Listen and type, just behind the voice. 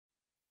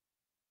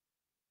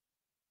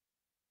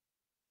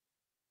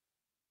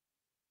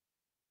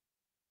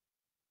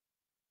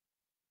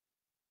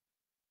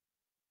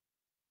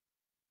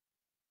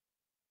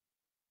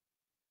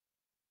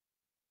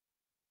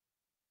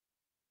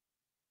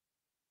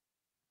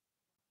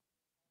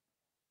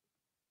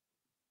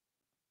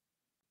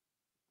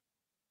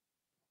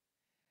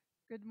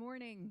Good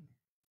morning.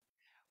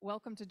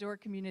 Welcome to Door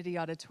Community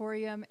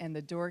Auditorium and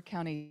the Door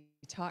County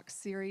Talk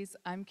Series.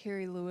 I'm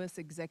Carrie Lewis,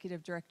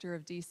 Executive Director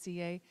of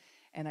DCA,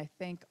 and I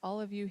thank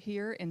all of you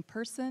here in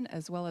person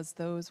as well as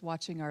those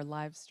watching our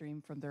live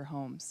stream from their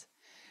homes.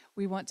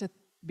 We want to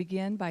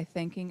begin by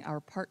thanking our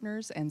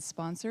partners and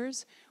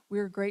sponsors.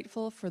 We're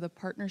grateful for the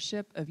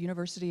partnership of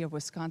University of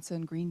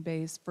Wisconsin Green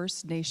Bay's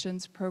First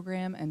Nations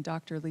program and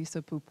Dr.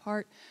 Lisa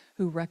Poupart,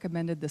 who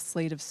recommended the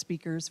slate of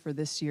speakers for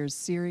this year's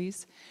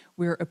series.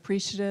 We're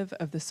appreciative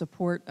of the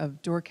support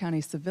of Door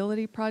County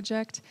Civility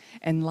Project,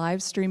 and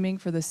live streaming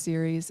for the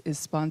series is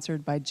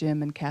sponsored by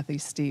Jim and Kathy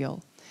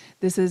Steele.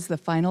 This is the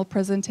final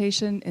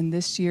presentation in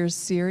this year's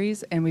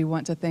series, and we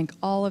want to thank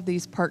all of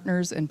these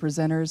partners and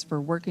presenters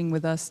for working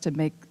with us to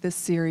make this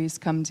series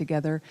come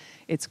together.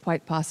 It's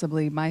quite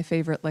possibly my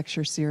favorite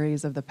lecture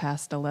series of the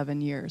past 11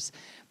 years.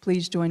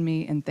 Please join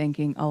me in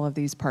thanking all of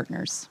these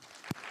partners.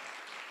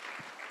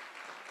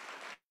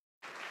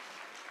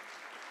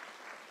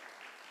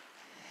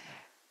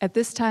 At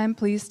this time,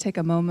 please take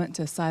a moment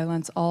to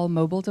silence all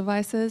mobile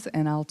devices,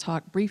 and I'll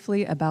talk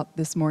briefly about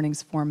this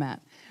morning's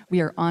format.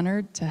 We are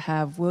honored to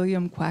have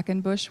William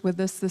Quackenbush with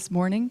us this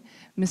morning.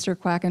 Mr.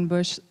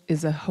 Quackenbush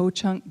is a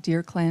Ho-Chunk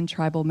Deer Clan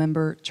tribal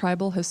member,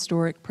 Tribal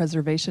Historic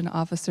Preservation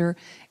Officer,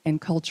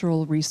 and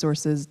Cultural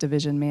Resources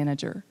Division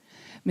Manager.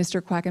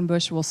 Mr.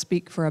 Quackenbush will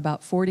speak for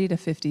about 40 to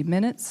 50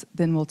 minutes,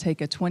 then we'll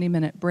take a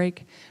 20-minute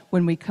break.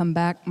 When we come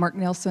back, Mark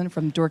Nelson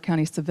from Door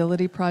County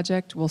Civility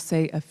Project will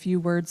say a few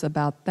words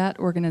about that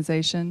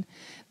organization.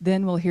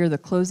 Then we'll hear the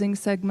closing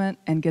segment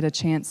and get a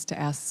chance to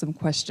ask some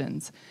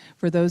questions.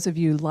 For those of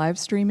you live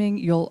streaming,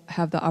 you'll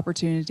have the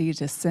opportunity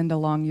to send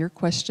along your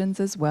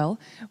questions as well.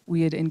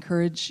 We'd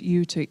encourage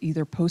you to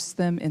either post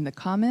them in the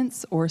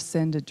comments or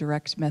send a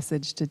direct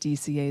message to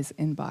DCA's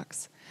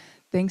inbox.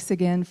 Thanks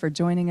again for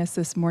joining us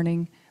this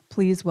morning.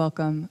 Please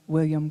welcome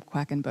William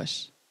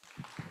Quackenbush.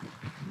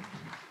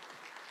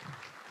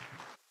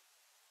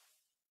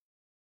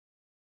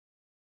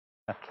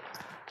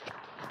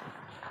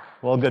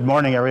 Well, good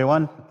morning,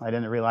 everyone. I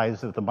didn't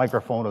realize if the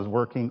microphone was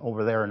working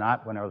over there or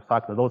not when I was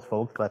talking to those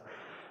folks, but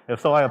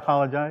if so, I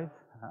apologize.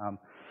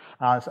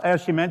 So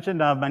as she mentioned,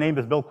 my name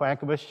is Bill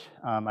Quackenbush.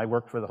 I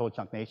work for the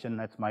Ho-Chunk Nation.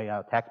 That's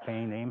my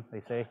tax-paying name,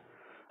 they say.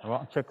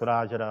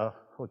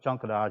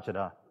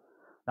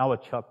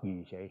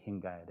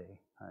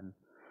 And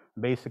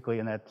basically,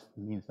 and that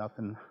means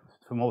nothing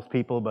to most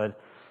people, but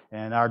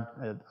in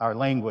our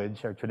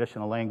language, our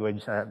traditional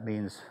language, that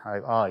means,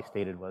 all I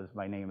stated was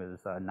my name is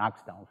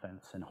Knocks Down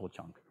Fence in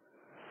Ho-Chunk.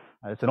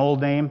 It's an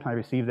old name. I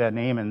received that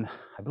name, and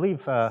I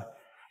believe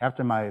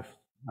after my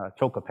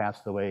Choka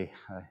passed away,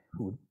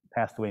 who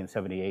passed away in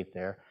 '78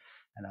 there,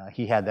 and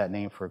he had that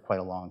name for quite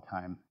a long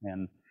time,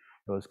 and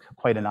it was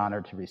quite an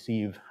honor to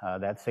receive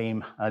that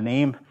same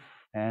name.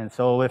 And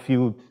so if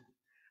you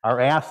are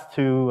asked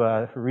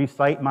to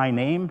recite my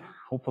name,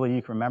 hopefully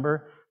you can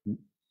remember,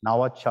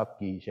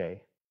 Nawachuk.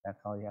 That's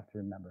all you have to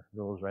remember. It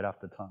rolls right off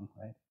the tongue,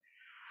 right?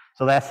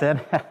 So that's it.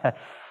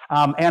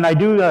 And I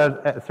do,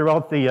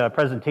 throughout the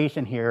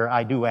presentation here,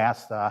 I do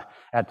ask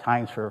at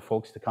times for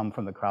folks to come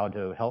from the crowd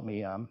to help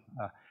me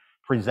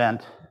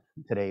present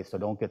today, so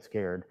don't get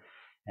scared.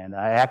 And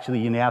I actually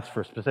even asked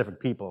for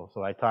specific people.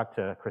 So I talked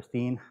to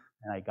Christine,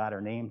 and I got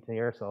her name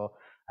here, so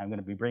I'm going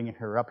to be bringing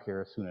her up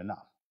here soon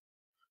enough.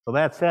 So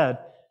that said,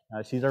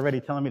 she's already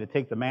telling me to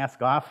take the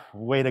mask off.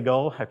 Way to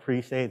go. I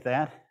appreciate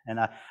that. And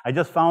I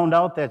just found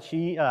out that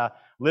she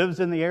lives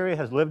in the area,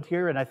 has lived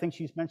here, and I think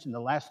she's mentioned the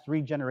last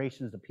 3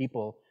 generations of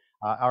people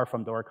are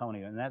from Door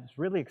County, and that's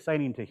really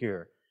exciting to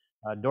hear.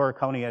 Door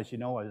County, as you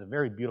know, is a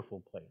very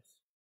beautiful place.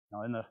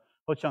 Now, in the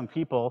Ho-Chunk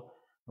people,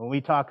 when we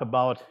talk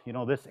about,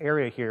 this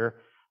area here,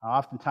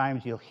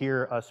 oftentimes you'll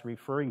hear us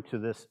referring to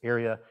this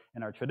area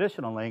in our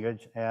traditional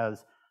language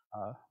as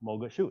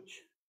Moogasuc.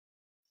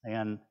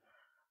 And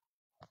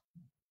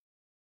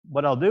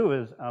what I'll do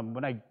is,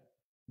 when I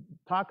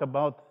talk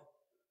about,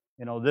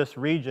 this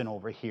region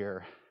over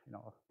here,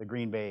 the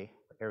Green Bay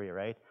area,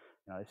 right?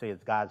 I say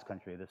it's God's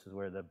country. This is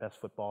where the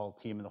best football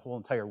team in the whole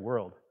entire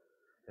world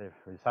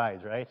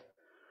resides, right?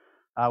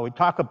 We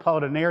talk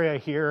about an area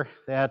here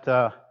that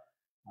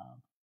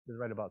is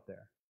right about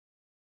there.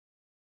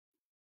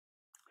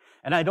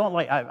 And I don't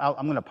like,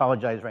 I'm going to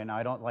apologize right now.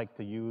 I don't like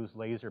to use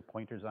laser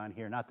pointers on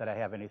here. Not that I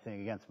have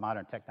anything against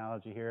modern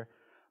technology here,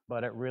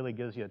 but it really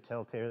gives you a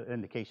telltale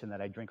indication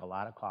that I drink a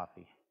lot of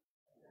coffee,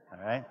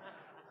 all right?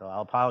 So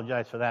I'll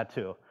apologize for that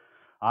too.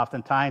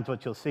 Oftentimes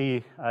what you'll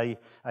see, I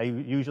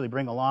usually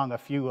bring along a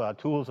few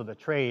tools of the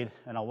trade,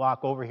 and I'll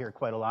walk over here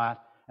quite a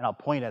lot, and I'll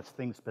point at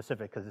things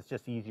specific because it's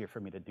just easier for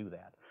me to do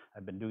that.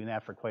 I've been doing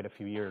that for quite a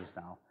few years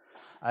now.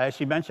 As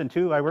she mentioned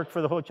too, I work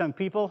for the Ho-Chunk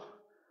people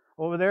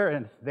over there,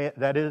 and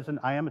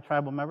I am a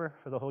tribal member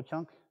for the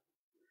Ho-Chunk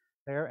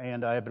there,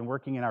 and I've been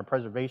working in our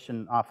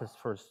preservation office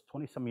for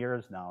 20-some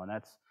years now, and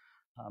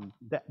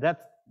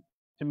that's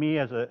to me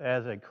as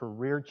a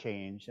career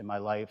change in my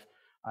life.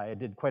 I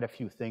did quite a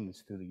few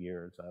things through the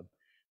years.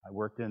 I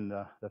worked in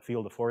the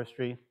field of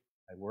forestry.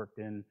 I worked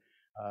in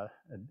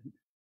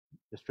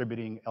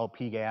distributing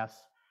LP gas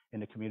in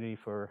the community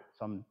for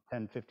some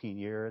 10, 15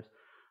 years.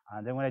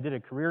 Then when I did a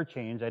career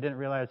change, I didn't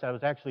realize I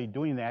was actually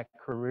doing that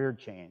career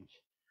change.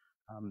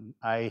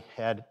 I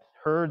had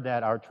heard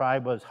that our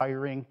tribe was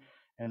hiring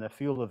in the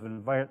field of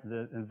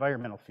the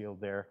environmental field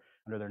there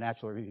under their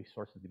Natural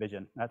Resources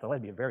Division. I thought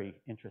that'd be a very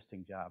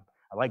interesting job.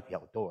 I like the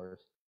outdoors.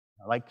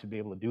 I like to be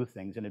able to do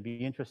things, and it'd be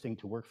interesting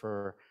to work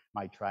for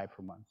my tribe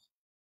for months.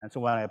 And so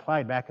when I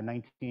applied back in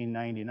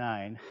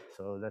 1999,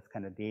 so that's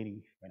kind of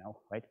dating,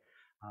 right?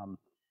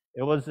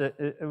 It was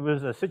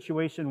a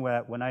situation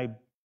where when I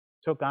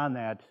took on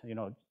that,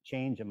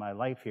 change in my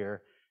life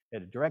here,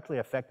 it directly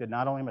affected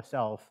not only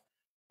myself,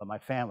 but my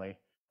family,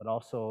 but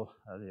also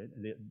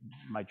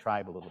my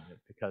tribe a little bit,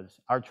 because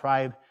our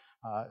tribe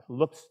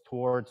looks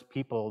towards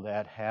people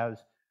that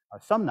has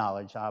some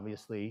knowledge,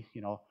 obviously,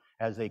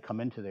 as they come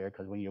into there,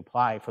 because when you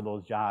apply for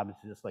those jobs,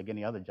 just like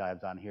any other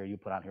jobs on here, you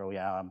put on here, oh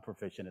yeah, I'm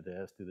proficient at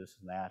this, do this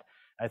and that.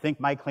 I think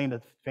my claim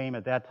to fame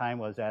at that time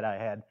was that I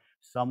had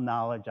some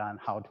knowledge on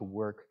how to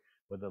work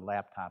with a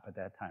laptop at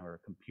that time, or a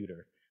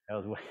computer. That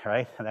was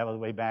right. That was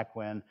way back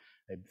when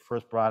they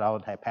first brought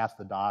out. I passed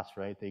the DOS,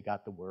 right? They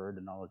got the Word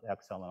and all the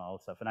Excel and all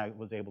this stuff, and I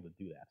was able to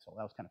do that. So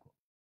that was kind of cool.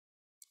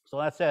 So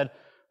that said,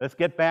 let's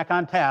get back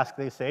on task.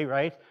 They say,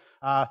 right?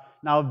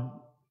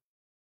 Now,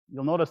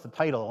 you'll notice the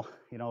title.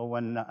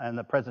 When in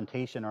the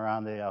presentation or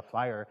on the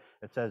flyer,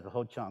 it says the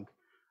Ho-Chunk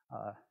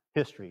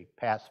history,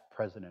 past,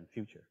 present, and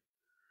future.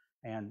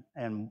 And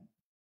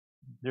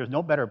there's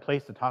no better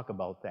place to talk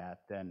about that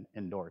than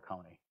in Door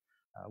County.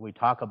 We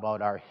talk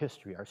about our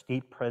history, our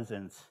steep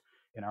presence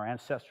in our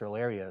ancestral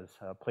areas,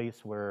 a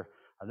place where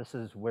this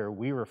is where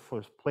we were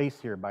first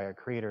placed here by our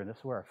Creator, and this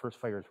is where our first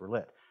fires were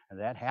lit. And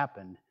that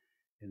happened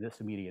in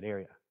this immediate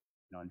area,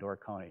 in Door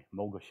County,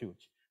 Moogasuc.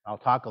 I'll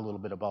talk a little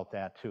bit about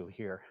that too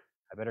here.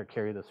 I better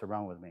carry this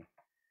around with me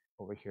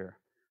over here.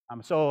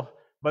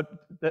 But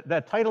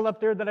that title up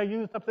there that I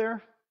used up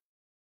there,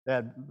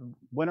 that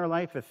Winter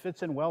Life, it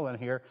fits in well in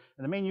here.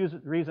 And the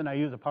main reason I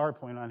use a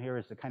PowerPoint on here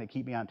is to kind of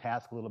keep me on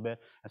task a little bit.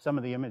 And some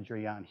of the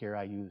imagery on here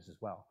I use as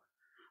well.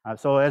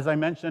 So as I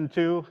mentioned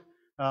too,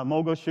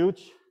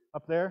 Moogasuc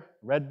up there,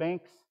 Red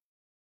Banks.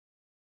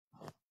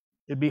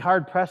 It'd be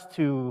hard pressed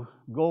to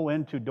go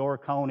into Door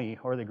County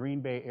or the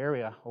Green Bay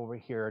area over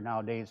here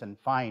nowadays and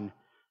find,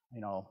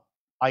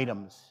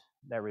 items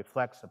that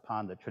reflects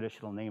upon the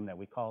traditional name that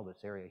we call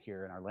this area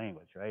here in our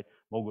language, right?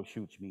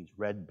 Moogasuc means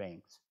red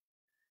banks.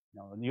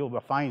 And you'll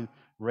find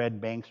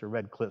red banks or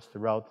red cliffs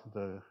throughout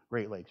the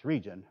Great Lakes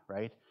region,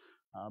 right?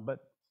 But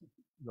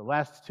the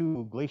last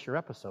two glacier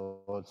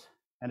episodes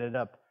ended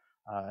up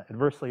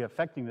adversely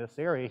affecting this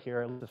area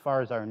here, as far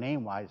as our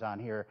name-wise on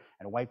here,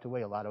 and wiped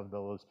away a lot of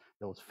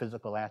those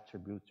physical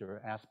attributes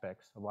or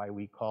aspects of why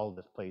we call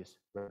this place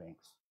Red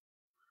Banks.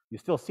 You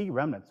still see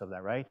remnants of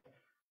that, right?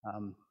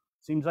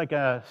 Seems like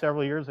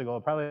several years ago,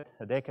 probably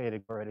a decade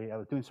ago already, I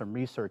was doing some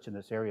research in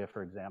this area,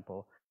 for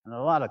example, and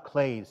a lot of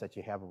clays that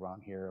you have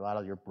around here, a lot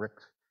of your brick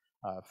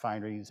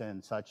fineries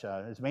and such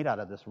is made out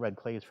of this red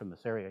clays from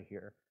this area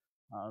here.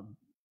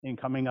 In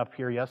coming up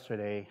here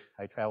yesterday,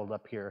 I traveled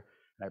up here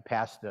and I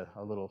passed a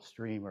little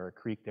stream or a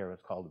creek there. It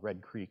was called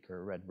Red Creek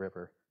or Red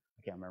River.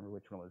 I can't remember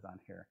which one was on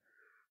here.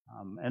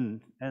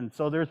 And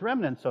so there's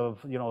remnants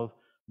of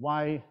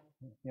why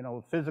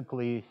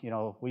physically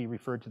we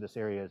refer to this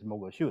area as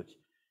Moogasuc.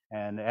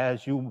 And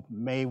as you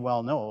may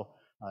well know,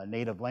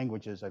 native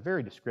languages are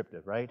very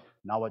descriptive, right?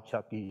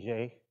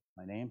 Nawachuk,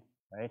 my name,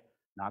 right?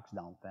 Knocks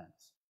down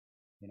fence.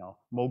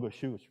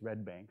 Moogasuc,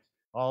 Red Banks.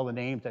 All the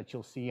names that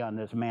you'll see on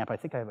this map. I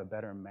think I have a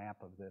better map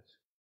of this.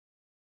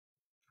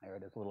 There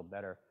it is, a little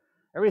better.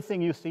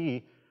 Everything you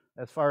see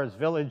as far as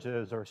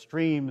villages or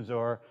streams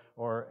or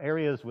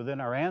areas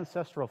within our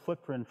ancestral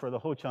footprint for the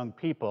Ho-Chunk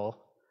people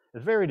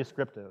is very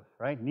descriptive,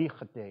 right?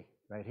 Nichate,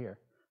 right here,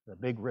 the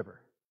big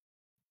river,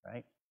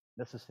 right?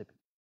 Mississippi.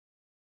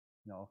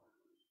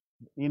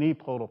 Ini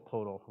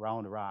Poto,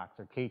 Round Rocks,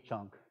 or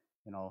K-Chunk,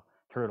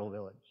 Turtle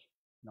Village,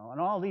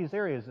 and all these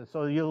areas.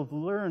 So you'll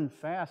learn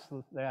fast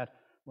that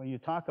when you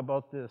talk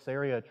about this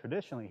area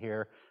traditionally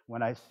here,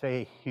 when I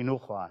say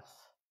Hinukhwas,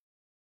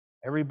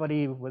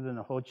 everybody within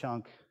the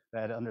Ho-Chunk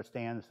that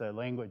understands the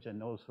language and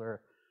knows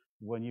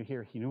when you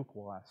hear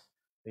Hinukhwas,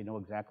 they know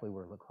exactly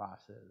where La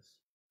Crosse is.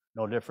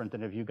 No different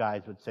than if you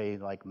guys would say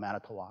like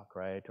Manitowoc,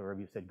 right? Or if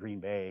you said Green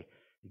Bay,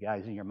 you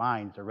guys in your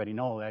minds already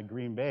know that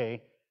Green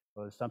Bay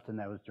was something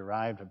that was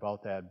derived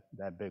about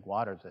that big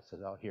waters that's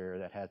out here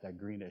that has that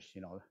greenish,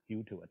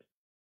 hue to it.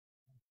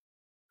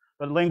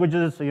 But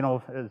languages,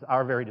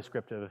 are very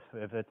descriptive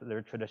if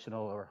they're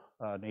traditional or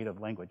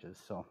native languages.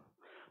 So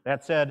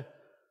that said,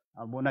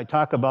 when I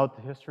talk about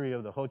the history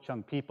of the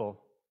Ho-Chunk people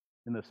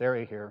in this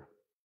area here,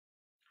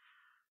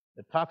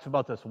 it talks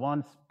about this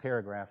one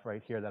paragraph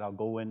right here that I'll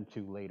go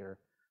into later.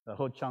 The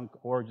Ho-Chunk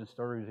origin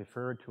story is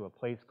referred to a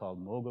place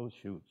called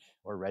Moogasuc,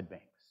 or Red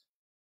Banks,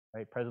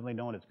 right? Presently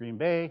known as Green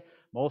Bay.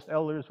 Most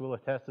elders will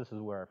attest this is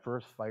where our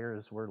first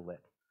fires were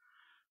lit.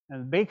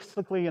 And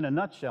basically, in a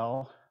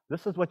nutshell,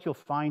 this is what you'll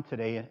find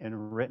today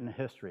in written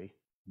history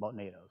about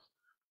natives.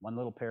 One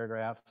little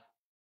paragraph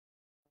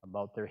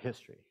about their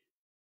history,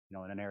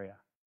 in an area.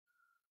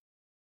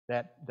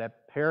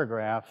 that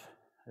paragraph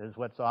is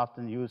what's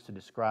often used to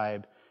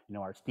describe,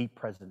 our steep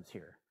presence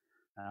here.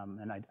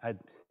 And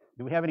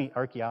do we have any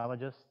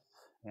archaeologists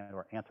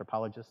or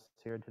anthropologists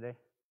here today?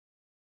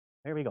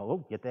 There we go.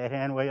 Oh, get that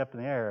hand way up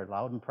in the air,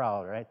 loud and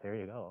proud, right? There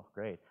you go.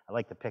 Great. I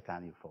like to pick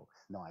on you folks.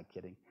 No, I'm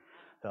kidding.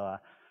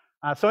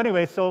 So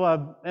anyway,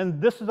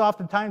 and this is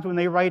oftentimes when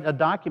they write a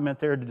document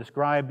there to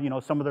describe,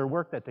 some of their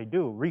work that they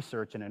do,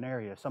 research in an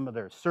area, some of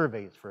their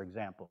surveys, for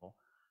example.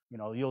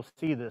 You'll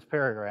see this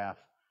paragraph,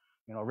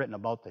 written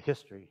about the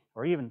history,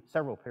 or even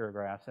several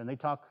paragraphs, and they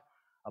talk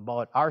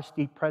about our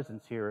steep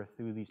presence here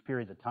through these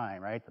periods of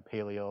time, right? The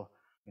Paleo,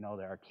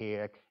 the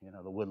Archaic,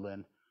 the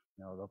Woodland,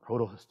 the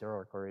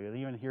Proto-Historic, or you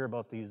even hear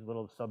about these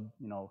little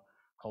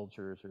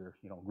cultures or,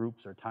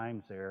 groups or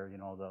times there, the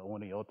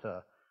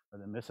Oneota or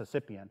the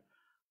Mississippian.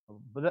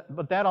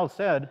 But that all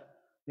said,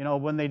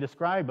 when they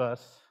describe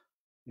us,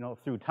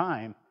 through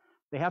time,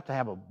 they have to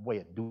have a way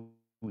of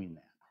doing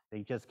that.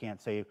 They just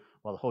can't say,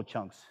 well, the whole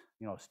chunk's,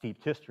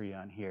 steeped history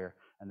on here,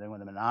 and then when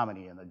the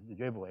Menominee and the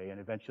Ojibwe,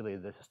 and eventually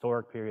the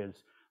historic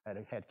periods that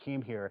had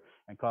came here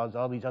and caused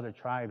all these other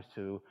tribes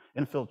to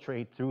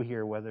infiltrate through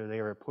here, whether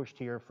they were pushed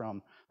here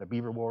from the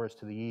Beaver Wars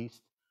to the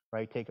east,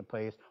 right, taking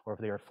place, or if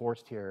they were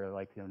forced here,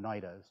 like the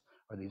Oneidas,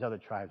 or these other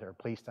tribes that are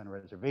placed on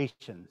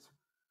reservations.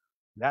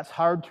 That's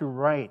hard to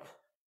write,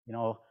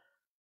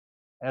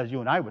 as you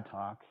and I would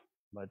talk,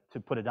 but to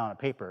put it down on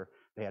paper,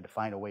 they had to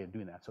find a way of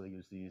doing that. So they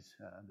use these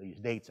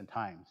dates and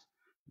times,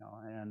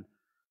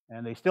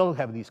 and they still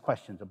have these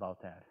questions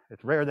about that.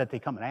 It's rare that they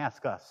come and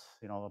ask us,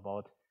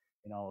 about,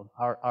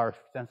 our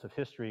sense of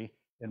history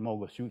in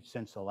Moogasuc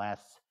since the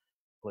last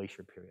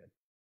glacier period.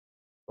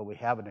 But we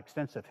have an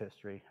extensive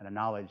history and a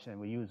knowledge, and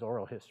we use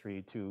oral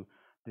history to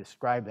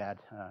describe that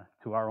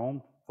to our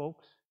own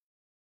folks,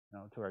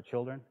 to our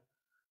children,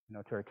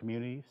 to our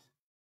communities.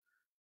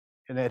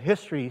 And that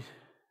history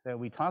that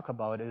we talk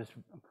about is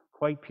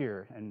quite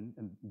pure and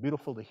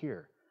beautiful to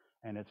hear.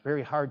 And it's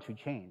very hard to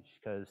change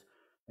because,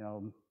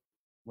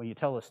 when you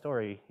tell a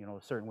story,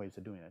 certain ways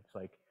of doing it. It's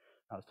like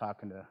I was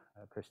talking to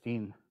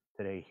Christine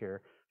today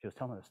here. She was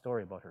telling a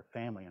story about her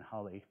family and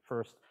how they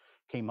first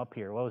came up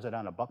here. What was it,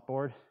 on a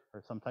buckboard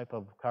or some type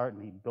of cart,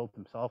 and he built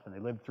himself, and they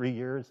lived 3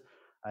 years.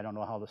 I don't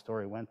know how the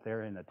story went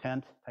there, in a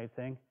tent type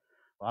thing.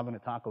 Well, I'm going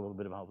to talk a little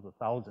bit about the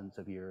thousands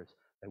of years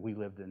that we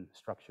lived in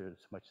structures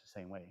much the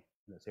same way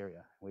in this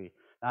area. We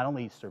not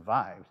only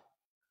survived,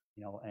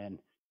 and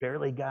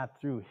barely got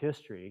through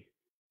history,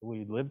 but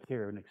we lived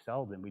here and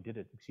excelled, and we did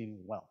it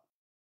exceedingly well.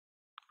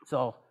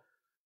 So,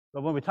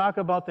 but when we talk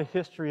about the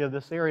history of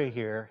this area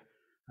here,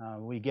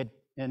 we get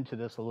into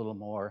this a little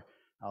more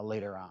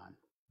later on.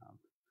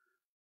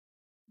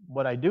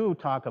 What I do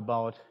talk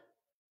about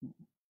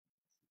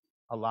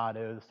a lot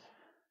is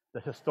the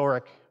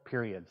historic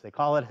periods. They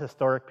call it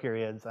historic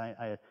periods,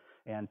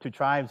 and to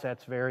tribes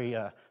that's very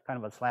kind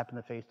of a slap in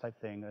the face type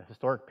thing. The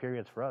historic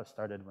periods for us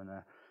started when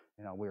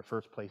we were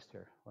first placed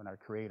here, when our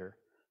Creator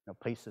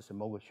placed us in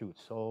Moogasuc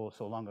so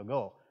long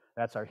ago.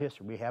 That's our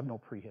history. We have no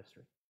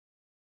prehistory.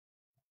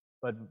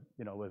 But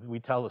as we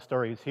tell the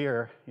stories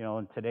here,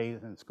 and today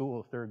in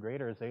school, third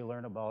graders, they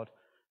learn about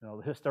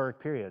the historic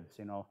periods.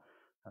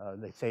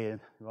 They say in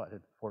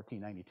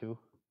 1492,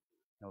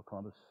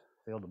 Columbus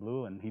sailed the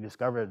blue, and he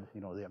discovered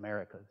the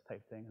Americas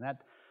type thing. And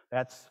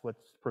that's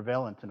what's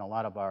prevalent in a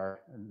lot of our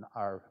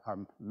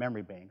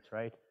memory banks,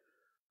 right?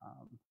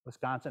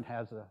 Wisconsin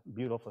has a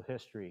beautiful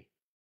history.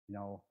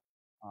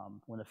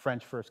 When the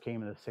French first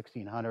came in the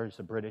 1600s,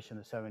 the British in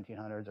the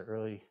 1700s, the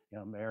early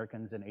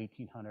Americans in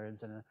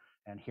 1800s,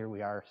 and here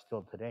we are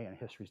still today, and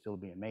history still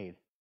being made.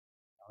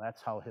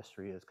 That's how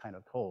history is kind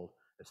of told.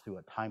 It's through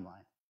a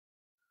timeline.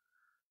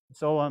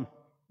 So,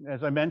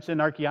 as I mentioned,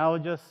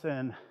 archaeologists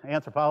and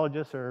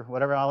anthropologists, or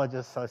whatever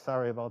ologists,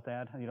 sorry about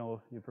that,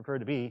 you prefer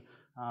to be,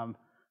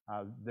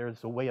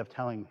 there's a way of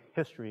telling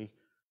history,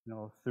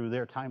 through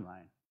their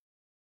timeline.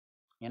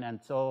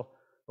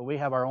 But we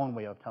have our own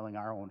way of telling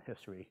our own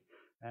history.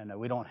 And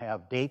we don't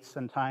have dates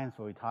and times,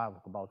 but we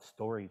talk about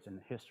stories and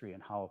history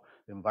and how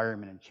the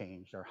environment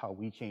changed, or how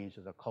we changed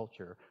as a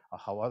culture, or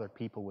how other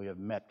people we have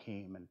met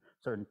came, and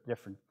certain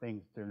different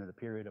things during the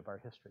period of our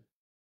history.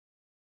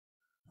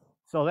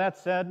 So that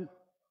said,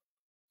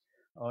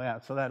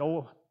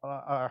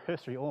 our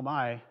history, oh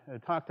my,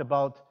 it talked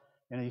about,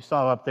 and you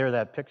saw up there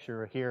that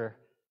picture here,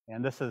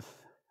 and this is,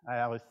 I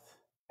always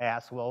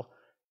ask, well,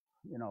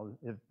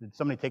 did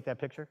somebody take that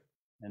picture?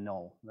 And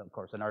no, of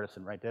course, an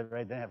artisan right there,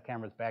 right? They didn't have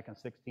cameras back in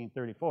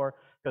 1634,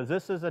 because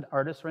this is an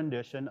artist's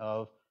rendition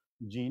of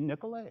Jean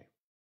Nicolet,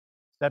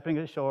 stepping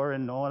ashore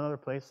in no other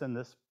place than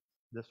this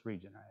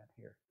region right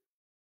here.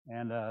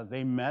 And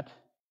they met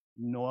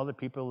no other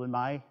people than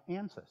my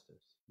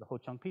ancestors, the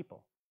Ho-Chunk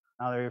people.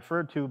 Now, they're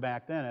referred to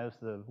back then as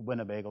the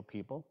Winnebago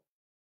people,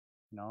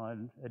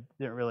 and it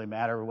didn't really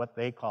matter what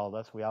they called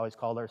us. We always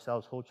called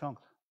ourselves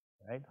Ho-Chunks,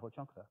 right?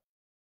 Ho-Chunks.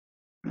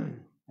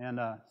 And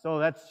so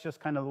that's just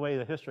kind of the way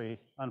the history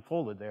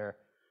unfolded there.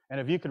 And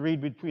if you could read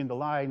between the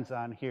lines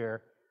on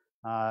here,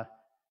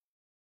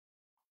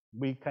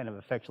 we kind of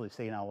affectionately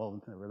say now,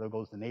 well, there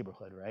goes the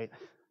neighborhood, right?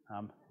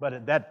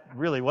 That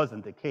really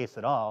wasn't the case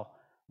at all.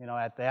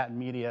 At that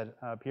immediate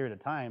period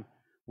of time,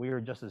 we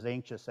were just as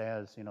anxious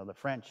as the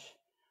French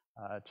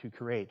to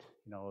create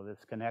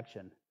this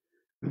connection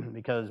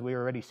because we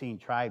were already seeing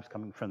tribes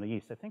coming from the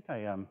east. I think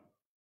let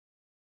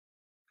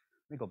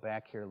me go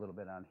back here a little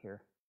bit on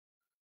here.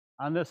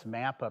 On this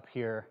map up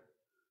here,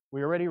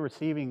 we're already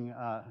receiving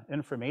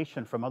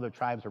information from other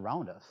tribes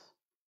around us.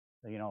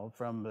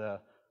 From the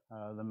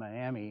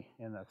Miami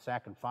and the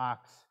Sac and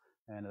Fox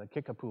and the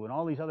Kickapoo and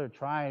all these other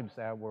tribes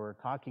that were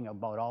talking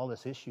about all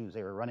these issues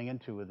they were running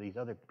into with these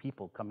other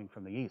people coming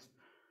from the east.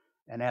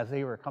 And as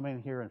they were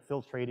coming here and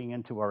infiltrating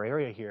into our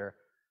area here,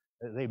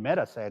 they met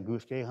us at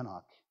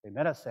Gushgehanok. They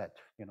met us at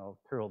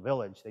Turtle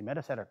Village. They met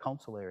us at our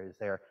council areas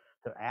there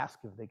to ask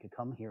if they could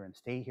come here and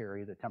stay here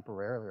either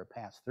temporarily or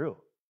pass through.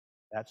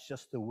 That's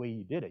just the way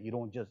you did it. You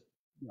don't just,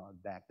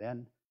 back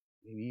then,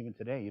 maybe even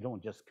today, you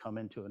don't just come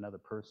into another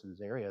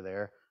person's area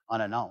there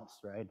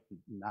unannounced, right?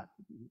 Not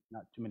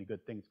too many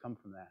good things come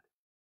from that.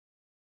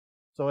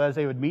 So as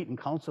they would meet in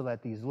council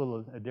at these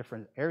little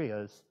different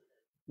areas,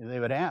 they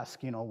would ask,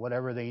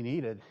 whatever they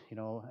needed,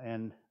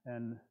 and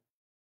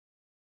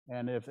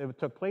if it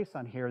took place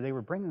on here, they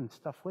were bringing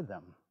stuff with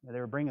them. They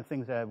were bringing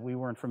things that we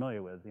weren't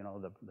familiar with,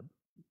 the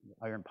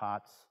iron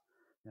pots,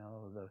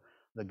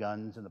 the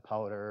guns and the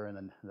powder and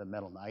then the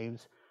metal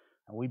knives.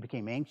 And we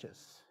became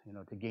anxious,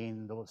 to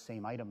gain those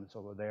same items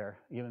over there,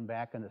 even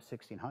back in the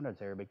 1600s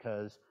there,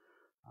 because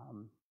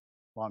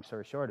long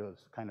story short, it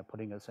was kind of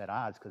putting us at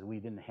odds because we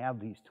didn't have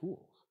these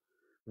tools.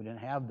 We didn't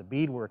have the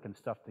beadwork and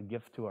stuff to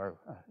give to our,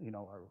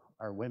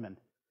 our women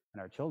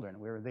and our children.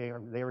 They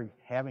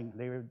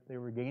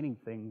were gaining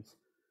things,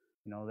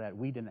 that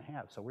we didn't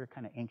have. So we're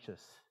kind of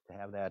anxious to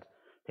have that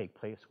take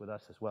place with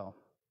us as well.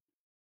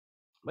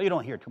 But you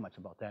don't hear too much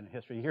about that in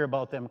history. You hear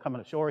about them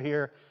coming ashore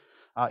here.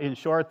 In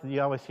short,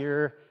 you always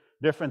hear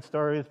different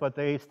stories, but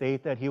they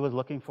state that he was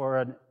looking for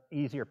an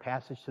easier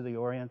passage to the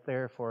Orient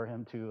there for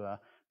him to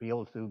be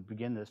able to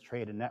begin this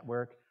trade and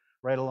network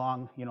right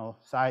along,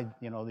 side,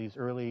 these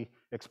early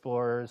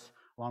explorers,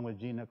 along with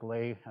Jean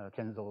Nicolet,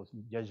 Kenzo's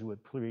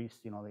Jesuit priests.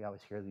 They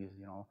always hear these,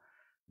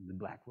 the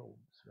black robes,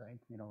 right?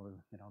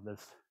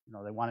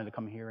 They wanted to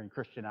come here and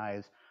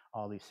Christianize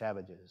all these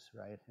savages,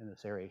 right, in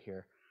this area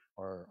here,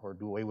 or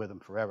do away with them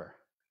forever,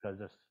 because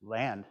this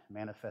land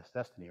manifests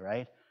destiny,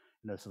 right?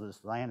 And so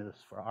this land is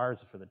for ours,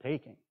 for the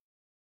taking.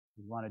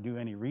 If you want to do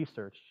any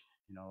research,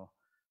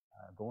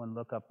 go and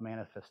look up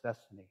manifest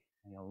destiny,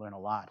 and you'll learn a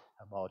lot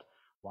about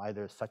why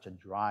there's such a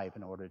drive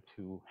in order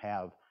to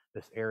have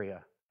this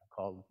area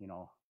called,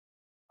 our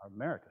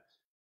Americas.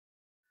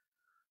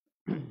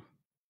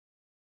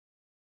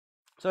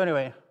 So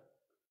anyway,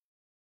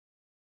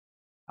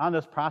 on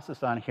this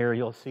process on here,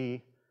 you'll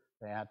see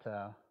that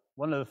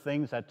one of the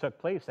things that took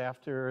place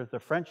after the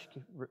French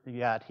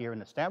got here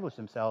and established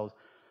themselves,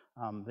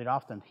 they'd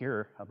often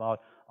hear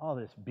about,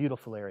 this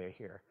beautiful area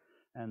here.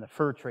 And the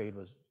fur trade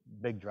was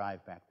a big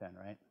drive back then,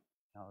 right?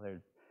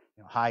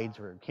 Hides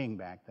were king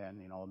back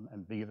then,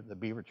 and the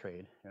beaver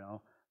trade,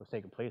 was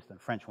taking place. And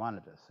the French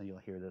wanted this. And you'll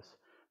hear this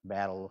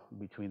battle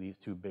between these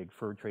two big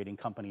fur trading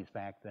companies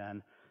back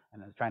then,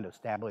 and they're trying to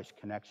establish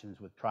connections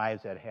with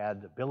tribes that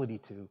had the ability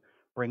to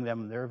bring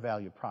them their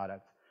valued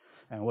products.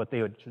 And what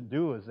they would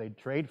do is they'd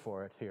trade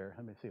for it here.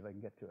 Let me see if I can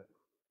get to it.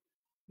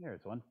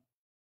 Here's one.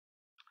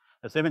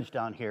 This image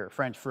down here,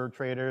 French fur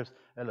traders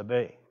at the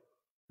bay,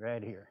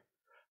 right here,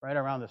 right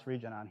around this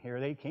region on here.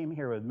 They came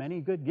here with many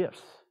good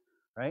gifts,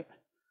 right?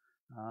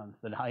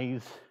 The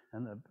knives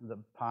and the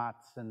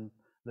pots and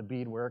the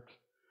beadwork.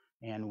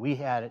 And we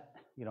had,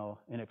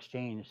 in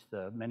exchange,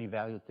 the many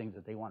valued things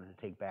that they wanted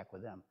to take back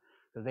with them.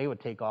 Because they would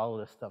take all of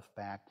this stuff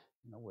back,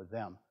 with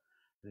them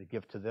to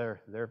give to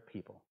their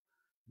people.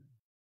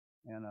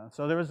 And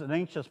so there was an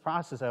anxious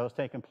process that was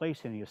taking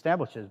place in the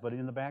establishes, but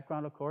in the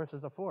background, of course,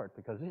 is a fort,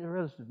 because there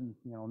was,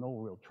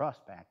 no real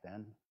trust back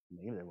then.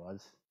 Maybe there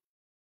was.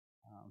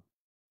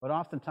 But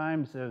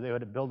oftentimes, they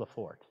would build a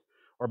fort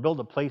or build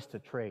a place to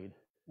trade.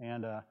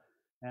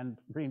 And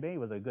Green Bay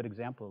was a good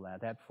example of that.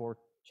 That fort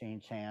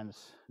changed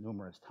hands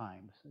numerous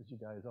times, as you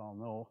guys all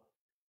know.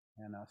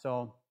 And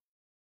so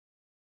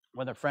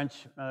when the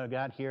French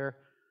got here,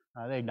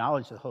 they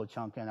acknowledged the whole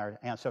chunk in our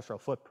ancestral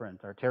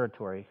footprint, our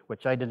territory,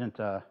 which I didn't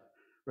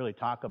really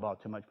talk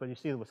about too much. But you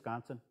see the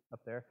Wisconsin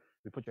up there?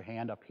 If you put your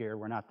hand up here,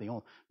 we're not the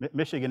only,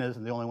 Michigan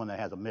isn't the only one that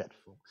has a mitt,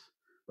 folks.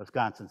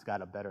 Wisconsin's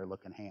got a better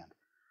looking hand.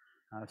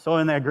 So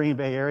in that Green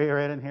Bay area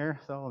right in here,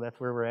 so that's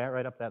where we're at,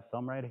 right up that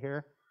thumb right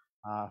here.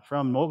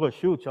 From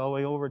Moogasuc all the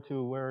way over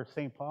to where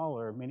St. Paul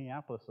or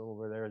Minneapolis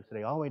over there is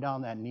today, all the way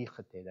down that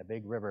Nichete, that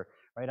big river,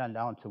 right on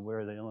down to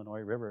where the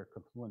Illinois River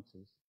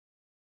confluences,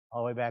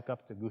 all the way back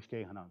up to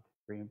Gushgehanok,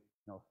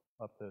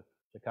 up to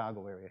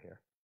Chicago area here.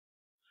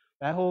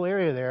 That whole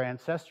area there,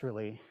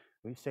 ancestrally,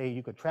 we say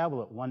you could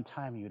travel at one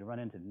time and you'd run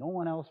into no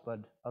one else but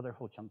other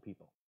Ho-Chunk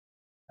people.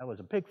 That was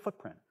a big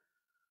footprint.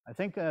 I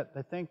think they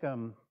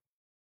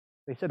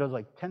said it was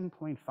like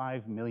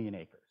 10.5 million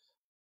acres.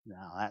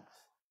 Now that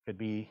could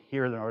be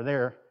here or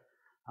there,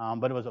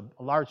 but it was a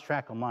large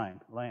tract of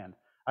land.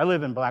 I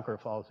live in Black River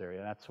Falls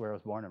area. That's where I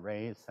was born and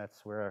raised. That's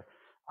where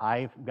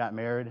I got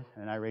married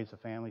and I raised a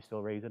family,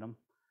 still raising them.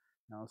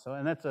 You know, so,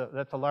 and that's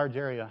a large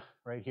area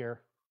right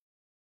here.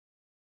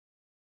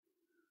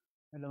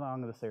 Right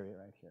along this area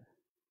right here.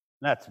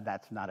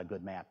 That's not a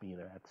good map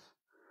either.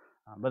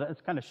 But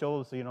it kind of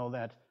shows, you know,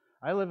 that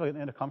I live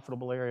in a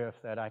comfortable area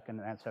that I can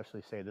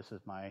ancestrally say this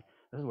is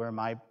where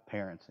my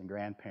parents and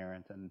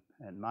grandparents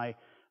and my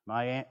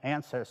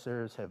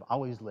ancestors have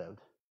always lived,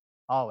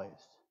 always.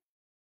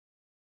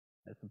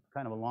 It's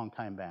kind of a long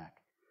time back.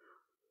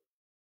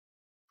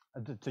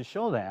 To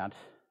show that,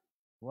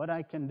 what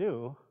I can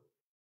do,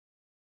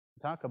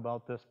 talk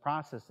about this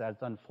process that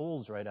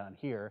unfolds right on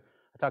here.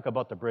 I talk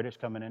about the British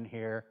coming in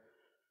here,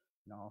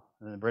 you know,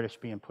 and the British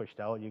being pushed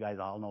out. You guys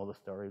all know the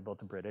story about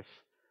the British.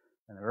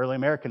 And the early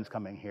Americans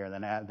coming here,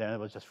 then it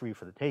was just free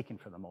for the taking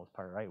for the most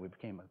part, right? We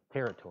became a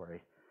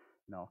territory.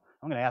 You know,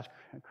 I'm going to ask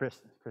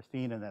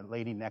Christine and that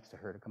lady next to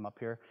her to come up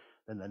here,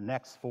 then the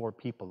next 4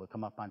 people to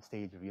come up on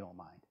stage if you don't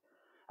mind.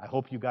 I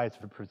hope you guys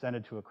have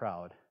presented to a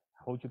crowd.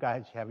 I hope you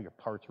guys have your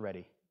parts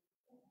ready.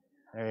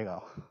 There you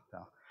go.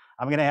 So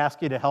I'm going to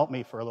ask you to help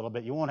me for a little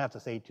bit. You won't have to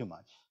say too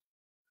much,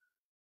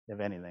 if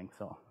anything.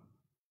 So,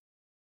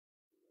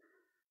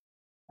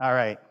 all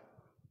right.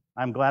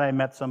 I'm glad I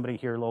met somebody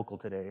here local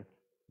today.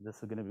 This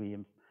is going to be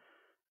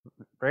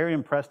very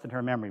impressed in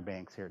her memory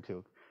banks here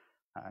too.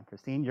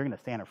 Christine, you're going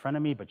to stand in front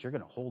of me, but you're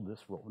going to hold this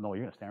rope. No,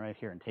 you're going to stand right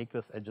here and take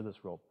this edge of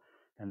this rope.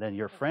 And then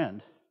your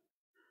friend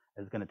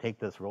is going to take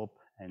this rope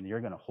and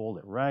you're going to hold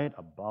it right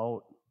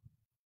about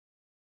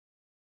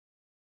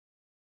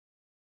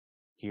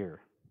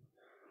here.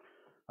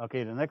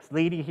 Okay, the next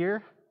lady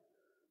here,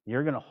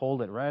 you're going to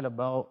hold it right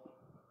about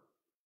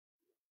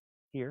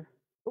here.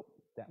 Oh,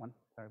 that one.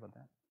 Sorry about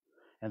that.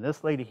 And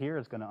this lady here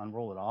is going to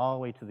unroll it all the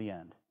way to the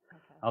end.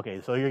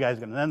 Okay, so you guys are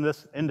going to, then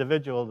this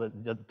individual,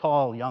 the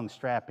tall, young,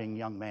 strapping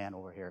young man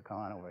over here, come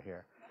on over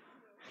here.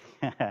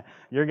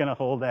 You're going to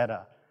hold that,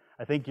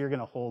 I think you're going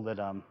to hold it,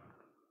 you're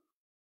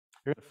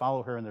going to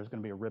follow her and there's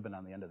going to be a ribbon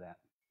on the end of that.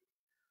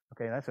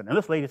 Okay, that's it. And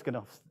this lady's going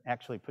to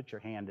actually put your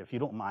hand, if you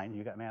don't mind,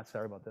 you got mad,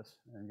 sorry about this,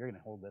 and you're going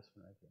to hold this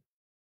one right here.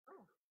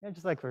 Yeah,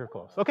 just like very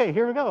close. Okay,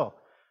 here we go.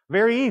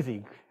 Very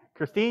easy.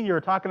 Christine, you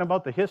were talking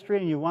about the history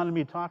and you wanted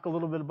me to talk a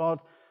little bit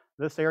about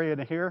this area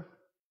to here.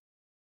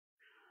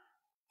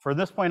 From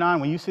this point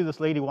on, when you see this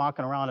lady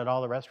walking around at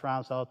all the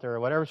restaurants out there, or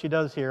whatever she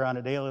does here on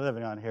a daily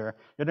living on here,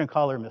 you're going to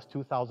call her Miss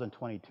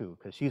 2022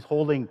 because she's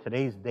holding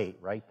today's date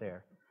right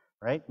there,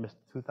 right? Miss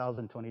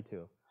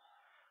 2022.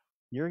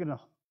 You're going to,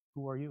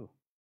 who are you?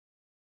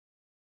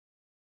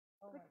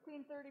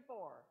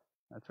 1634.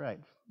 That's right.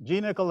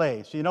 Gina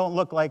Calais. She don't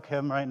look like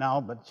him right now,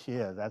 but she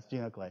is. That's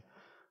Gina Calais.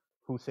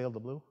 Who sailed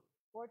the blue?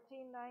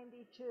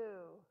 1492.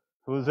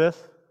 Who's this?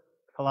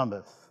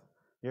 Columbus.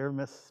 You're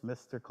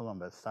Mr.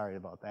 Columbus. Sorry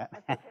about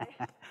that. That's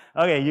okay.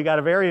 Okay, you got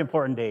a very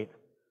important date.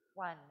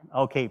 1.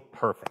 Okay,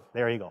 perfect.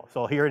 There you go.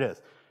 So here it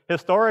is.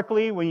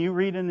 Historically, when you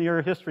read in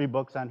your history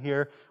books on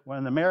here,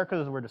 when the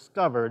Americas were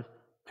discovered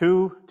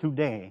to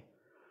today,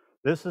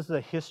 this is the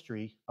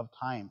history of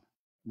time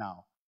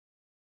now.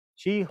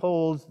 She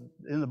holds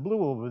in the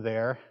blue over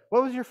there.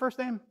 What was your first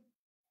name?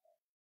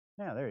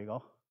 Yeah, there you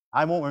go.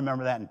 I won't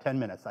remember that in 10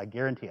 minutes, I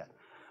guarantee it.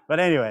 But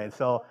anyway,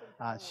 so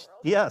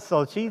yeah,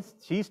 so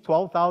she's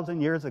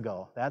 12,000 years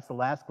ago. That's the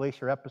last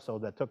glacier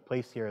episode that took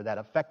place here that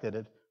affected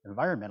it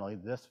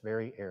environmentally, this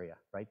very area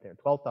right there,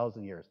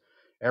 12,000 years.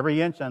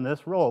 Every inch on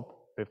this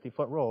rope,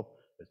 50-foot rope,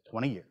 is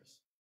 20 years.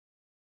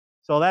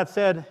 So that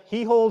said,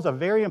 he holds a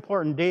very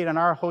important date in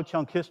our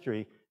Ho-Chunk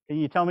history. Can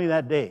you tell me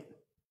that date?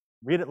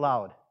 Read it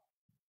loud.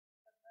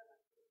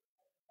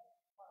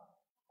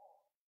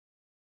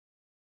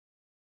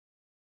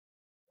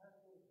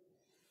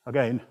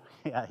 Okay,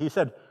 yeah, he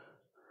said,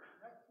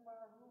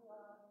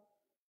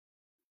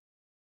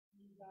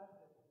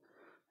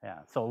 yeah,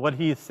 so what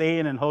he's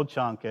saying in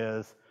Ho-Chunk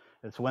is,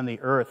 it's when the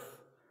earth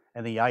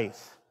and the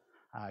ice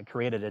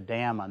created a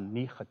dam on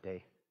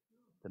Nichete,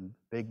 the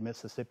big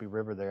Mississippi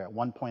River there at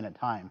one point in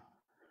time.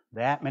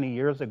 That many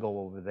years ago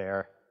over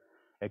there,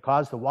 it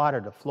caused the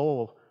water to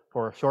flow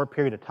for a short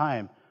period of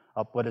time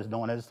up what is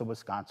known as the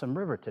Wisconsin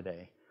River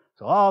today.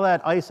 So all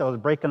that ice that was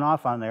breaking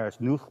off on there is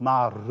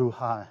Nuchma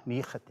Ruha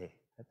Nichete.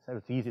 That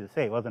was easy to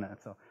say, wasn't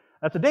it? So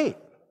that's a date.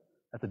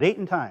 That's a date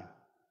and time.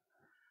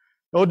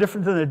 No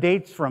different than the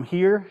dates from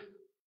here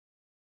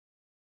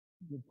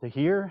to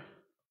here.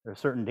 There are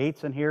certain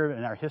dates in here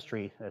in our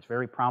history that's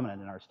very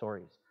prominent in our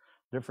stories.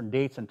 Different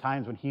dates and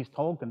times when he's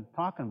talking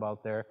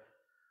about there.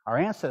 Our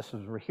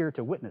ancestors were here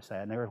to witness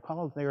that, and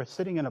they were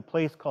sitting in a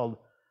place called,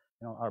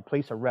 our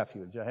place of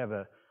refuge. I have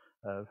a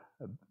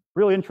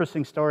really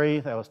interesting story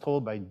that was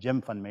told by Jim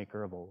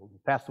Funmaker of old. He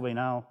passed away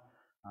now,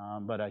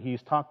 but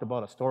he's talked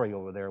about a story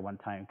over there one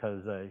time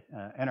because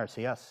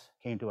NRCS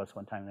came to us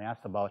one time and they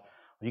asked about,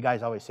 well, you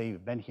guys always say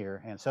you've been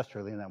here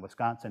ancestrally in that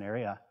Wisconsin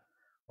area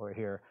over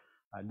here.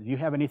 Do you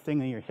have anything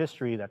in your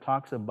history that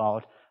talks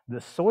about the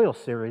soil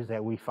series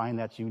that we find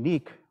that's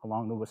unique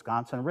along the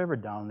Wisconsin River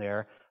down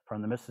there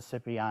from the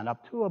Mississippi on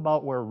up to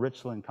about where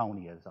Richland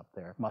County is up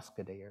there,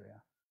 Muscoda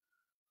area?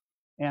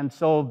 And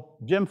so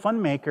Jim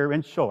Funmaker,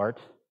 in short,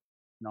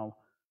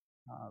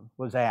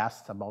 was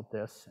asked about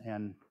this,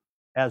 and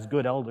as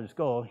good elders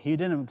go, he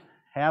didn't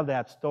have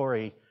that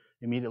story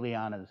immediately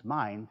on his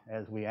mind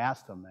as we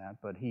asked him that,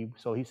 but he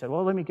said,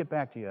 well, let me get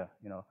back to you,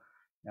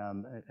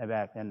 and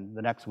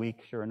the next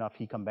week, sure enough,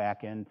 he come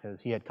back in,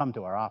 because he had come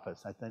to our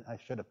office. I think I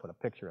should have put a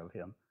picture of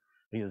him.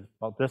 He was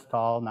about this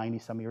tall,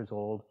 90-some years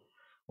old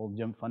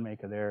Jim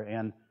Funmaker there,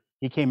 and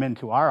he came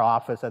into our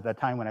office at that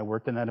time when I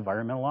worked in that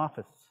environmental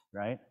office,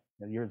 right,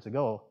 years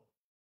ago,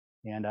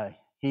 and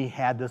he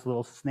had this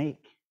little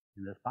snake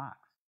in this box,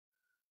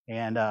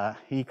 and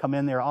he come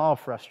in there all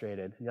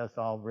frustrated, just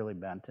all really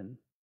bent, and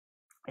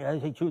yeah,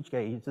 hey,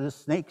 Chuchke, he said, this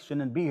snake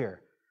shouldn't be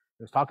here.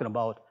 He was talking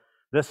about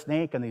this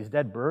snake and these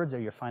dead birds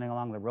that you're finding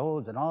along the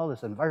roads and all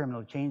this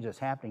environmental change that's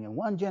happening in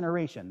one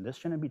generation. This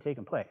shouldn't be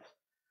taking place.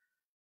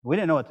 We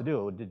didn't know what to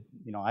do.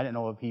 I didn't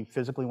know if he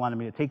physically wanted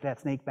me to take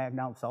that snake back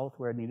down south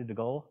where it needed to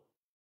go,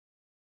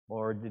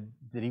 or did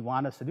he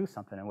want us to do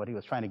something? And what he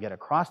was trying to get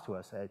across to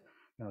us that,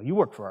 you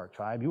work for our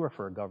tribe, you work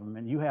for our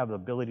government, you have the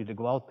ability to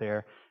go out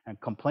there and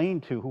complain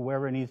to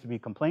whoever needs to be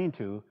complained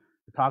to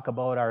talk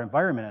about our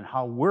environment and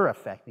how we're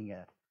affecting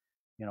it,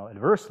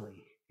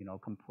 adversely,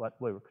 what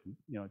we're,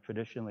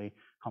 traditionally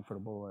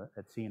comfortable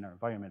at seeing our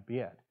environment be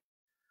at.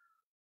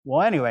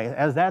 Well, anyway,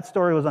 as that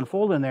story was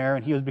unfolding there,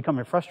 and he was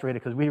becoming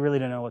frustrated because we really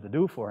didn't know what to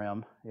do for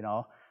him,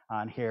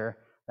 on here,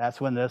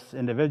 that's when this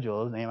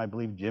individual, his name I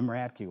believe Jim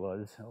Radke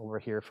was, over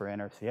here for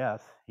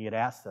NRCS, he had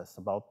asked us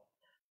about,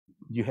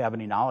 do you have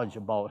any knowledge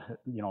about,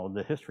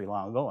 the history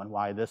long ago and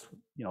why this,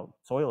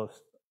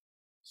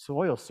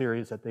 soil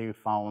series that they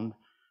found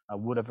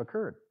would have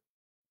occurred?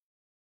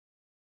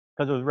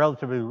 Because it was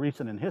relatively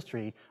recent in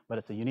history, but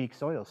it's a unique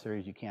soil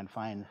series you can't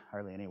find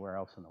hardly anywhere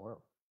else in the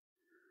world.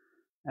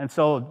 And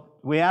so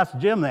we asked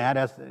Jim that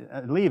as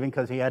leaving,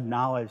 because he had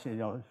knowledge,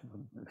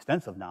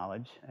 extensive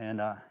knowledge, and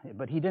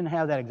but he didn't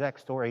have that exact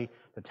story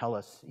to tell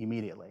us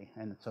immediately.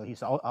 And so he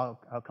said,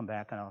 I'll come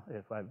back and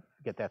if I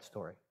get that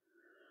story.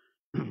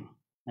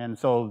 And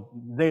so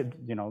they,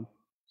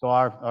 so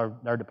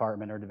our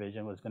department, our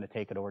division was going to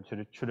take it over to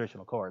the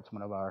traditional courts.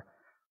 One of our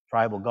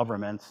tribal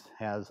governments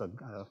has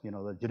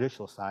the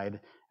judicial side,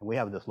 and we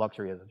have this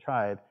luxury as a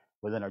tribe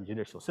within our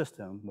judicial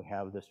system. We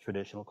have this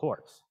traditional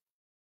courts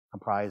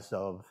comprised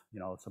of,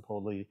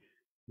 supposedly,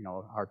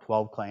 our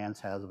 12 clans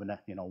has,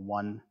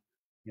 one,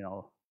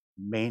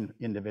 main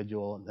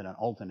individual and then an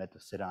alternate to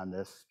sit on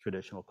this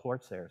traditional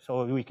courts there.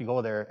 So we can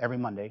go there every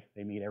Monday.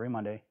 They meet every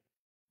Monday,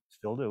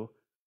 still do.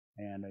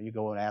 And you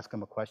go and ask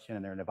them a question,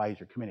 and they're an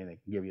advisory committee. They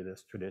can give you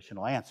this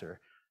traditional answer.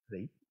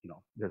 They,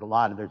 there's a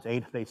lot.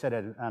 They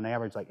said on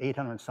average like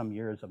 800 some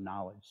years of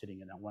knowledge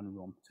sitting in that one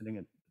room, sitting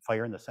at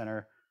fire in the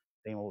center,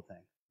 same old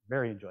thing.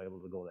 Very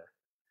enjoyable to go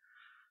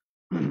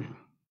there.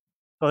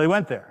 So they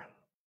went there.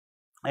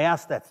 I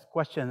asked that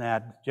question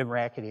that Jim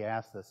Rackety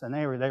asked us, and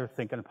they were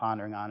thinking and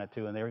pondering on it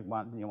too, and they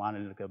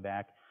wanted to go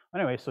back.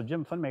 Anyway, so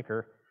Jim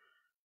Funmaker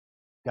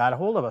got a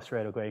hold of us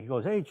right away. He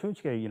goes, hey,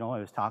 Chuchke, I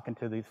was talking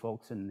to these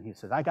folks, and he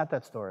says, I got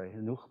that story.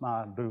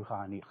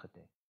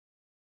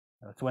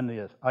 That's when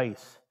the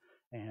ice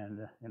and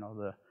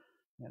the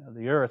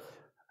earth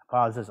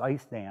caused this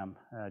ice dam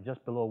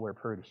just below where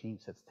Prairie du Chien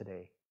sits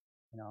today,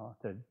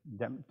 to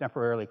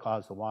temporarily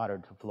cause the water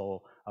to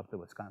flow up the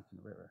Wisconsin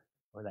River,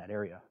 or that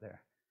area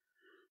there.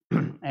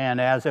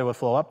 And as it would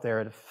flow up there,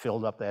 it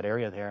filled up that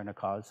area there, and it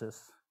caused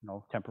this,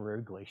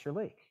 temporary glacier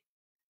lake.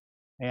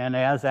 And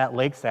as that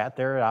lake sat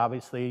there,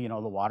 obviously, the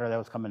water that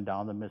was coming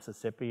down the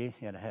Mississippi,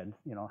 it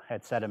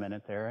had sediment in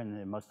it there, and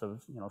it must have,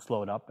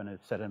 slowed up and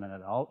it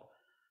sedimented out.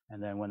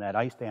 And then when that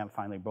ice dam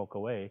finally broke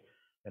away,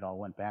 it all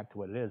went back to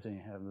what it is.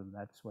 And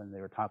that's when they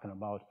were talking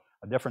about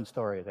a different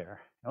story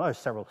there. There's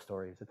several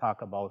stories to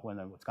talk about when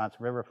the Wisconsin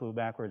River flew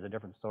backwards, a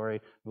different story.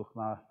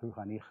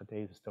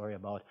 Is a story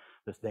about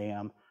this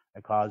dam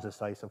that caused this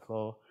ice to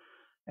flow.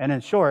 And in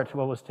short,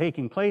 what was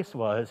taking place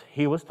was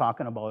he was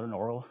talking about an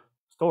oral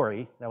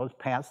story that was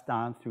passed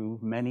on through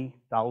many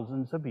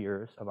thousands of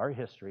years of our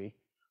history,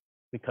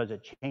 because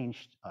it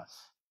changed us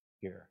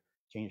here,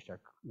 changed our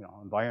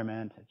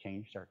environment, it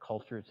changed our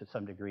culture to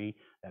some degree,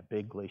 that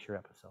big glacier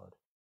episode.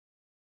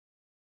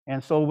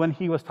 And so when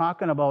he was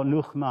talking about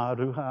Nuchma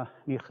Ruha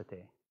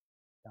Nichete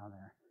down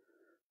there,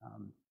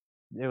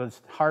 it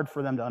was hard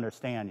for them to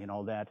understand,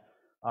 that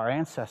our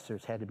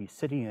ancestors had to be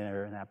sitting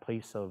there in that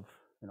place of,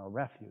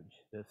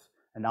 refuge.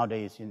 And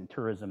nowadays in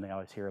tourism, they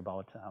always hear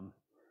about,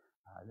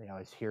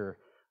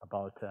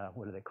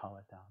 what do they call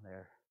it down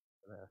there?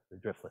 The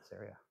driftless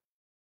area.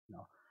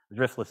 The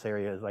driftless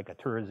area is like a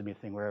tourism-y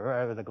thing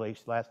where the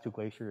last two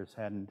glaciers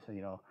hadn't,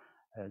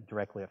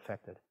 directly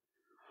affected.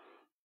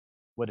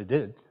 What it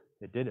did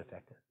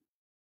affect it.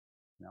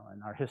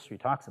 And our history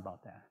talks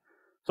about that.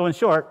 So in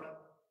short,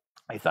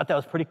 I thought that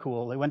was pretty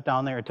cool. They went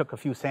down there and took a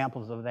few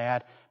samples of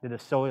that, did a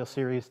soil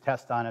series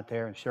test on it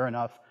there, and sure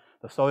enough,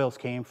 the soils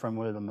came from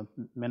where the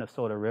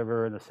Minnesota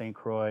River and the St.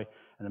 Croix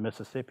and the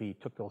Mississippi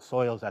took those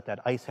soils that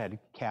ice had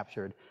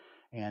captured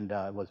and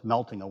was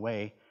melting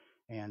away.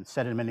 and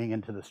sedimenting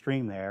into the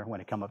stream there.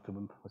 When it come up to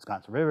the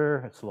Wisconsin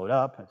River, it slowed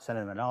up, it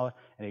sedimented out,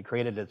 and it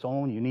created its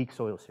own unique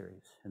soil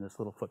series in this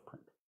little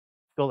footprint.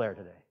 Still there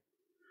today.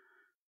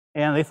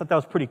 And they thought that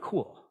was pretty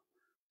cool.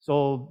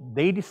 So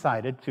they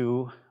decided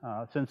to,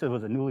 since it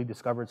was a newly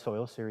discovered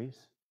soil series,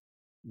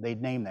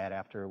 they'd name that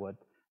after what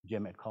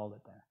Jim had called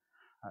it there.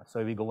 So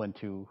if you go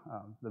into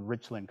the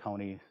Richland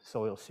County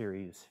Soil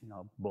Series,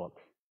 book,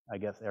 I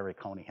guess every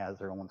county has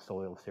their own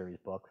soil series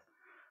books.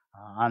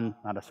 On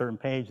a certain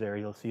page there,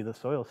 you'll see the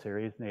soil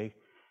series they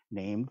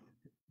named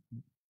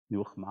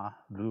Nuchma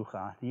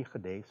Vlucha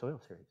Yichadei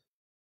Soil Series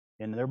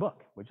in their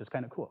book, which is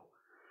kind of cool.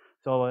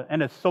 So,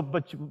 and it's so,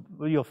 but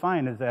what you'll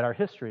find is that our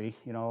history,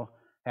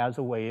 has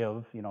a way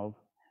of,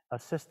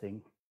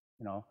 assisting,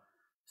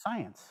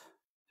 science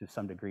to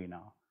some degree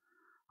now.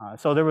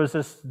 So there was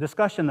this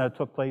discussion that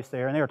took place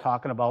there, and they were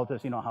talking about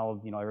this, how,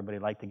 everybody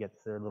liked to get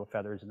their little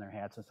feathers in their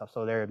hats and stuff.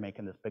 So they're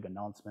making this big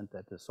announcement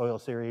that the soil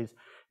series,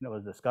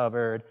 was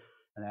discovered,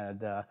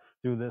 and that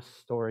through this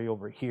story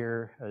over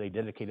here, they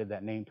dedicated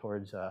that name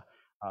towards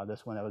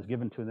this one that was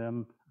given to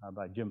them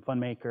by Jim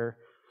Funmaker.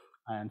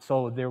 And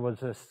so there was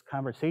this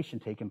conversation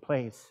taking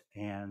place,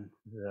 and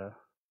the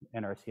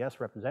NRCS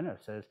representative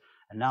says,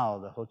 and now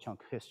the whole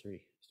chunk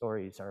history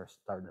stories are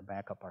starting to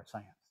back up our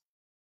science.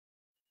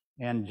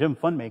 And Jim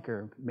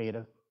Funmaker made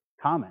a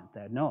comment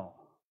that no,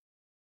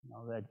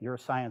 that your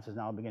science is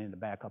now beginning to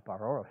back up our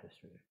oral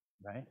history,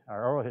 right?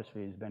 Our oral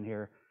history has been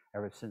here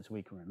ever since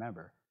we can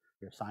remember.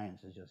 Your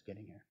science is just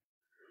getting here.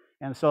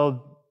 And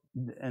so,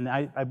 and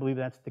I believe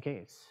that's the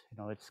case.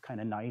 It's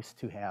kind of nice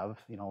to have,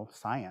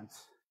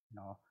 science,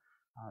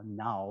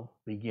 now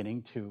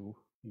beginning to,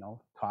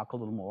 talk a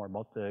little more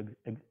about the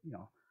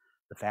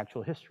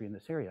factual history in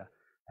this area.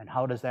 And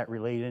how does that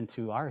relate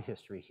into our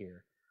history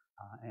here?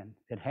 And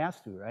it has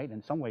to, right,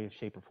 in some way,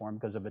 shape, or form,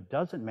 because if it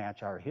doesn't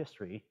match our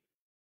history,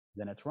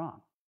 then it's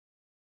wrong.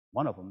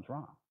 One of them's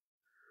wrong.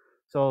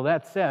 So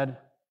that said,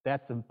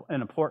 that's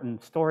an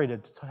important story to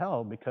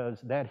tell, because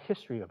that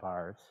history of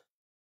ours,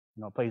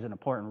 plays an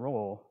important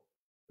role,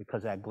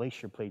 because that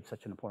glacier played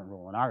such an important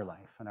role in our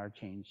life and our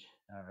change,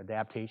 our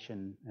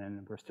adaptation,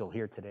 and we're still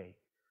here today.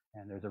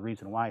 And there's a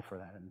reason why for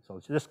that. And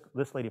so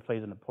this lady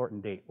plays an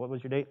important date. What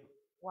was your date?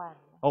 1.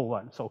 Oh,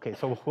 1. So, okay,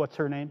 so what's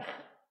her name?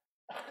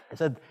 I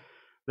said,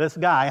 this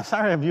guy,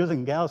 sorry I'm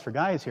using gals for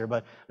guys here,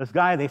 but this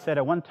guy, they said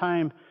at one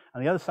time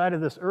on the other side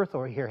of this earth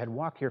over here, had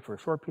walked here for a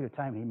short period of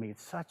time. He made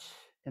such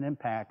an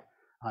impact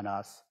on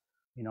us,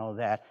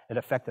 that it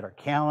affected our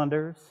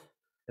calendars.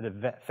 It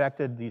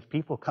affected these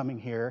people coming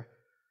here,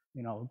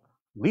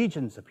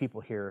 legions of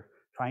people here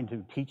trying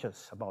to teach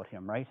us about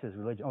him, right? His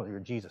religion. Oh, you're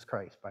Jesus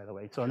Christ, by the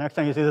way. So next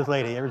time you see this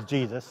lady, there's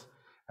Jesus,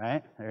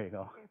 right? There you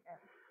go.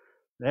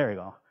 There you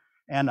go.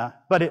 And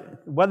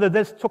but whether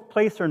this took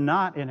place or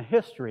not in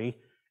history,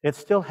 it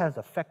still has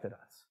affected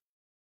us,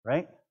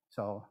 right?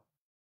 So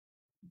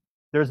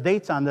there's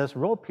dates on this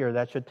rope here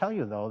that should tell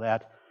you, though,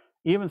 that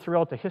even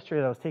throughout the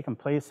history that was taking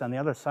place on the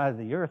other side of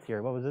the earth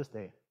here, what was this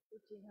date?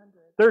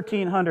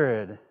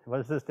 1300. What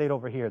is this date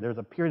over here? There's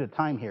a period of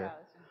time here.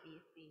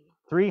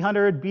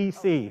 300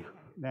 BC.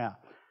 Yeah.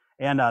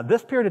 And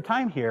this period of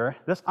time here,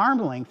 this arm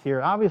length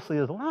here, obviously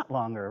is a lot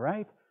longer,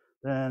 right,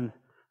 than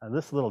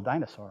this little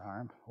dinosaur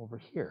arm over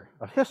here,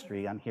 of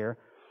history on here.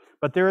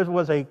 But there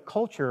was a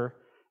culture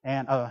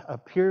and a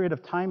period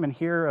of time in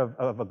here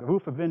of a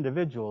group of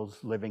individuals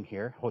living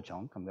here.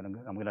 Ho-chunk, I'm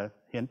gonna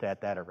hint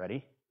at that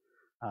already.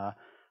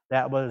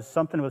 That was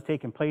something that was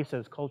taking place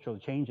as cultural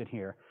change in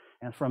here.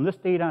 And from this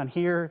date on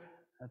here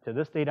to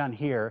this date on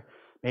here,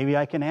 maybe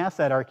I can ask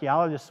that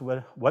archaeologist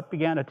what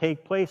began to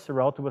take place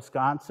throughout the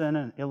Wisconsin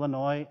and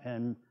Illinois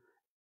and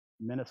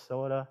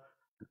Minnesota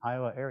and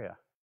Iowa area.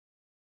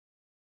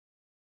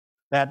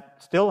 That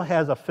still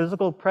has a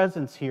physical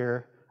presence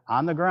here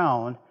on the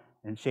ground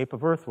in shape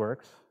of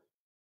earthworks,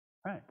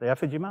 right? The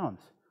effigy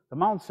mounds, the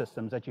mound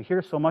systems that you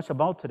hear so much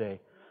about today.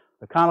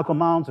 The conical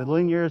mounds, the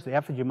linears, the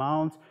effigy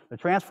mounds, the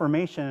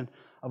transformation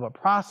of a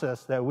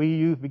process that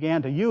we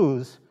began to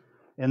use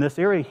in this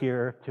area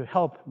here to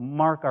help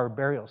mark our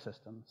burial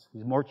systems,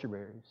 these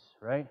mortuaries,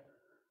 right?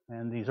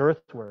 And these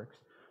earthworks.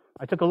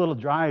 I took a little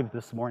drive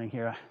this morning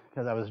here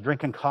because I was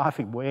drinking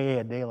coffee way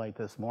at daylight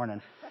this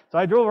morning. So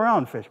I drove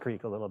around Fish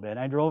Creek a little bit.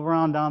 I drove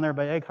around down there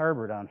by Egg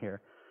Harbor down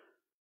here.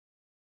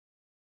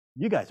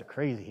 You guys are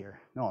crazy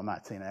here. No, I'm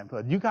not saying that,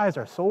 but you guys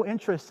are so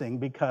interesting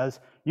because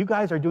you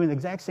guys are doing the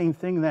exact same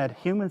thing that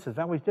humans have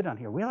always did on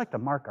here. We like to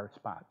mark our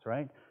spots,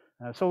 right?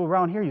 So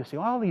around here you see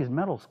all these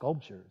metal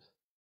sculptures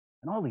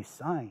and all these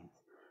signs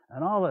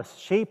and all this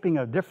shaping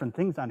of different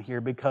things on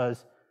here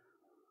because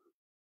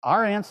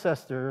our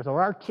ancestors or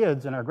our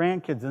kids and our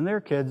grandkids and their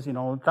kids,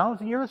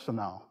 1,000 years from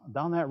now,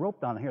 down that rope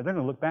down here, they're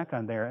going to look back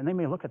on there and they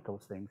may look at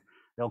those things.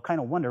 They'll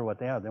kind of wonder what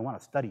they are. They want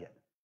to study it.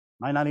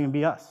 Might not even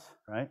be us,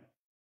 right?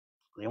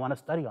 They want to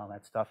study all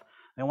that stuff.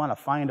 They want to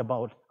find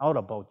out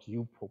about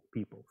you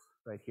peoples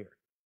right here.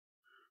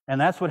 And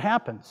that's what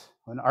happens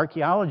when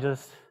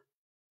archaeologists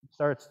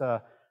starts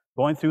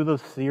going through the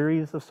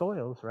series of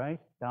soils, right?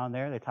 Down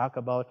there, they talk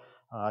about,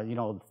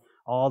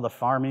 all the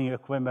farming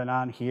equipment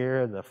on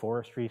here, the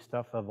forestry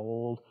stuff of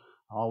old,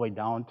 all the way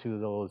down to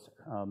those,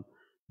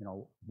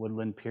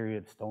 woodland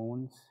period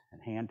stones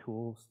and hand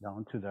tools,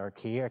 down to the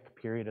archaic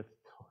period of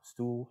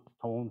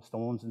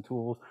stones and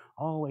tools,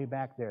 all the way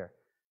back there.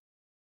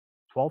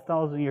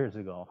 12,000 years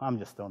ago, I'm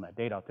just throwing that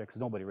date out there because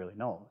nobody really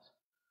knows.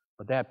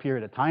 But that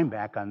period of time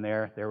back on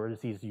there was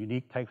these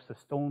unique types of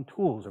stone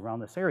tools around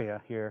this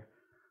area here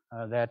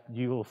that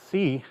you'll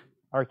see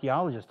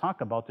archaeologists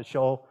talk about to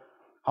show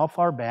how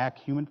far back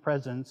human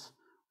presence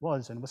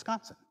was in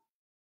Wisconsin.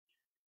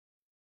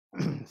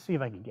 See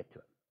if I can get to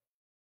it.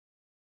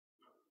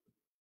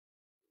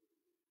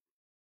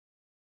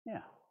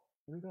 Yeah,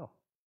 here we go.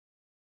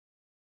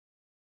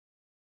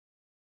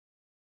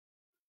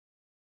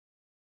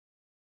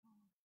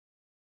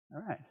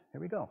 All right, here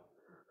we go.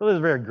 So this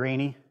is very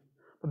grainy,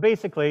 but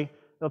basically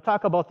they'll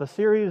talk about the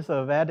series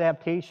of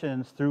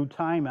adaptations through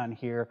time on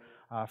here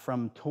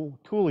from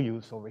tool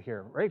use over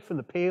here, right from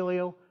the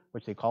Paleo,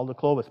 which they call the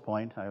Clovis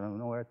point. I don't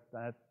know what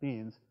that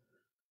means.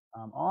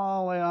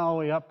 All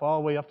the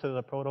way up to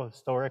the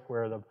protohistoric,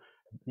 where the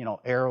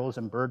arrows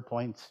and bird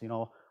points,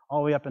 all the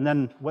way up. And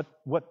then what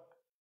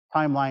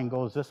timeline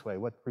goes this way?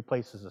 What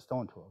replaces the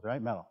stone tools,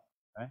 right? Metal,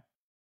 right?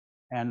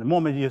 And the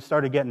moment you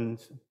started getting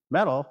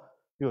metal,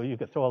 you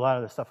could throw a lot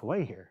of the stuff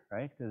away here,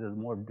 right? Because the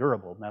more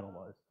durable metal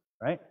was,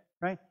 right?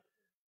 Right?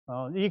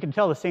 You can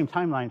tell the same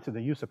timeline through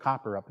the use of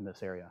copper up in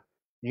this area.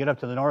 You get up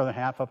to the northern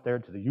half up there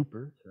to the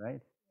Yoopers,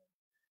 right?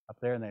 Up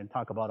there, and they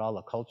talk about all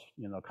the culture,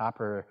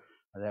 copper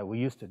that we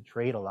used to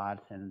trade a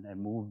lot and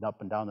moved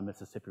up and down the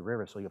Mississippi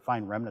River. So you'll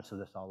find remnants of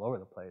this all over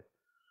the place.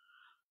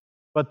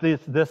 But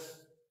this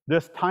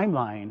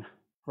timeline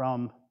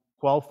from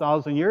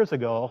 12,000 years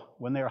ago,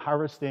 when they were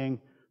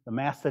harvesting the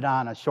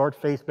mastodon, a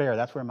short-faced bear,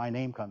 that's where my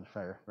name comes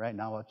from, right?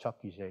 Now a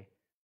cekg.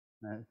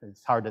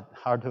 It's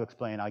hard to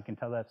explain. I can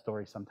tell that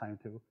story sometime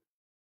too.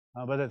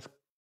 But it's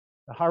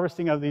the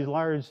harvesting of these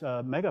large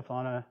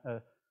megafauna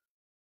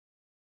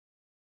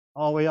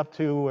all the way up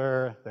to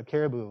where the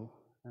caribou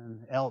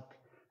and elk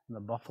and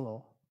the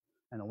buffalo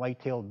and the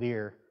white-tailed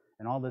deer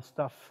and all this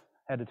stuff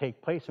had to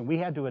take place. And we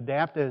had to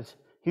adapt as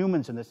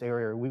humans in this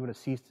area, or we would have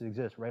ceased to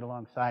exist right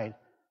alongside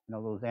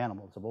those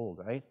animals of old,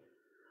 right?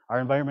 Our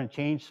environment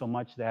changed so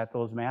much that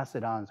those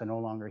mastodons are no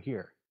longer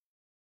here.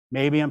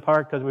 Maybe in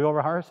part because we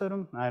over-harvested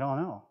them, I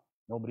don't know.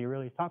 Nobody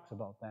really talks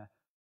about that.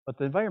 But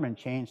the environment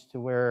changed to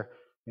where,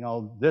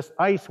 this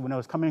ice, when it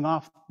was coming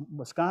off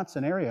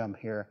Wisconsin area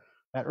here,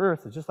 that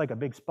earth is just like a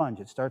big sponge.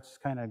 It starts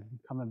kind of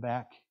coming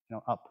back,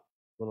 up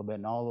a little bit,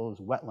 and all those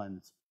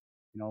wetlands,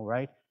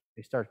 right?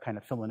 They start kind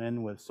of filling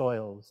in with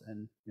soils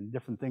and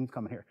different things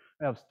coming here.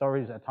 We have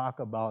stories that talk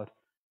about,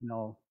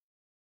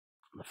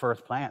 the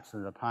first plants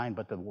of the pine,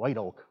 but the white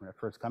oak, when it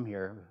first come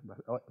here,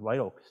 white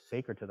oak is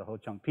sacred to the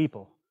Ho-Chunk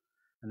people.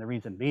 And the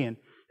reason being,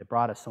 it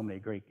brought us so many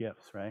great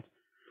gifts, right?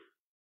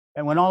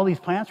 And when all these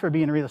plants were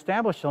being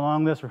reestablished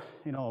along this,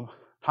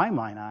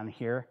 timeline on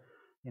here,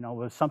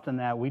 was something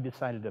that we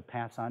decided to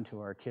pass on to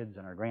our kids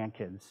and our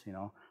grandkids,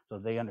 so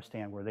they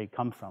understand where they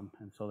come from,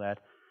 and so that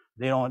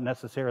they don't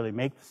necessarily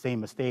make the same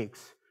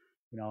mistakes,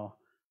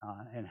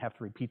 and have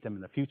to repeat them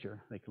in the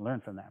future. They can learn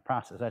from that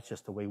process. That's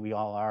just the way we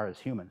all are as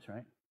humans,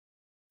 right?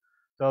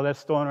 So this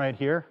stone right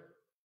here,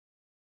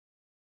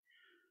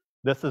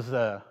 this is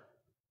those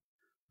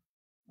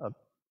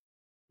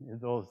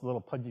little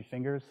pudgy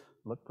fingers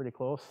look pretty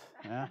close.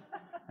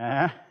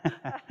 Yeah.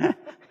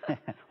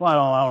 Well,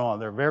 I don't know.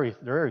 They're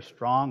very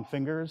strong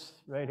fingers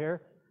right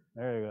here.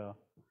 There you go.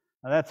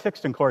 Now that's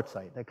Hixton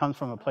Quartzite. That comes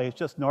from a place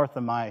just north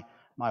of my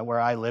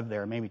where I live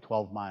there, maybe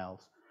 12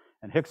 miles.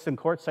 And Hixton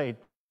Quartzite,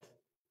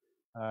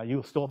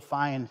 you'll still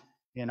find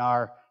in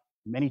our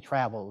many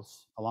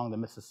travels along the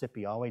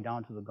Mississippi, all the way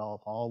down to the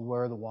Gulf, all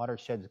where the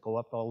watersheds go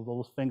up, all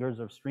those fingers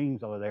of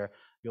streams over there.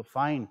 You'll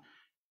find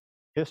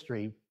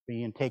history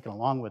being taken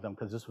along with them,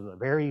 because this was a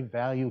very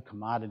valued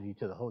commodity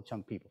to the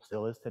Ho-Chunk people,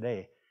 still is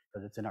today,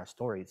 because it's in our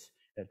stories.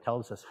 It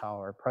tells us how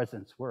our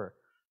presents were.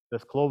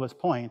 This Clovis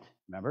point,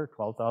 remember,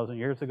 12,000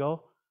 years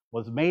ago,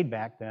 was made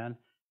back then,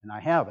 and I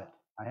have it.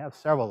 I have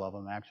several of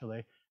them,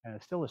 actually, and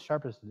it's still as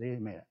sharp as the day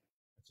they made it.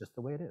 It's just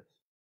the way it is,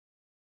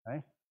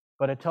 right?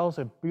 But it tells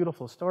a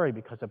beautiful story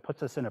because it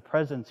puts us in a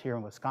presence here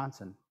in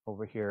Wisconsin,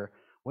 over here,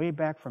 way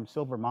back from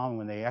Silver Mountain,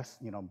 when they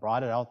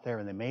brought it out there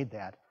and they made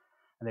that.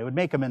 And they would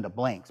make them into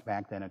blanks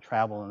back then and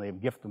travel, and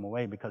they'd gift them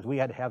away, because we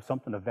had to have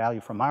something of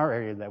value from our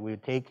area that we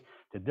would take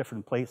to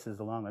different places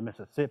along the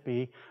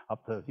Mississippi,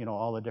 up to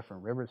all the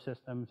different river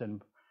systems,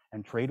 and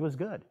trade was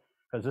good,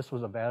 because this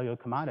was a valued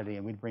commodity,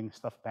 and we'd bring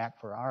stuff back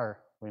for our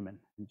women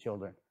and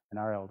children and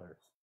our elders.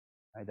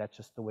 Right? That's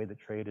just the way the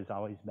trade has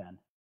always been.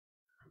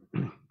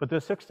 But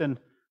this Hixton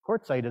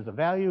Quartzite is a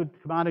valued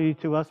commodity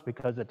to us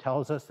because it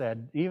tells us that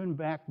even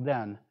back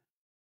then,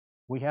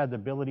 we had the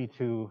ability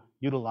to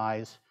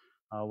utilize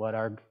what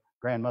our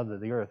grandmother,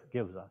 the earth,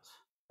 gives us,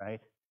 right?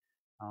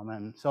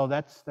 And so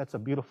that's a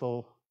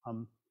beautiful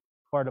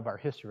part of our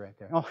history right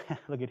there. Oh,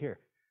 look at here.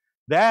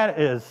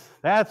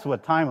 That's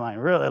what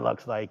timeline really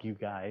looks like, you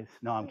guys.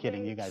 No, I'm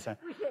kidding, you guys.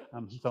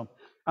 So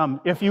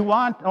If you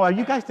want, oh,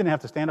 you guys didn't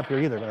have to stand up here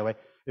either, by the way.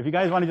 If you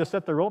guys want to just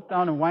set the rope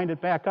down and wind it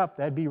back up,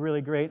 that'd be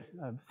really great.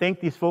 Thank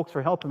these folks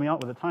for helping me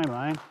out with the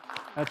timeline.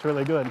 That's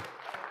really good.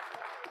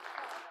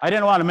 I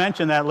didn't want to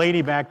mention that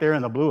lady back there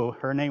in the blue.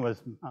 Her name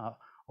was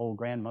old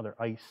grandmother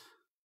Ice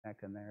back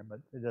in there, but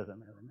it doesn't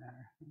really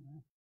matter.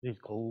 She's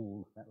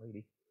cold, that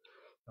lady.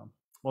 So,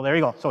 well, there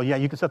you go. So yeah,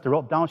 you can set the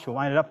rope down. She'll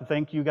wind it up. And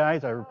thank you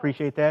guys. I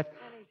appreciate that.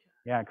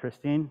 Yeah,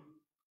 Christine,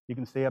 you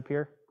can stay up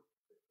here.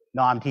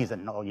 No, I'm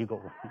teasing. No, you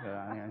go.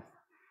 Yeah.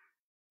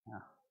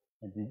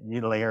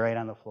 You lay right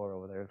on the floor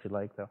over there if you'd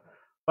like, though.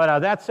 But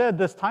that said,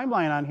 this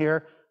timeline on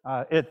here,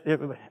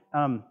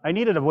 I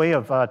needed a way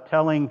of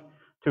telling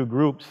to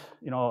groups,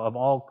 of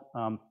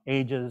all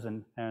ages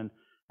and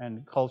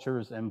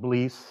cultures and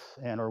beliefs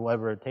or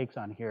whatever it takes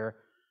on here,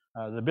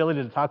 the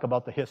ability to talk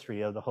about the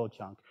history of the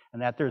Ho-Chunk,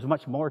 and that there's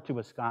much more to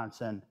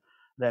Wisconsin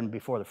than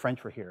before the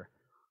French were here.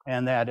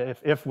 And that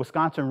if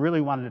Wisconsin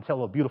really wanted to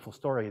tell a beautiful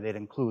story, they'd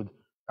include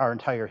our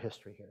entire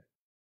history here.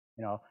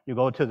 You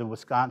go to the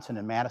Wisconsin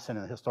and Madison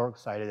and the Historic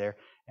Society there,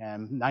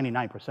 and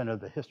 99% of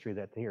the history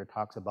that here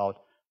talks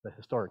about the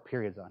historic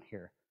periods on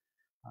here.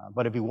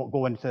 But if you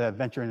go into that,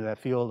 venture into that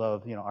field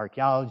of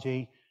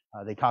archaeology,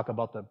 they talk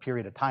about the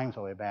period of times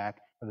all the way back,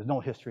 but there's no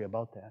history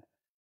about that.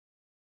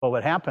 But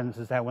what happens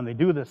is that when they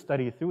do this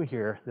study through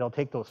here, they'll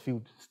take those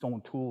few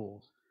stone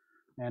tools,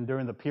 and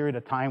during the period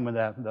of time when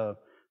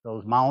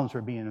those mounds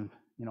were being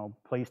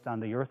placed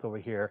on the earth over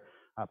here,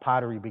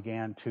 pottery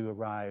began to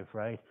arrive,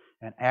 right?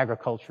 And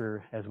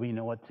agriculture, as we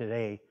know it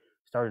today,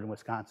 started in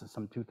Wisconsin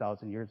some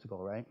 2,000 years ago,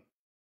 right?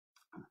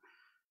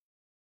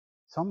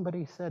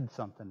 Somebody said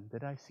something.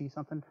 Did I see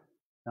something?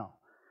 No.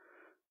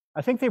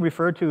 I think they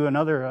referred to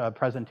another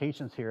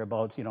presentations here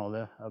about,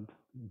 the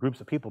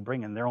groups of people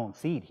bringing their own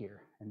seed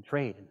here and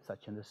trade and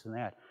such and this and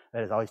that.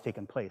 That has always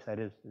taken place. That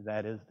is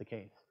the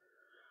case.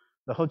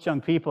 The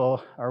Ho-Chunk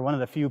people are one of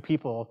the few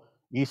people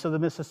east of the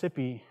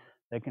Mississippi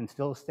that can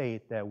still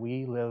state that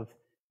we live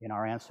in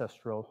our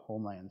ancestral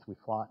homelands. We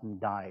fought and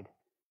died.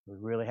 We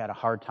really had a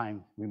hard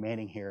time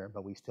remaining here,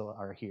 but we still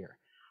are here.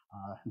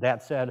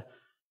 That said,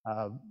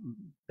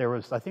 there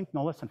was, I think,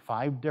 no less than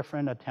 5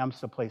 different attempts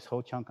to place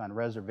Ho-Chunk on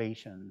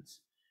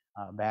reservations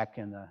back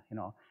in the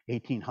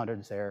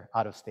 1800s there,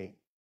 out of state.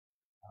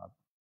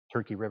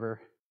 Turkey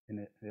River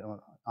in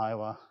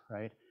Iowa,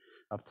 right,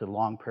 up to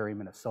Long Prairie,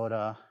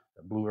 Minnesota,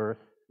 the Blue Earth,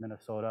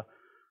 Minnesota.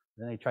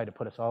 Then they tried to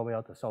put us all the way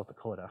out to South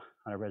Dakota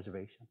on a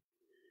reservation.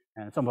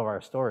 And some of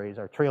our stories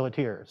are Trail of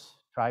Tears.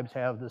 Tribes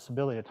have this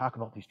ability to talk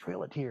about these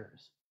Trail of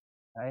Tears,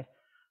 right?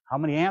 How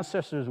many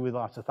ancestors we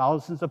lost, the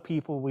thousands of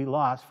people we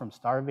lost from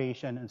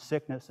starvation and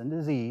sickness and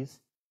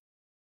disease,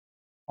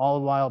 all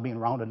the while being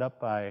rounded up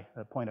by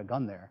the point of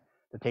gun there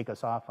to take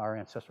us off our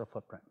ancestral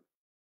footprint.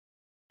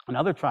 And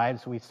other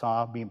tribes we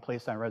saw being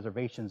placed on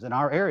reservations in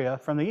our area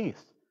from the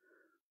east,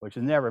 which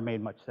has never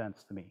made much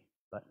sense to me.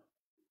 But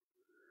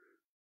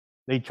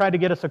they tried to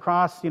get us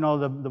across,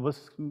 the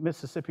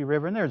Mississippi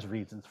River, and there's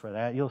reasons for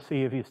that. You'll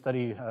see if you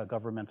study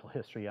governmental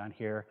history on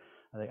here,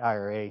 the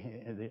IRA,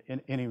 the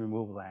Any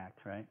Removal Act,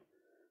 right?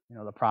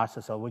 The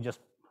process of we just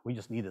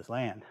need this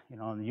land,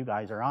 and you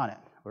guys are on it.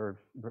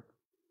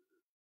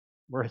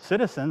 We're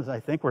citizens. I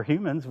think we're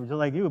humans. We're just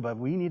like you, but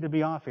we need to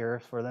be off here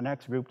for the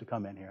next group to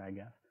come in here, I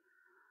guess.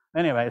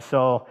 Anyway,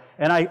 so,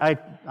 and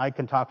I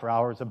can talk for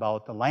hours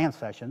about the land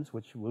cessions,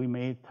 which we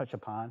may touch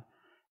upon,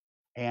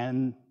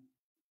 and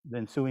the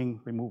ensuing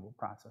removal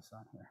process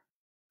on here.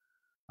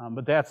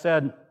 But that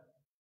said,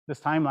 this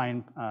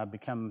timeline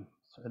becomes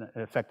an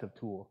effective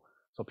tool,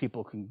 so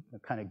people can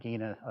kind of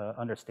gain an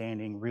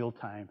understanding real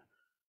time,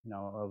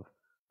 of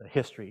the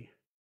history,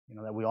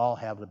 that we all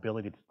have the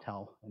ability to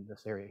tell in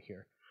this area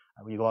here.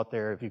 When you go out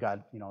there, if you got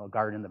a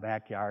garden in the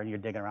backyard and you're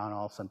digging around,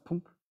 all of a sudden,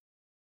 boom,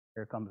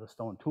 here comes a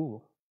stone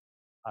tool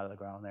out of the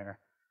ground there.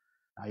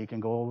 Now you can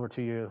go over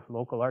to your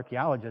local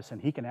archaeologist,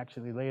 and he can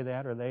actually lay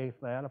that up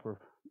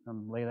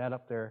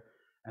there,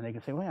 and they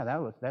can say, well,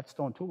 yeah, that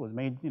stone tool was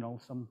made, in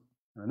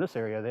this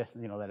area,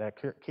 that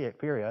archaic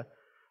period,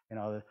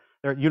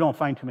 you don't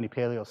find too many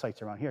paleo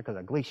sites around here because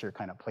a glacier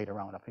kind of played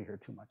around up here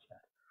too much yet.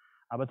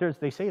 But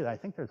they say that I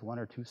think there's 1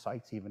 or 2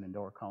 sites even in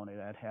Door County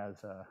that has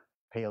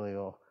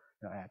paleo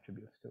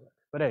attributes to it.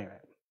 But anyway,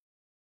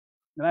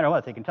 no matter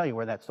what, they can tell you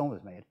where that stone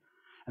was made,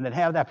 and then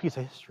have that piece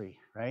of history,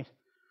 right?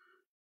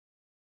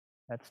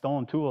 That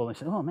stone tool, and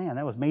say, oh man,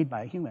 that was made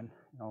by a human,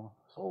 so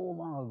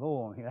long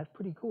ago. That's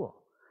pretty cool.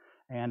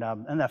 And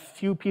that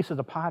few pieces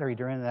of pottery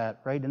during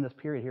that, right in this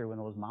period here when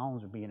those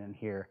mounds were being in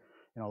here,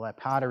 that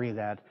pottery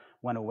that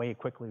went away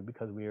quickly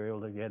because we were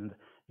able to gain,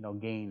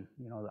 the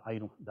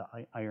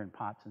iron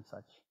pots and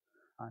such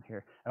on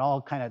here. It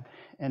all kind of,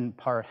 in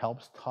part,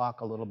 helps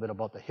talk a little bit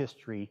about the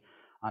history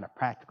on a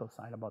practical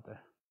side about the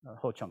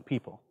Ho-Chunk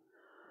people.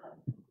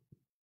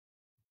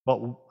 But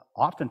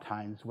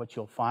oftentimes, what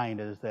you'll find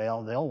is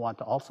they'll want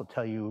to also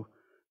tell you,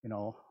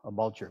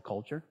 about your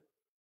culture,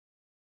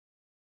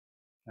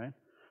 right?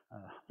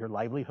 Your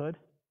livelihood.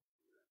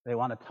 They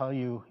want to tell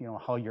you,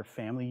 how your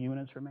family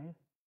units are made.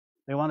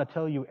 They want to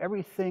tell you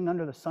everything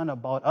under the sun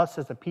about us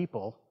as a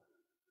people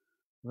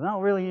They're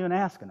not really even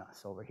asking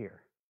us over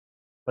here.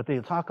 But they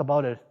talk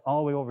about it all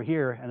the way over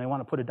here, and they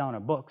want to put it down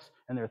in books,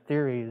 and their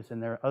theories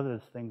and their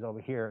other things over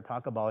here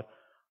talk about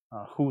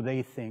who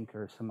they think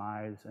or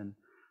surmise and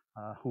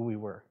who we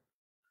were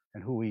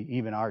and who we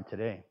even are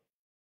today.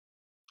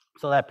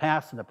 So that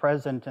past and the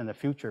present and the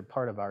future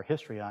part of our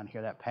history on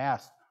here, that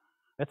past,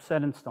 it's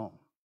set in stone,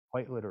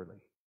 quite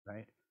literally,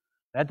 right?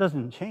 That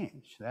doesn't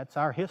change. That's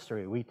our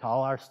history. We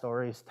tell our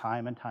stories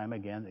time and time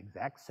again, the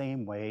exact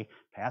same way,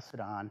 pass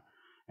it on,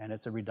 and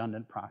it's a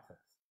redundant process.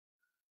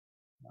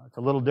 It's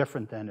a little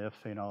different than if,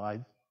 I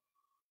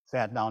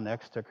sat down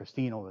next to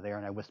Christine over there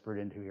and I whispered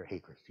into her, "Hey,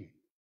 Christine."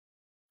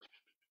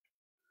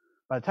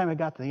 By the time I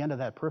got to the end of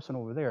that person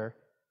over there,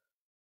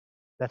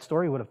 that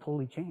story would have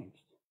totally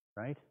changed,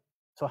 right?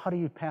 So how do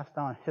you pass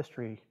down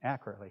history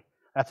accurately?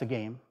 That's a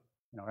game,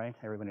 right?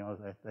 Everybody knows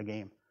that, the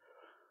game.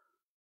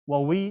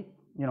 Well, we,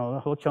 the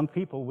whole chunk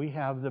people, we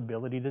have the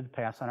ability to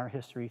pass on our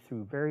history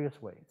through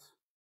various ways.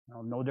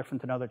 No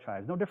different than other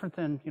tribes, no different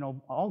than,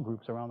 all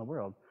groups around the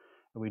world.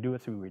 We do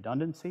it through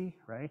redundancy,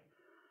 right?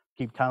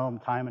 Keep telling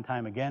them time and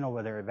time again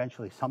over there,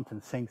 eventually something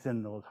sinks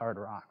in those hard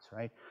rocks,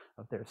 right?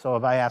 Up there. So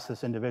if I ask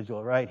this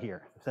individual right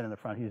here, sit in the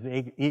front, he's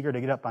eager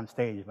to get up on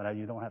stage, but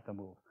you don't have to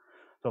move.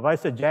 So if I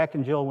said Jack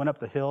and Jill went up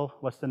the hill,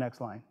 what's the next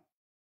line?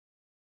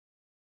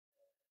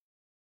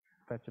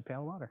 Fetch a pail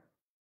of water.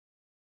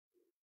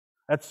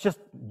 That's just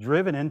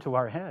driven into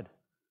our head.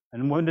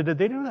 And when did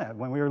they do that?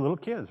 When we were little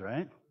kids,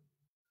 right?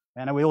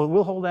 And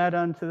we'll hold that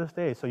on to this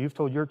day. So you've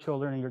told your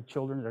children, and your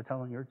children are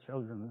telling your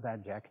children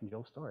that Jack and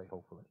Jill story,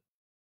 hopefully.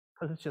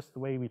 Because it's just the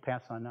way we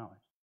pass on knowledge.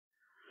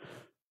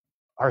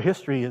 Our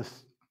history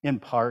is, in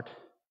part,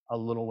 a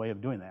little way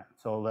of doing that.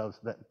 So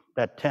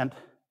that tent,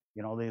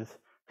 these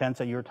tents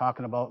that you were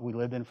talking about, we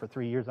lived in for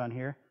 3 years on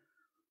here.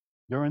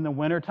 During the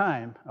winter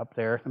time up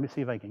there, let me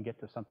see if I can get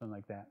to something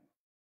like that.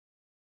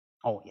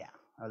 Oh, yeah,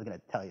 I was going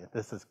to tell you,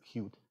 this is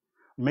cute.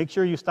 Make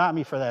sure you stop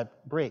me for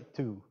that break,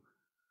 too.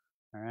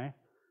 All right?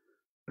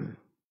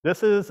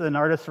 This is an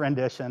artist's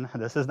rendition.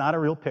 This is not a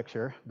real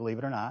picture, believe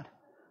it or not.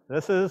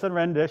 This is a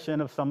rendition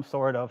of some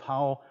sort of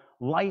how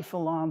life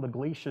along the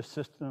glacial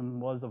system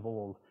was of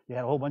old. You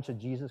had a whole bunch of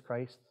Jesus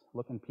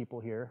Christ-looking people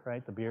here,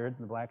 right? The beard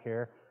and the black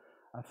hair.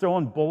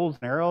 Throwing bows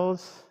and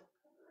arrows.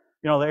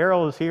 The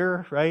arrows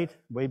here, right?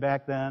 Way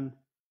back then.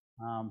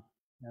 And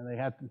they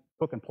had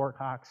cooking pork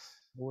hocks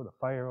over the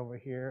fire over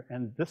here.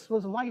 And this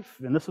was life,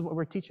 and this is what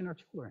we're teaching our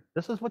children.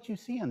 This is what you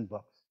see in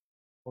books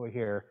over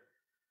here.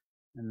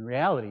 In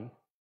reality,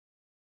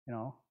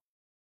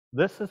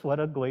 this is what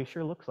a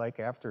glacier looks like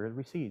after it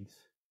recedes.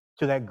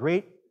 To that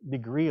great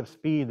degree of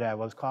speed that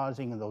was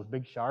causing those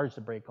big shards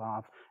to break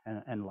off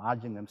and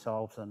lodging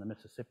themselves on the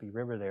Mississippi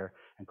River there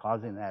and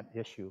causing that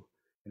issue,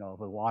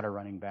 the water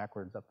running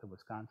backwards up to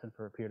Wisconsin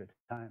for a period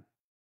of time.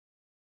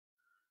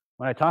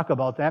 When I talk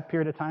about that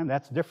period of time,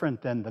 that's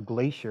different than the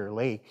glacier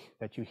lake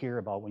that you hear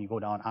about when you go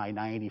down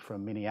I-90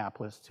 from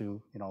Minneapolis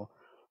to,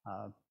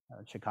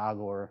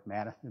 Chicago or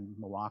Madison,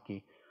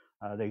 Milwaukee.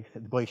 The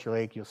glacier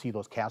lake, you'll see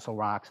those castle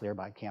rocks there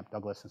by Camp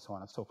Douglas and so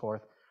on and so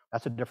forth.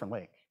 That's a different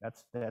lake.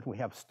 That we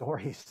have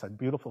stories,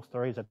 beautiful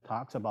stories that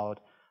talks about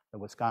the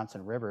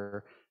Wisconsin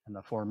River and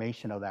the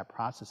formation of that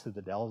process through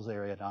the Dells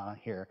area down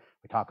here.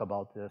 We talk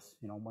about this,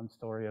 one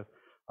story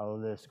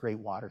of this great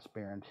water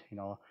spirit,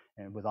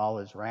 and with all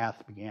his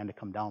wrath began to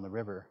come down the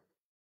river.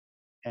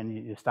 And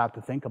you stop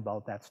to think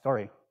about that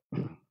story.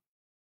 And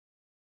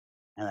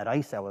that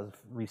ice that was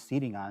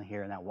receding on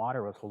here and that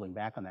water was holding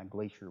back on that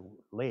glacier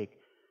lake,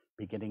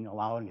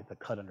 allowing it to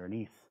cut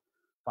underneath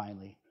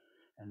finally.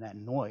 And that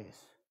noise,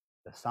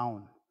 the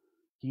sound.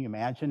 Can you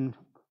imagine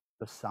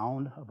the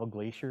sound of a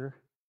glacier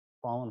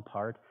falling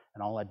apart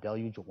and all that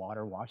deluge of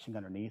water washing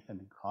underneath and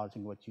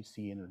causing what you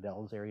see in the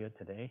Dells area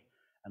today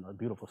and the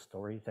beautiful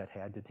stories that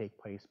had to take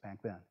place back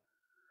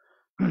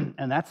then?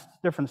 And that's a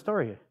different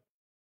story.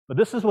 But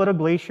this is what a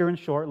glacier in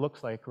short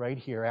looks like right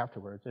here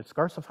afterwards. It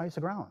scarcifies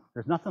the ground.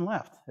 There's nothing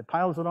left. It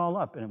piles it all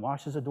up and it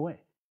washes it away.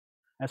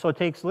 And so it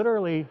takes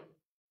literally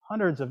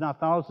hundreds, if not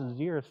thousands of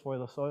years for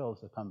the soils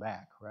to come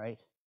back, right?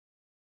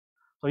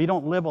 So you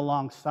don't live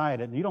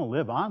alongside it. You don't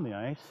live on the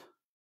ice.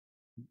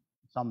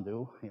 Some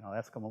do,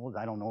 Eskimos.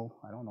 I don't know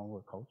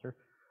what culture.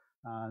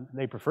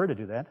 They prefer to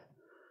do that.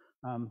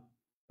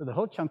 But the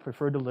Ho-Chunk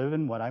preferred to live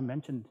in what I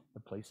mentioned, the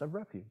place of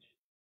refuge.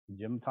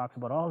 Jim talks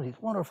about all these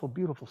wonderful,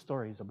 beautiful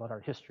stories about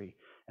our history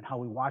and how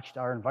we watched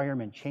our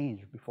environment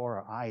change before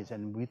our eyes,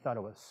 and we thought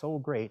it was so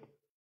great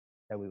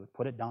that we would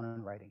put it down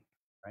in writing,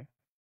 right?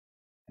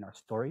 In our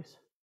stories,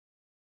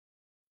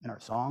 in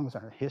our songs,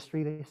 our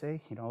history, they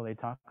say. They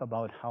talk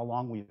about how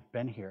long we've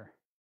been here.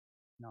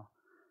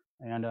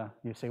 And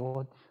you say,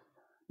 well,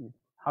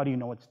 how do you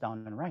know it's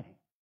down in writing?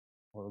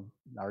 Well,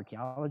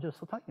 archaeologists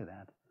will tell you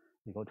that.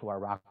 You go to our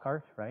rock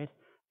art, right?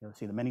 You'll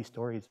see the many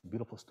stories,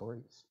 beautiful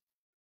stories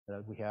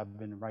that we have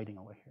been writing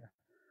over here.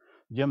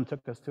 Jim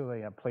took us to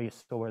a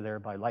place over there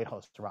by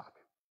Lighthouse Rock.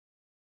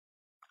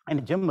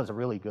 And Jim was a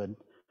really good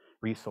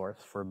resource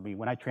for me.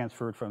 When I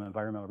transferred from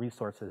environmental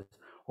resources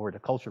over to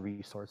culture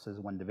resources,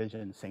 one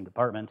division, same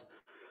department,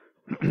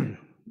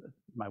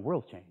 my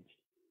world changed.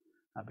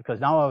 because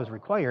now I was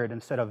required,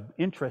 instead of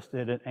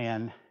interested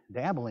and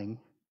dabbling,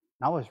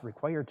 now I was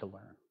required to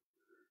learn.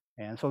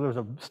 And so there's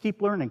a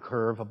steep learning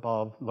curve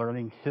above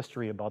learning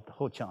history about the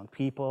Ho-Chunk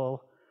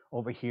people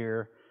over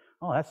here.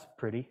 Oh, that's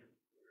pretty.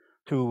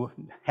 To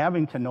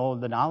having to know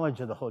the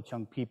knowledge of the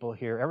Ho-Chunk people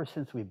here ever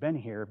since we've been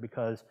here,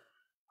 because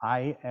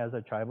I, as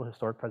a tribal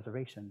historic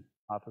preservation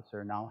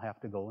officer, now have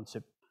to go and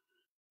sit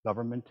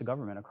government to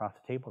government across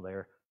the table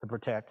there to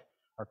protect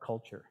our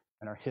culture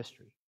and our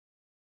history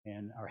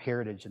and our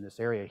heritage in this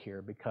area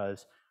here,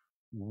 because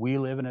we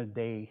live in a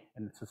day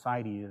and a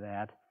society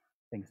that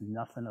thinks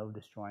nothing of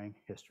destroying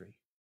history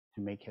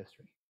to make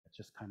history. That's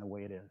just kind of the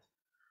way it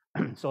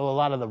is. So a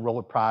lot of the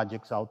road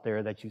projects out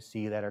there that you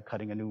see that are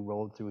cutting a new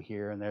road through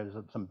here, and there's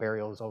some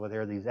burials over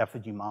there, these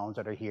effigy mounds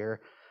that are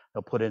here,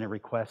 they'll put in a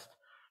request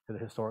to the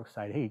historic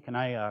site, hey, can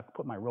I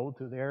put my road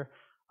through there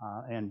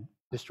and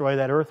destroy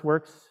that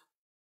earthworks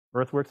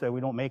that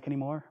we don't make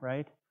anymore,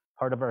 right?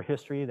 Part of our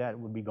history that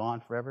would be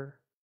gone forever,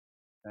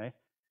 right?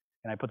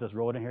 And I put this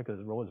road in here because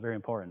the road is very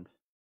important.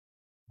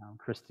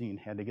 Christine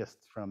had to get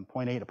from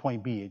point A to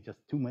point B just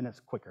 2 minutes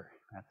quicker.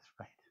 That's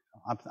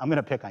right. I'm going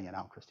to pick on you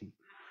now, Christine.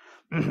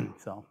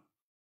 So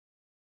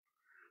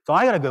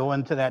I got to go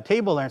into that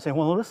table there and say,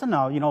 well, listen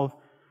now,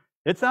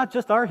 it's not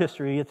just our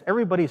history, it's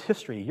everybody's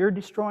history. You're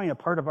destroying a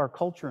part of our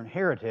culture and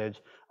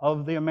heritage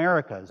of the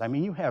Americas. I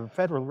mean, you have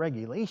federal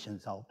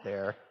regulations out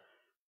there,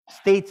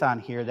 states on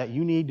here that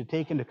you need to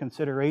take into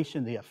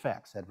consideration the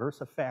effects,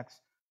 adverse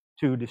effects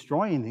to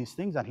destroying these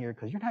things on here,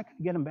 because you're not going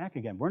to get them back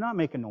again. We're not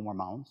making no more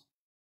mounds.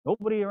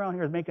 Nobody around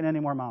here is making any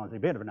more mounds. They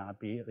better not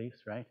be, at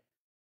least, right?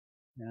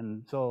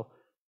 And so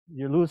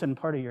you're losing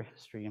part of your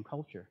history and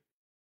culture.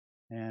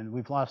 And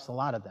we've lost a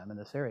lot of them in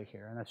this area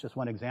here. And that's just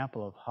one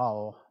example of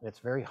how it's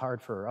very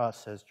hard for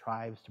us as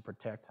tribes to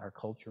protect our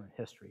culture and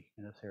history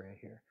in this area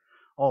here.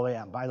 Oh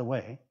yeah, by the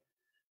way,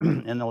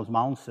 in those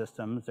mound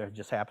systems, there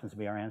just happens to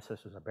be our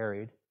ancestors are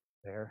buried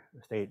there.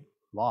 The state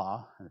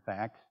law, in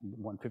fact,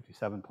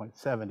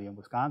 157.70 in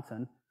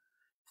Wisconsin,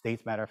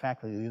 states, matter of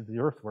fact, the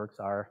earthworks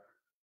are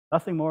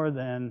nothing more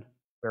than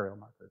burial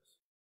markers,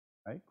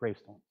 right?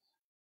 Gravestones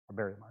or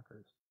burial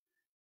markers.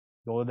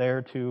 Go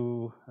there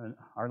to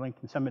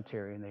Arlington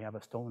Cemetery, and they have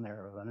a stone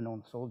there of an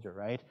unknown soldier,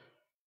 right?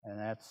 And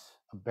that's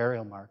a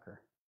burial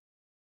marker.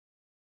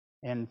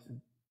 And can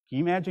you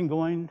imagine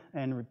going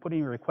and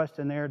putting a request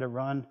in there to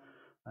run,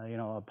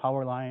 a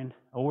power line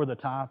over the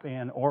top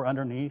and or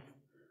underneath,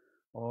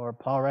 or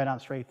plow right on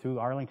straight through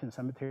Arlington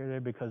Cemetery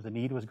there because the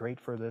need was great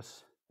for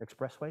this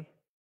expressway?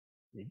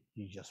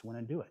 You just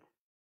wouldn't do it.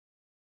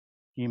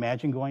 Can you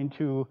imagine going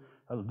to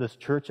this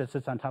church that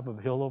sits on top of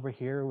a hill over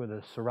here with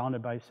a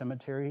surrounded by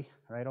cemetery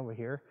right over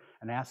here,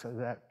 and ask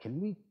that,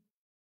 can we,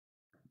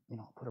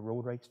 put a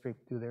road right straight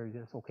through there? Is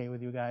this okay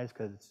with you guys?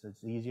 Because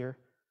it's easier.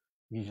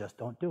 You just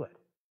don't do it.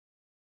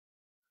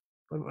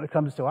 But when it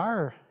comes to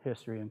our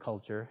history and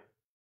culture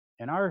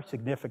and our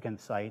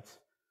significant sites,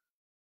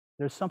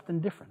 there's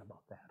something different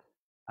about that.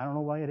 I don't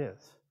know why it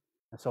is.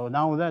 And so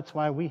now that's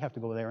why we have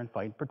to go there and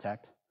fight and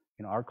protect,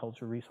 our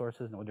cultural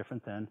resources, no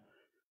different than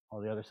all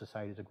the other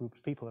societies or groups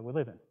of people that we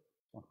live in.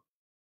 So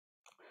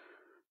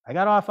I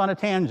got off on a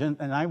tangent,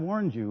 and I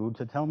warned you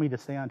to tell me to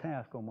stay on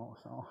task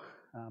almost. So,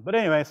 but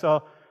anyway,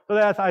 so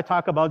that's how I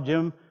talk about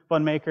Jim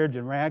Funmaker,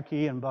 Jim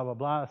Radke, and blah, blah,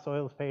 blah,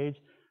 soils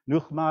page.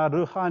 Nuchma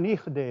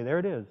Ruchanichde, there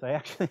it is.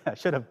 I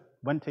should have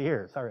went to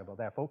here. Sorry about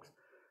that, folks.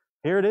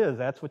 Here it is.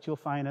 That's what you'll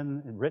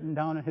find written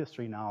down in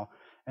history now.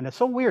 And it's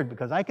so weird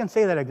because I can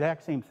say that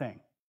exact same thing.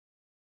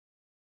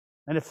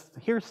 And it's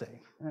hearsay,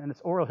 and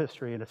it's oral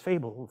history, and it's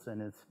fables,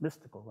 and it's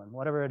mystical, and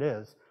whatever it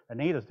is the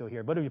natives do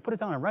here. But if you put it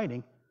down in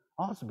writing,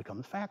 also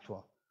becomes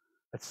factual.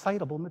 It's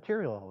citable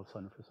material all of a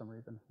sudden for some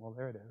reason. Well,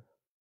 there it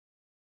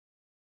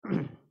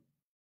is.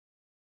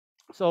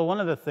 So one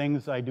of the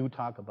things I do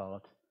talk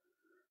about,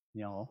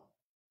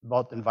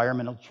 about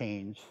environmental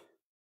change,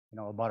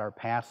 about our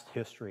past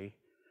history,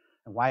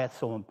 and why it's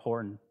so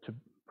important to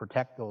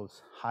protect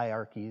those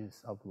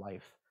hierarchies of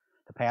life,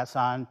 to pass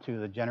on to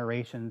the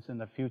generations in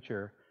the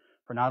future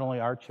for not only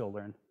our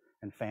children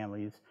and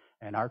families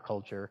and our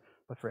culture,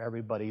 but for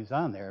everybody who's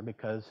on there,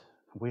 because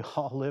we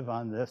all live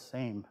on this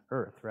same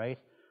earth, right?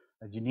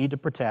 And you need to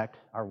protect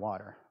our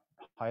water.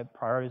 High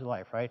priorities of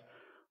life, right?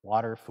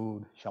 Water,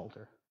 food,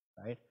 shelter,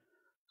 right?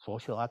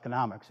 Social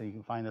economics, so you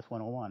can find this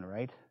 101,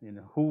 right?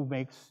 Who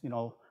makes,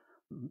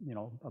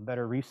 a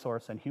better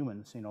resource than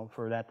humans,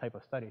 for that type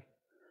of study.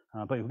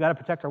 But we've got to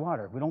protect our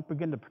water. If we don't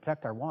begin to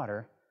protect our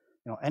water,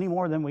 any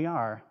more than we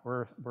are,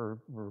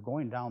 we're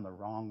going down the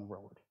wrong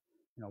road.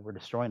 We're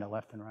destroying it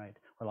left and right.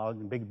 We're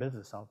allowing big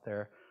business out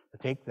there to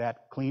take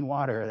that clean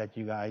water that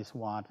you guys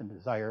want and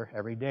desire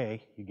every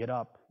day. You get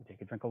up, you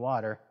take a drink of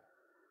water,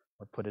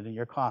 or put it in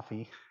your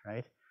coffee,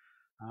 right?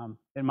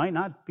 It might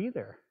not be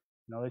there.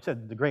 They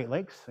said the Great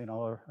Lakes,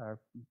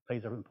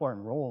 plays an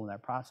important role in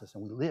that process,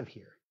 and we live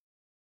here.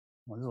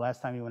 When's the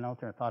last time you went out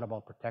there and thought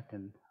about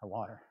protecting our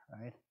water,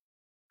 right?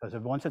 Because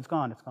once it's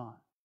gone, it's gone.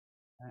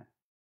 Right?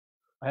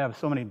 I have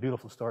so many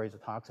beautiful stories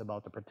that talks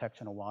about the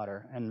protection of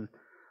water, and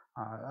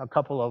A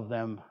couple of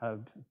them,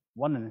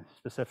 one in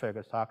specific, I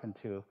was talking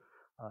to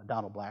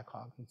Donald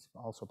Blackhawk. He's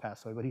also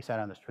passed away, but he sat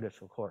on this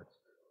traditional courts.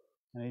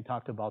 And he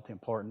talked about the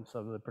importance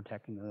of the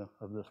protecting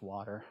of this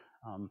water.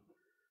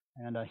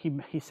 And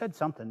he said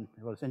something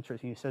that was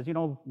interesting. He says,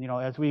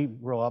 as we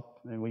grow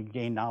up and we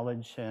gain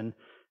knowledge and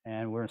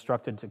we're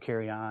instructed to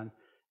carry on,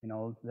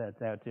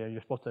 that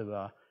you're supposed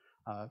to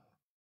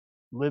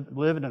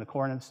live in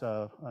accordance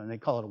of, and they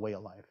call it a way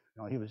of life.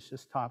 He was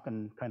just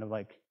talking kind of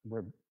like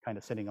we're kind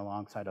of sitting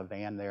alongside a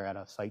van there at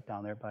a site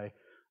down there by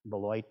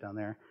Beloit down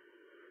there.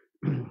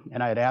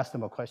 And I had asked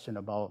him a question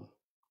about,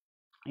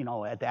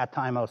 at that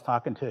time I was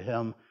talking to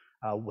him,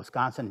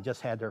 Wisconsin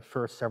just had their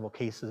first several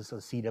cases of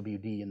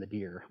CWD in the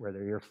deer, where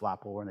their ears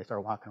flop over and they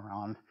start walking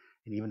around.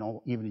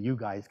 And even you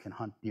guys can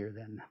hunt deer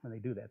then when they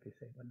do that, they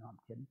say, but no, I'm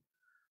kidding.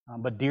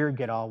 But deer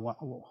get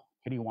all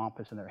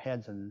kittywampus in their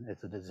heads, and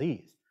it's a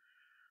disease.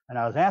 And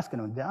I was asking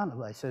him,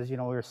 Donald, I says, we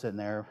were sitting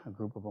there, a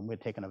group of them, we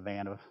had taken a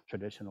van of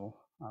traditional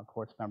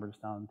courts members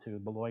down to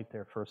Beloit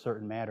there for a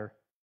certain matter.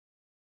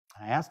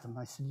 I asked him,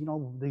 I said,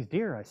 these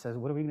deer, I said,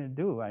 what are we going to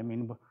do? I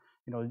mean,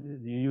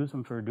 you use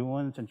them for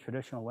doings in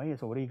traditional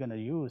ways, so what are you going to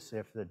use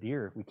if the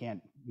deer, we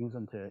can't use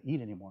them to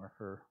eat anymore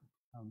for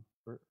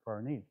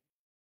our needs?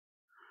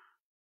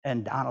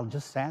 And Donald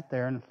just sat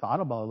there and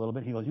thought about it a little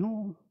bit. He goes,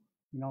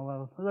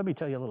 let me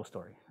tell you a little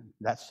story.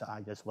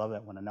 I just love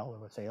that when an elder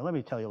would say, let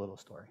me tell you a little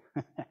story.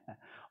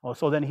 Well,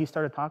 so then he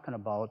started talking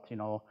about,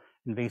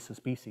 invasive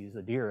species.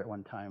 The deer at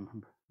one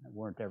time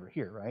weren't ever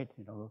here, right?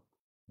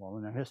 Well,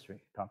 in their history,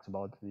 it talks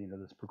about,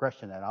 this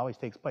progression that always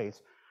takes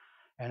place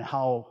and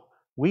how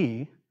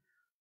we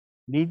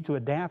need to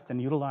adapt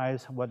and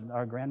utilize what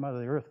our grandmother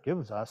the earth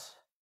gives us,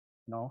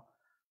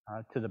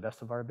 to the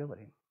best of our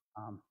ability.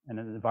 And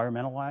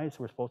environmental-wise,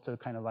 we're supposed to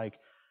kind of like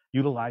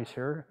utilize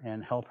her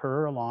and help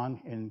her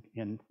along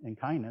in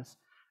kindness,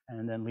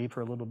 and then leave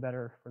her a little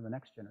better for the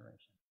next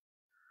generation.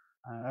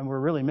 And we're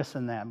really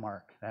missing that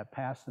mark, that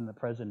past and the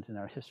present in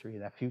our history,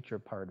 that future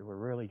part. We're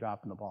really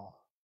dropping the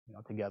ball,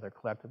 together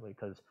collectively,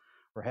 because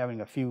we're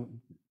having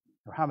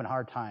a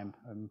hard time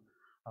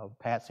of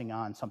passing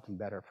on something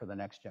better for the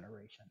next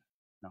generation.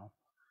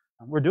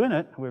 We're doing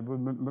it.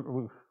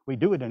 We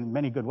do it in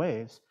many good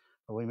ways,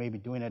 but we may be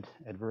doing it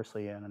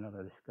adversely in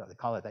another. They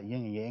call it that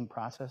yin and yang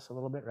process a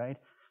little bit, right?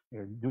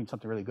 You're doing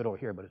something really good over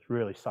here, but it's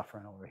really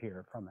suffering over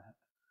here from that.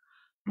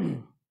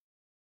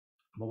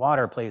 The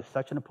water plays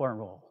such an important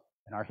role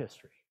in our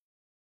history,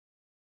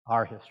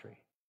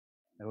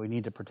 that we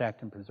need to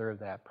protect and preserve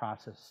that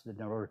process in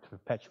order to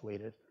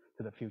perpetuate it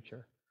to the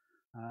future.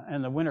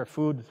 And the winter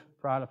food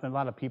product, and a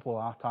lot of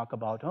people talk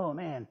about, oh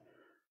man,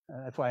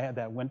 that's why I had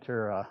that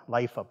winter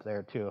life up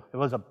there too. It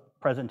was a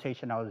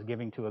presentation I was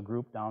giving to a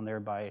group down there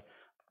by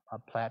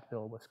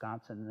Platteville,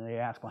 Wisconsin, and they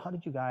asked, well, how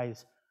did you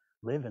guys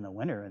live in the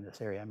winter in this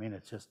area? I mean,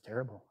 it's just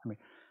terrible. I mean,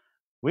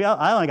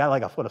 I only got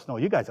like a foot of snow.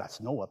 You guys got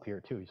snow up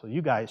here too, so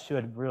you guys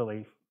should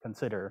really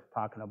consider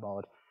talking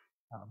about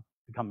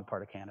becoming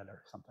part of Canada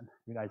or something.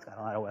 You guys got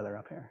a lot of weather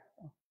up here.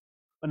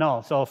 But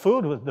no, so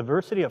food, with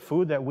diversity of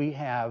food that we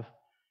have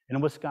in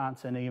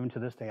Wisconsin, even to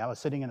this day. I was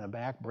sitting in the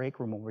back break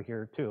room over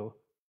here too,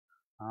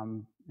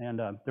 and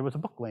there was a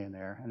book laying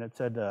there, and it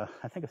said,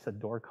 I think it said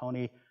Door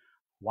County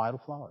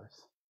Wildflowers.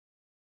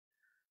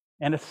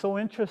 And it's so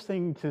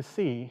interesting to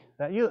see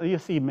that you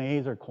see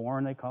maize or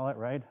corn, they call it,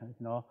 right?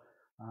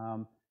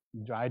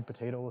 Dried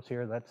potatoes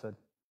here. That's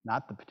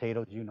not the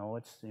potatoes,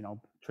 it's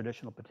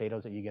traditional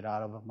potatoes that you get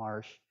out of a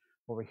marsh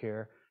over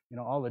here.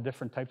 All the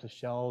different types of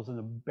shells and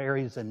the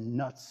berries and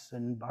nuts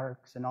and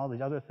barks and all these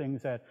other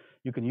things that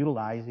you can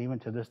utilize even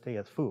to this day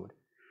as food.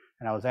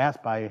 And I was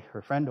asked by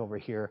her friend over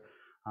here,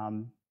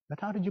 but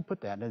how did you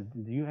put that?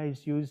 Do you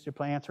guys use your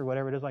plants or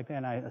whatever it is like that?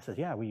 And I said,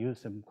 yeah, we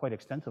use them quite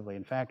extensively.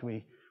 In fact,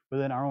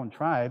 within our own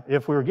tribe,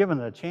 if we were given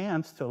the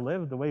chance to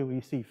live the way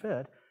we see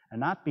fit and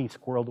not be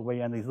squirreled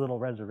away on these little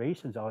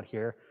reservations out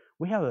here,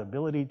 we have the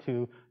ability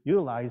to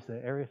utilize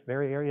the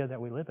very area that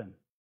we live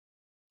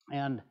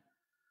in.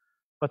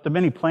 But the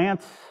many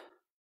plants,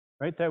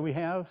 right, that we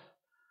have,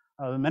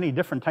 the many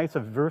different types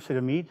of diversity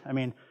of meat. I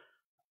mean,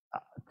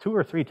 2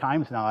 or 3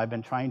 times now I've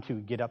been trying to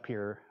get up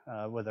here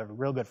with a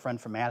real good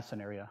friend from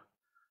Madison area.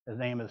 His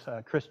name is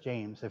Chris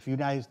James. If you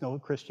guys know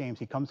Chris James,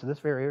 he comes to this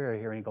very area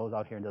here and he goes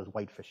out here and does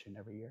white fishing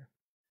every year.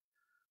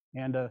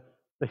 And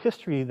the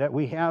history that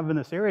we have in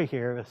this area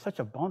here is such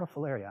a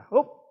bountiful area.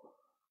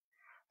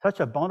 Such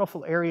a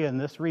bountiful area in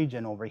this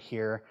region over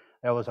here.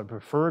 That was a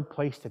preferred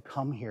place to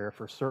come here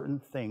for certain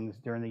things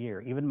during the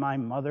year. Even my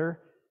mother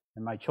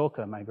and my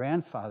choka, my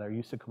grandfather,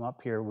 used to come up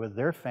here with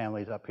their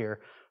families up here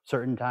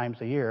certain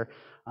times a year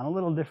on a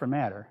little different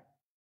matter.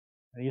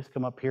 They used to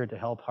come up here to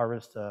help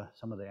harvest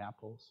some of the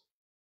apples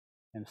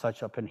and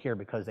such up in here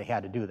because they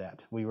had to do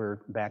that. We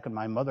were, back when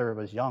my mother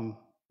was young,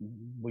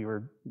 we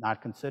were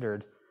not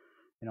considered,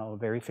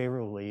 very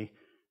favorably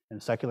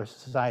in secular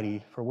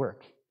society for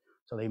work.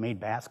 So they made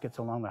baskets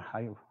along the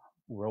high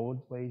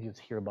roadways. You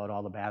hear about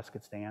all the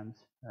basket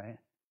stands, right?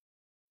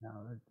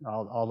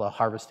 All the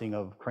harvesting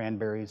of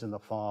cranberries in the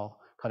fall,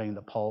 cutting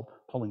the pulp,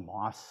 pulling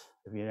moss.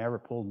 If you ever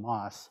pulled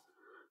moss,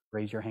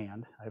 Raise your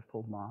hand. I've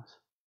pulled moss.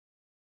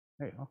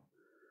 There you go.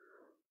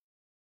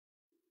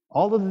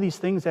 All of these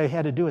things I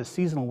had to do as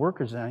seasonal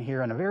workers in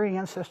here, and a very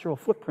ancestral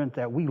footprint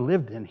that we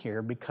lived in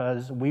here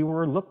because we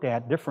were looked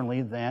at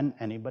differently than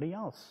anybody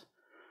else.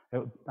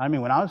 I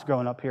mean, when I was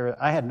growing up here,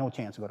 I had no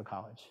chance to go to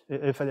college.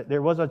 If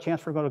there was a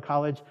chance for go to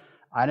college,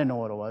 I didn't know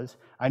what it was.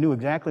 I knew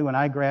exactly when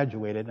I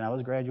graduated, and I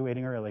was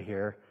graduating early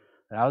here,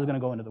 that I was going to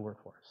go into the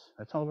workforce.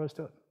 That's all there was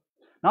to it.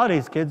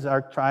 Nowadays, kids,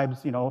 our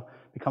tribes,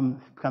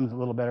 becomes a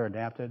little better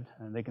adapted,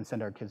 and they can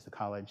send our kids to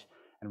college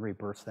and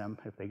reimburse them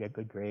if they get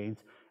good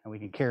grades, and we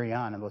can carry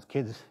on. And those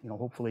kids,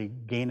 hopefully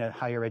gain a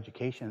higher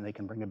education, and they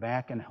can bring it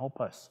back and help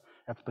us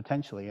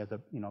potentially as a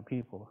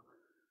people.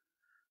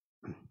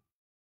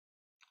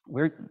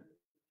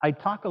 I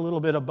talk a little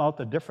bit about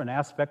the different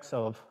aspects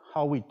of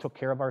how we took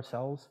care of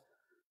ourselves.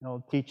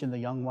 Teaching the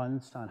young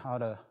ones on how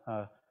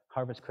to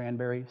harvest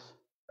cranberries,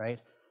 right,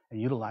 and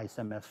utilize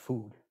them as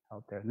food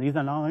out there. And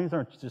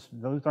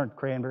those aren't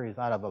cranberries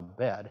out of a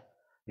bed.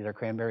 These are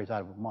cranberries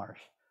out of a marsh.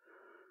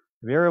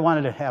 If you ever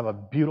wanted to have a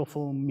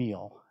beautiful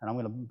meal, and I'm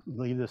going to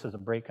leave this as a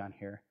break on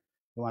here,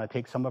 you want to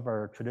take some of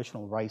our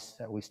traditional rice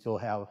that we still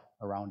have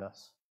around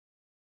us,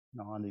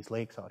 on these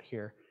lakes out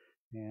here,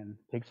 and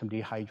take some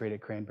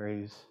dehydrated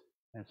cranberries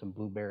and some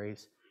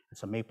blueberries and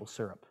some maple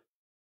syrup.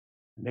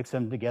 Mix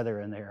them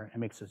together in there,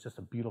 and makes it just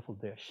a beautiful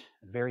dish.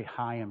 Very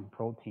high in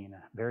protein,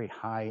 very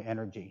high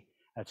energy.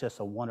 That's just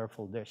a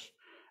wonderful dish.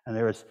 And I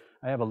have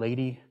I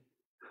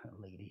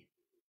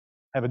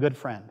have a good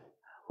friend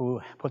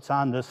who puts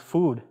on this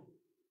food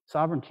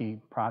sovereignty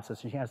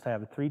process, and she has to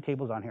have 3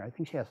 tables on here. I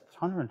think she has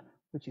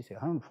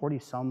 140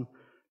 some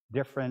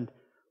different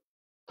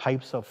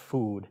types of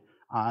food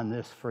on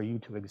this for you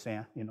to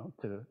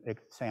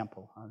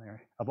sample on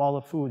there, of all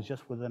the foods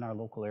just within our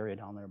local area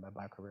down there by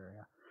Black River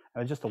area.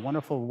 It's just a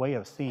wonderful way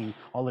of seeing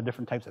all the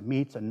different types of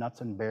meats and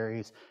nuts and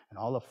berries and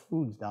all the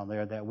foods down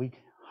there that we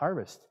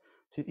harvest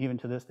even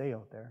to this day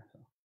out there. So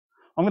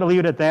I'm going to leave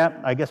it at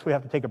that. I guess we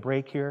have to take a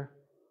break here,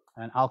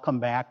 and I'll come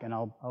back, and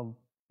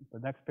the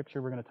next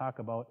picture we're going to talk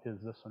about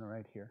is this one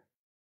right here.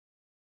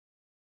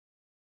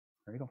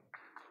 There you go.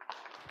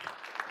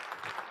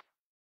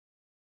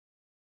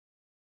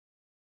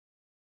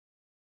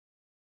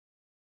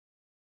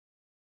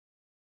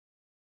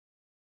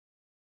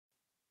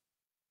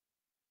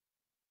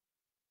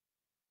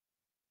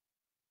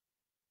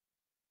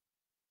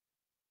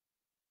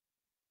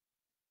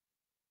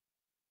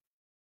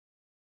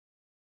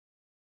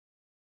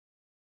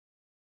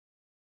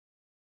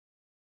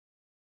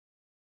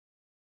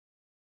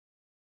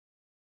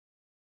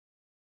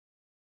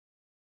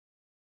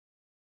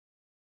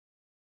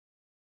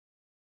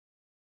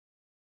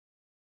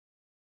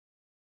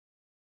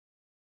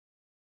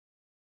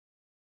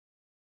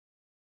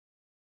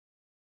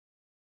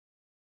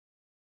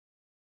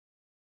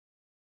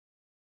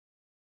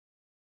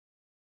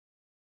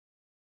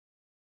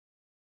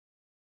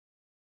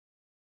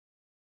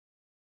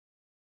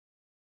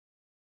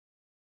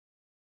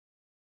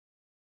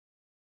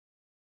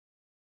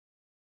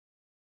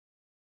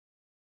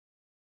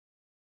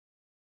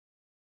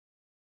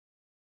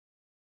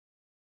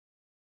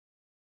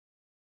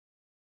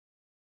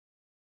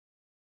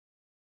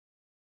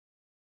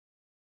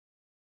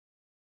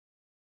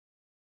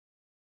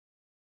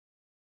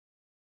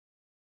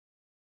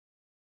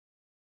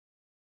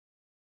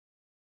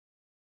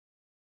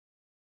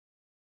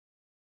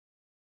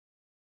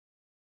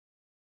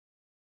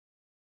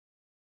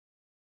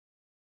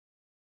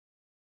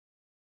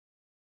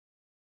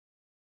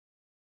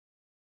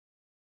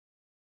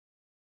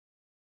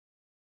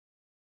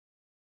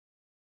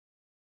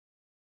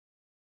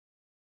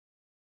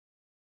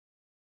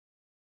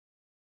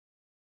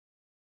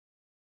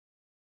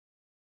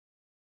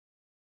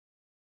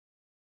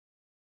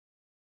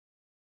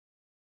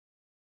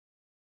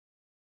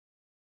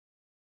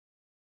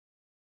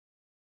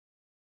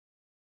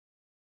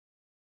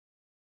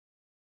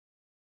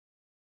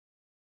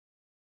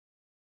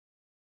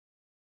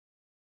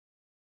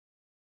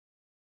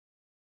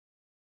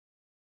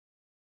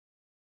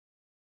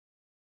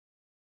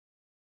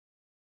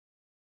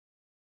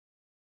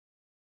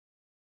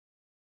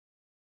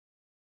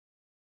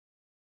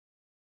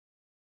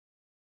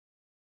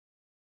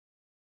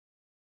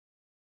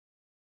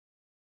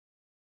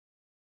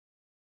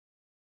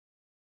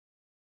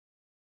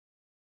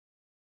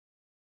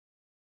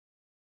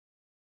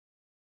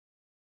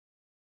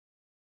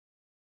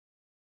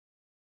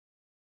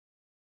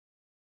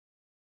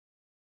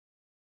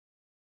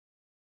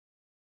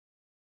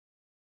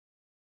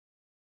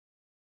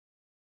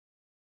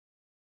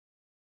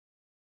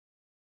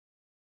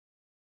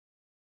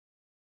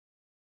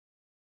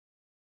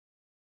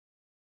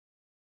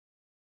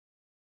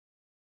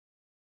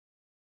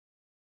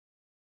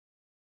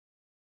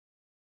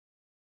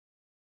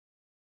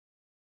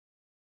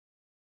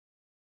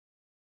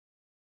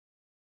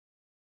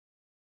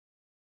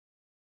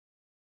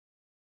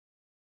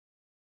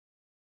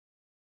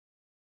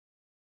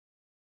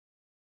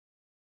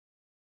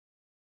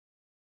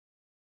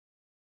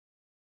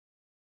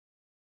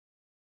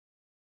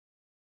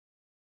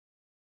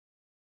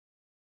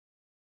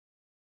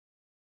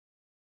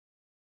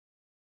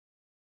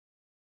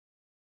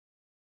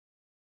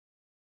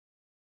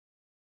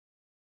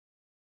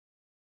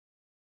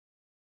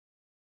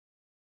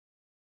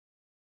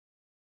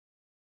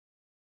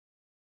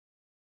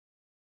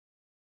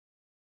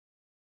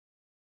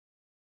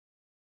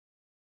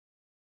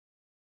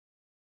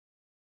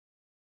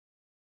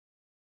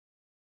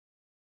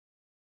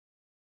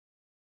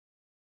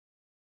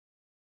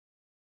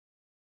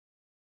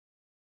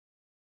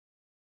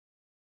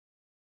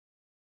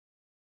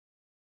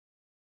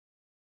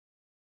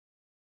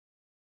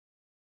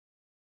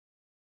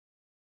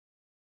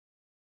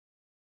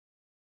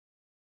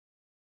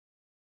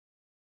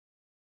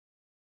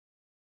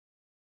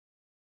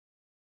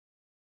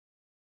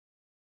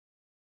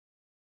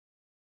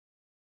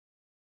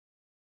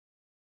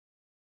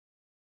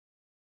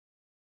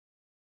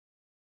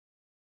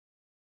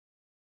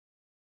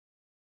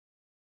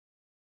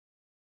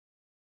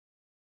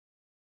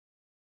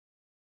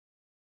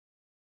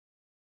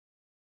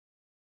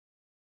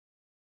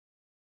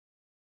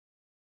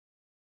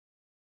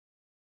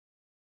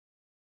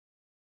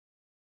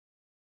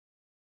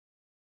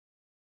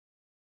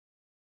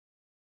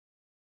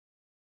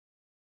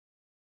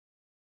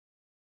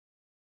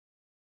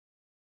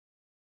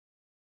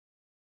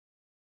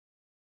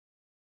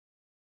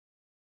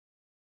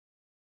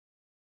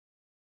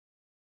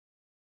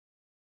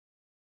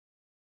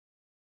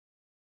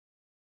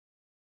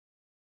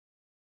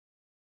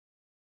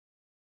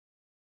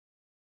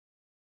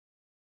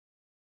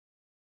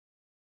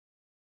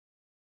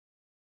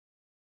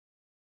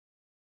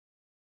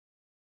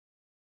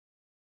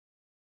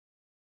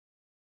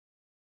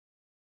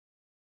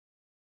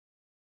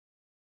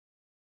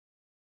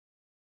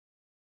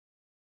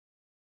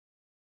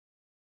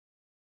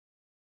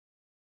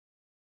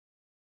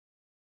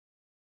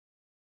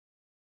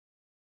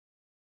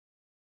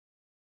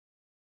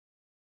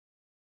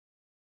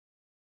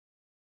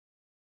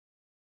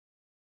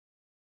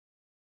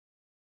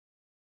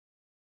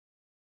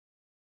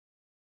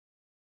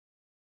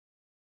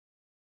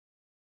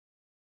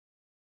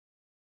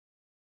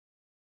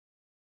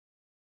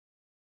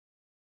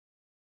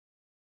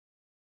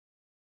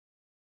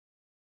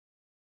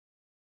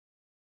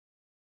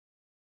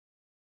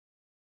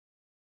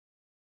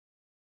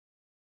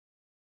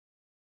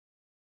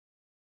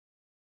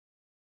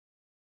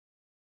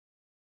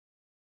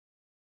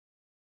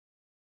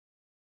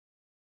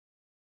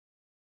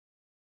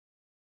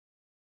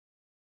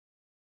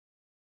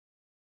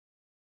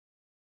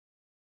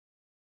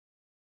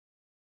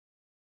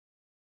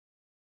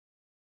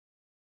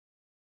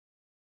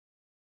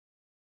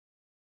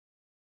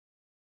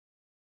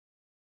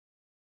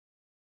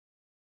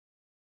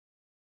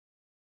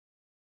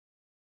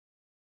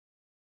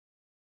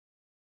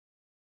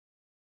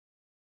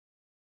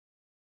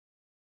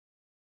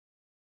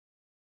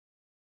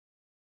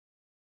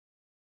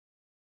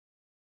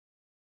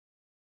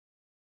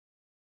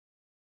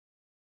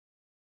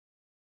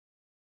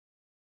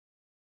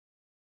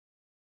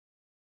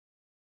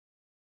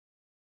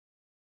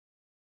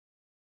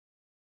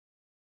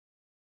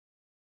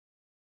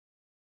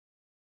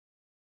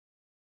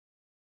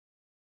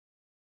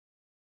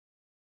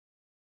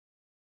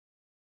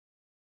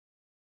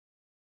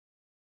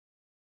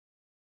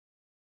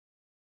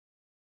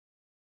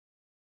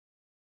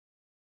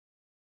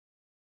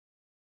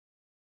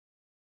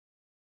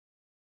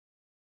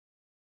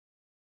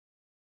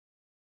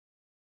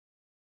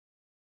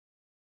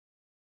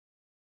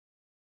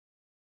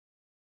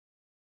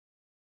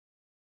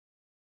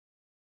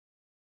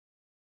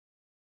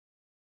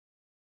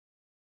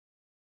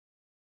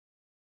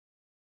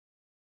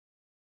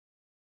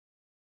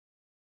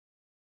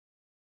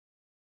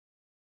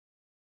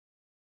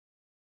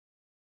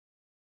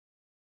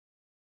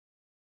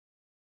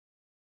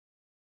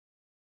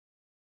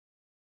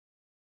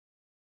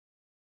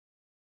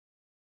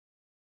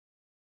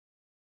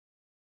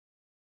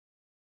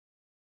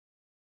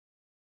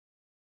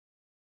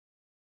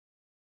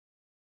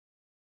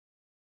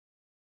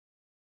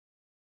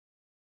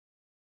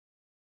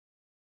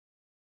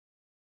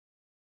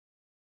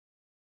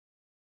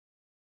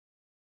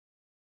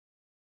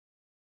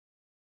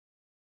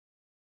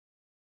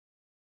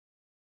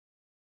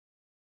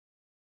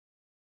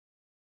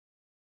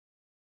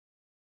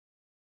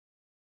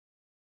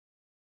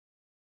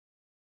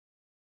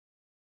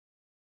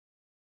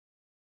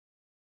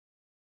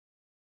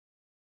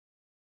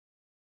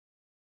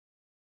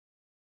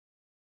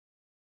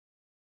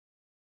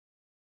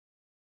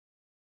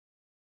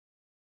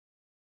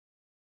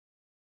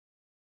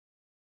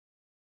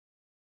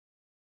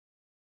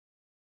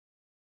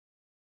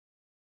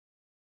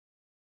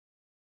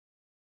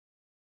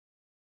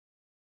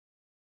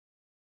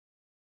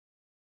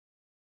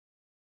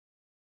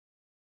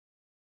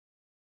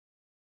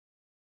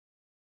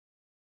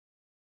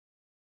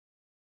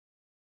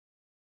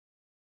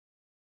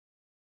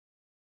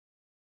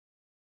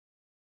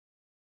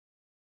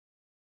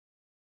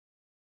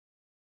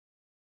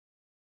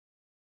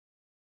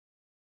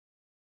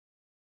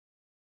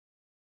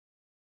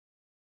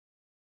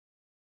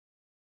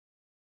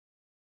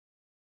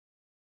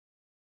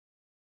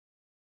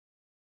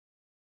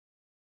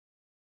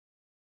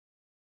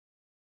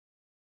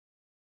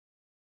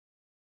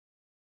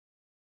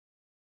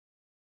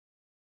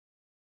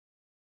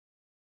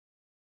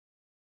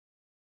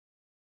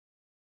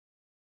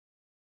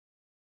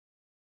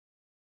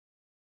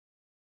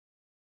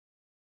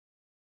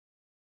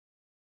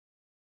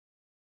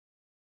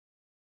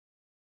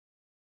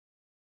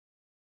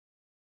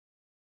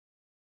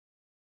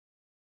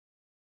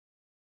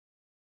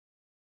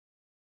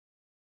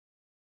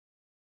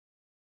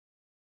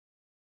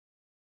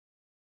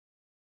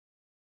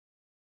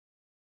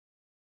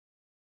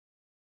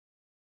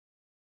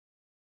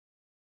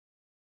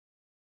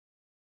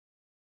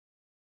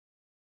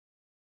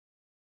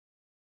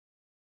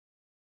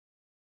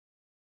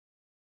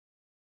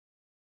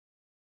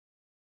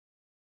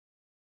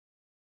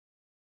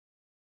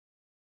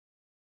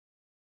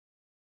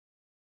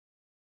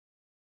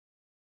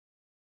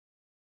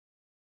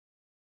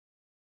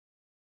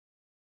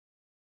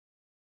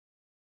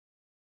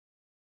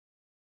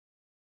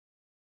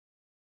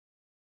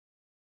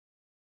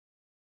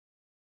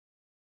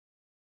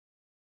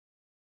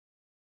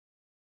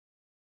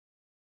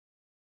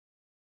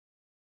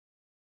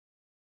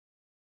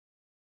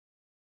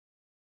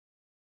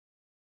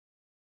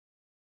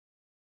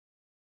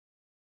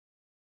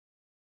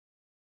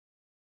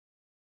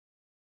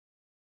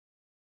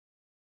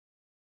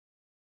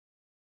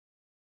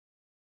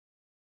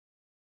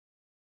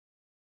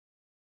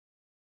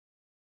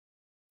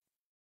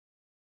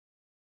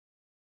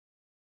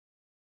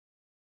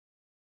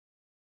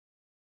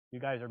 You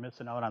guys are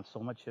missing out on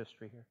so much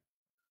history here.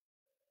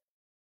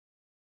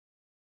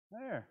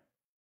 There.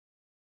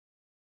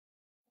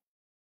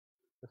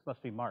 This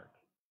must be Mark.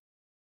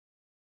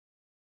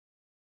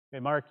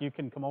 Okay, Mark, you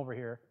can come over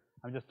here.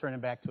 I'm just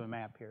turning back to a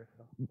map here.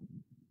 So.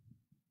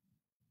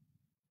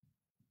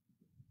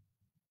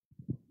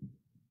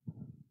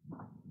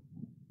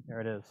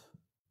 There it is.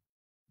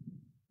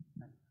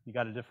 You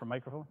got a different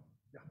microphone?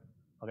 Yeah.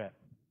 Okay.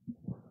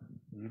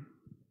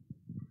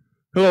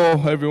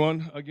 Hello,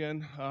 everyone.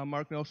 Again,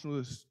 Mark Nelson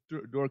with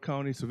the Door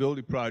County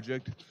Civility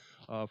Project.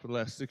 For the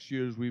last 6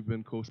 years, we've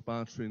been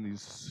co-sponsoring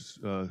these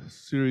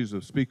series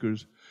of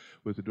speakers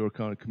with the Door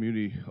County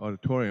Community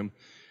Auditorium.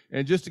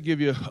 And just to give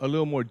you a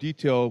little more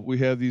detail, we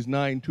have these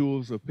 9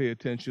 tools of pay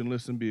attention,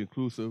 listen, be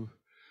inclusive,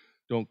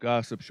 don't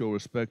gossip, show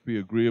respect, be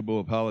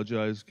agreeable,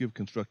 apologize, give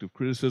constructive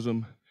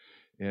criticism,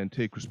 and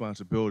take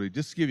responsibility.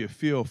 Just to give you a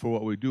feel for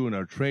what we do in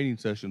our training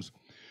sessions.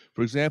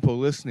 For example,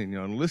 listening.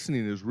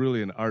 Listening is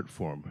really an art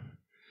form.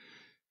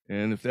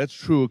 And if that's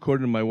true,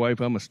 according to my wife,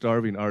 I'm a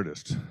starving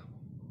artist.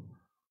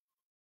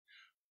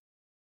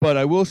 But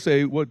I will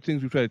say, what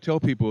things we try to tell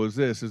people is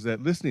this, is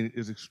that listening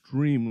is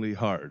extremely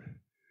hard.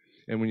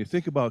 And when you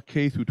think about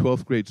K through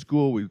 12th grade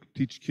school, we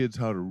teach kids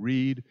how to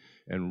read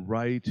and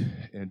write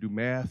and do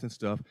math and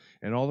stuff,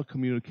 and all the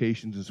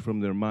communications is from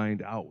their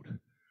mind out.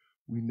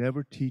 We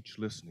never teach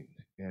listening,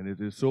 and it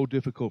is so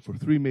difficult for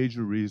 3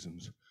 major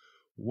reasons.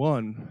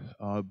 One,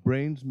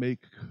 brains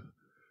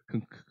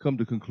come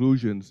to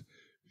conclusions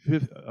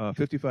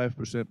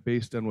 55%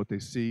 based on what they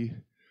see,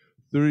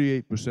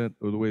 38%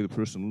 of the way the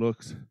person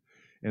looks,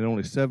 and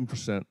only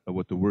 7% of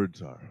what the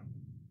words are.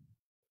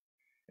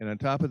 And on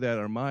top of that,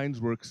 our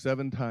minds work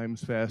 7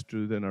 times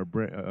faster than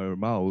our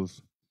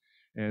mouths.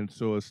 And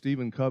so as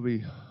Stephen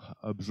Covey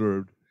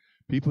observed,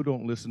 people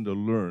don't listen to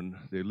learn,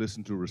 they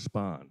listen to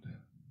respond.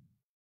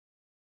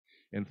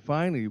 And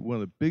finally, one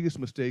of the biggest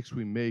mistakes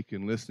we make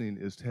in listening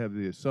is to have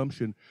the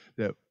assumption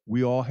that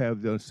we all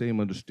have the same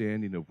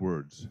understanding of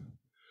words.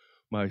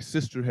 My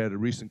sister had a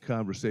recent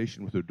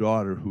conversation with her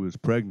daughter who is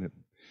pregnant,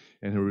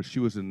 and she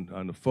was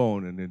on the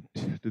phone, and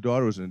then the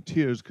daughter was in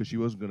tears because she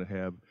wasn't going to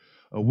have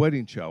a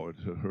wedding shower,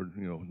 to her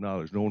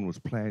knowledge. No one was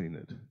planning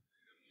it.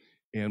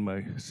 And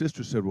my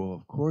sister said, well,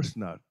 of course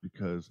not,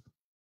 because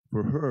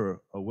for her,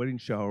 a wedding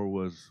shower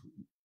was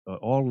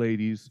all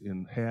ladies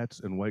in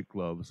hats and white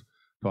gloves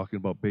talking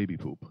about baby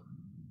poop.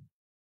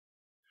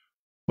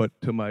 But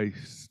to my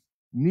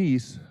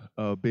niece,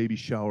 a baby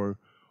shower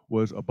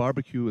was a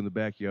barbecue in the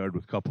backyard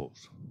with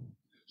couples.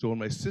 So when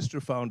my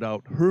sister found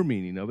out her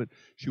meaning of it,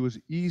 she was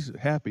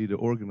happy to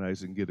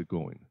organize and get it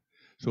going.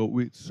 So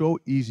it's so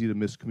easy to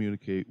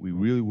miscommunicate. We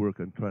really work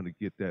on trying to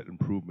get that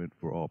improvement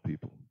for all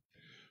people.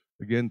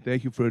 Again,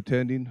 thank you for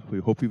attending. We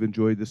hope you've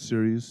enjoyed this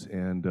series.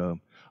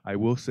 And I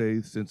will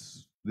say,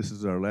 since this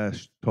is our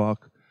last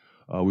talk,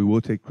 we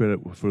will take credit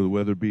for the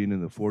weather being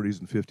in the 40s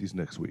and 50s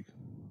next week.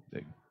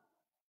 Thank you.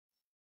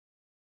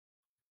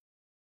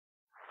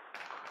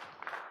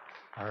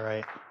 All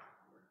right.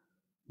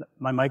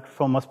 My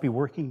microphone must be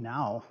working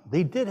now.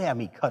 They did have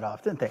me cut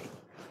off, didn't they?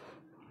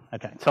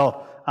 Okay,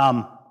 so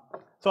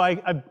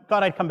I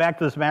thought I'd come back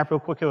to this map real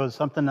quick. It was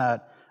something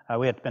that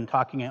we had been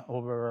talking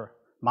over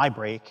my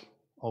break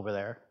over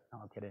there. No,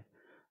 I'm kidding.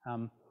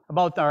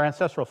 About our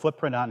ancestral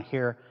footprint on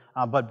here,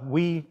 but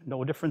we,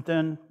 no different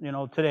than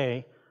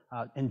today,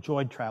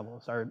 enjoyed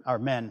travels. Our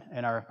men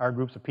and our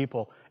groups of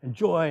people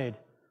enjoyed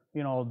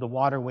the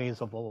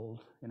waterways of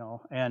old.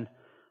 And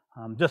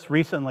just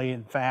recently,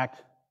 in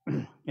fact,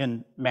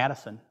 in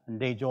Madison and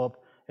Dejope,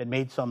 it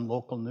made some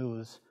local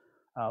news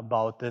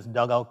about this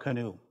dugout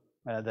canoe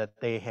that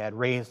they had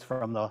raised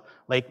from the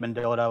Lake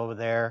Mendota over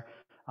there,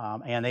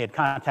 and they had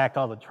contacted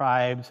all the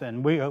tribes,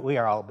 and we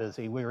are all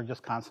busy. We were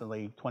just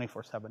constantly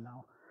 24/7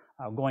 now,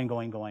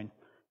 going,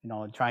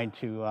 trying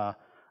to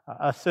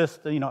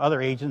assist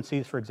other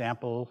agencies, for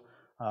example,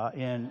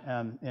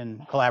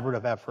 in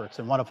collaborative efforts,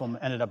 and one of them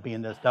ended up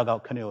being this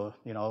dugout canoe,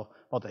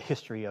 about the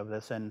history of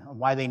this and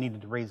why they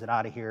needed to raise it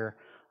out of here.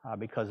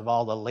 Because of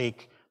all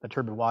the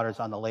turbid waters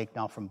on the lake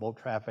now from boat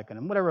traffic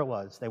and whatever it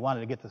was, they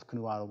wanted to get this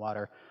canoe out of the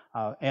water,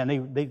 and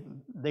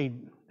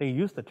they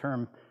used the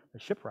term the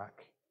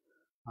shipwreck,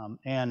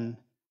 and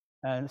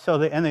so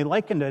they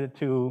likened it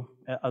to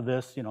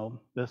this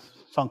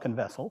this sunken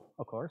vessel,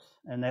 of course,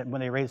 and that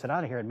when they raised it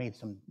out of here, it made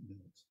some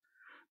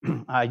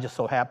news. I just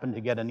so happened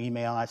to get an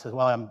email. I said,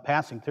 well, I'm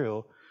passing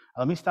through.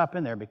 Let me stop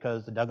in there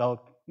because the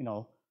dugout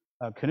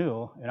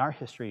canoe in our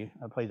history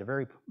plays a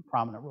very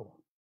prominent role.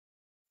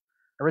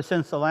 Ever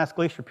since the last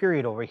glacier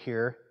period over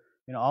here,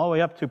 all the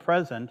way up to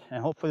present,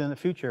 and hopefully in the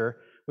future,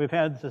 we've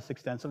had this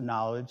extensive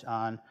knowledge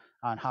on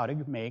how to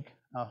make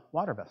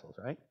water vessels,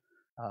 right?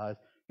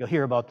 You'll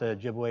hear about the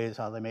Ojibways,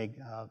 how they make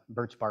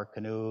birch bark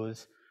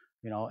canoes,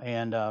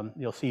 and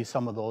you'll see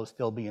some of those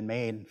still being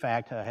made. In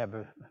fact,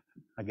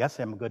 I guess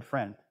I'm a good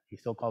friend. He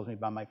still calls me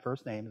by my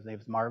first name. His name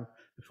is Marv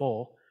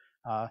Defoe,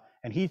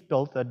 and he's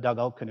built a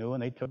dugout canoe,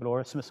 and they took it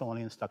over to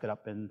Smithsonian and stuck it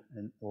up in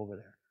over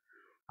there.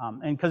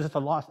 And because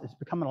it's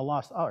becoming a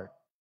lost art.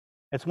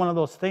 It's one of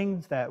those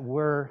things that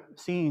we're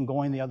seeing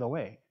going the other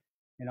way.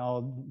 You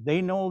know,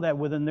 they know that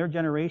within their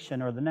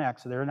generation or the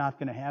next, they're not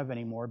going to have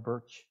any more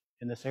birch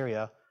in this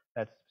area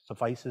that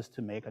suffices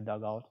to make a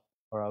dugout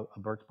or a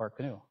birch bark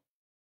canoe.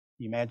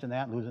 You imagine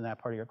that, losing that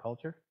part of your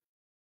culture?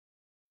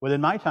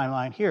 Within my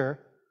timeline here,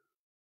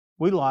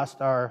 we lost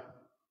our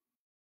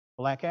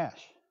black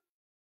ash,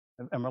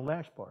 emerald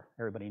ash borer.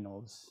 Everybody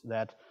knows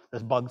that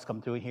there's bugs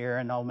come through here,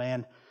 and oh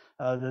man,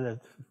 the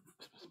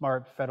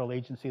smart federal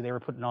agency, they were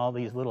putting all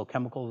these little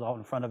chemicals out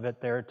in front of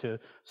it there to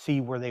see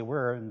where they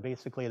were, and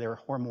basically their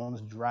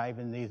hormones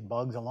driving these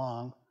bugs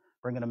along,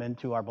 bringing them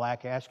into our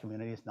black ash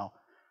communities. Now,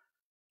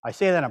 I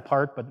say that in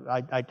part, but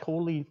I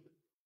totally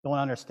don't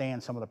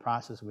understand some of the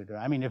processes we do.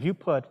 I mean, if you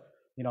put,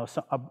 you know,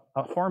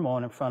 a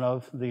hormone in front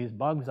of these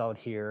bugs out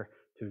here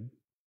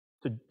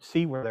to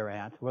see where they're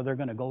at, well, they're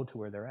going to go to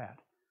where they're at,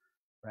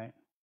 right?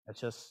 That's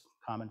just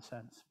common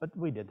sense. But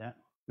we did that.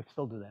 We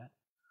still do that.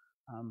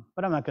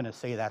 But I'm not going to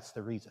say that's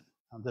the reason.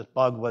 This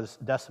bug was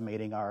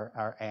decimating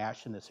our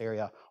ash in this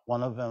area.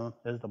 One of them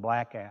is the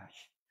black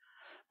ash.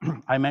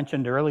 I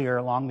mentioned earlier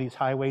along these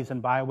highways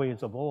and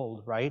byways of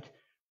old, right,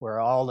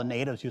 where all the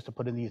natives used to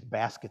put in these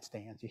basket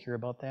stands. You hear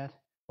about that?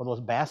 Well, those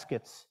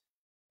baskets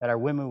that our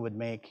women would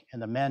make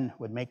and the men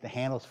would make the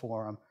handles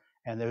for them,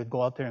 and they would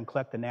go out there and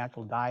collect the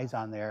natural dyes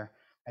on there,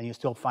 and you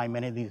still find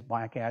many of these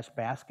black ash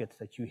baskets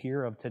that you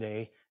hear of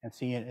today and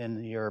see it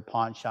in your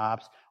pawn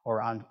shops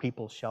or on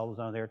people's shelves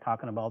on there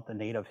talking about the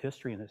native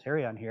history in this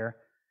area on here.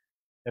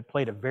 It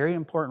played a very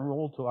important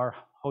role to our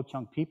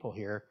Ho-Chunk people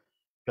here,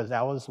 because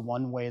that was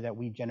one way that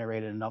we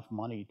generated enough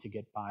money to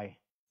get by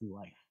through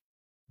life.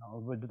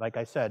 You know, like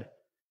I said,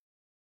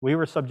 we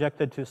were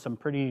subjected to some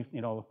pretty,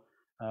 you know,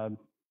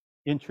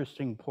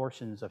 interesting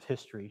portions of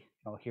history,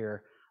 you know,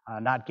 here.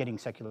 Not getting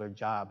secular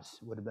jobs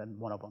would have been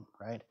one of them,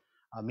 right?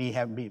 Me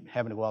having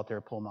to go out there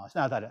and pull mouse.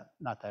 Not that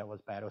it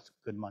was bad; it was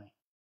good money,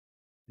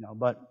 you know.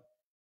 But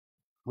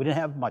we didn't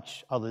have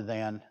much other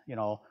than, you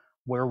know,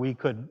 where we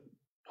could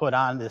put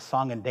on this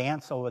song and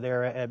dance over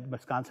there at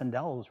Wisconsin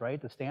Dells, right?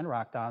 The Stand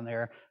Rock down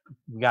there.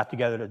 We got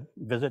together to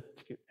visit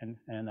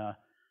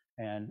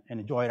and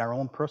enjoy our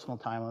own personal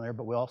time on there,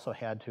 but we also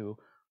had to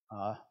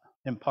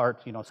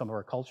impart, you know, some of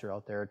our culture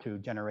out there to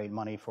generate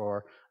money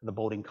for the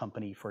boating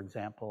company, for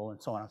example, and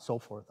so on and so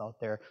forth out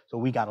there. So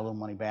we got a little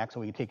money back,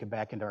 so we could take it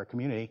back into our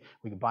community.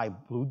 We could buy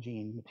blue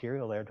jean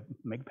material there to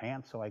make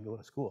pants so I could go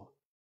to school.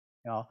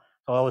 You know,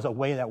 so it was a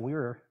way that we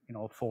were, you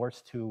know,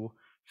 forced to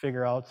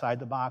figure outside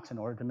the box in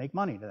order to make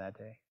money to that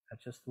day.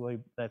 That's just the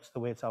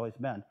way it's always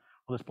been.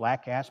 Well, this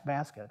black ash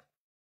basket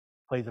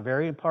plays a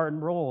very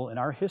important role in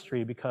our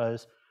history,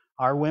 because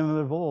our women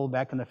of old,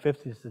 back in the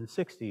 50s and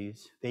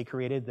 60s, they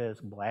created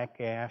this black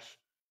ash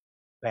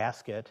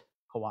basket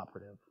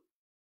cooperative,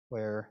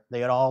 where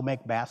they'd all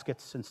make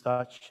baskets and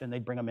such, and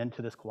they'd bring them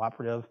into this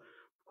cooperative.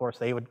 Of course,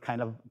 they would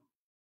kind of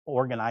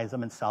organize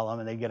them and sell them,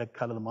 and they'd get a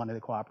cut of the money of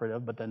the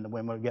cooperative, but then the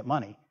women would get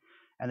money.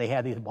 And they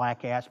had these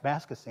black ash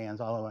basket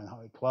stands all along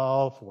Highway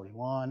 12,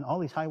 41, all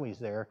these highways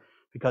there,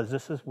 because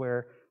this is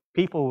where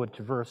people would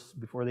traverse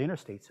before the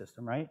interstate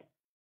system, right?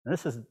 And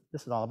this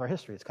is all of our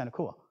history. It's kind of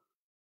cool.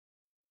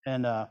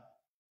 And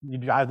you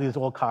drive these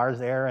old cars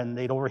there, and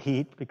they'd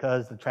overheat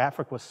because the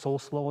traffic was so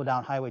slow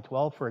down Highway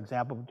 12, for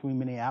example, between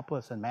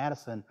Minneapolis and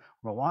Madison,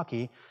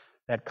 Milwaukee,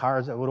 that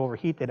cars that would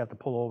overheat, they'd have to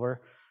pull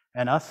over.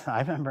 And I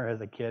remember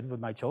as a kid with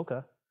my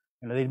choka,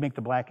 you know, they'd make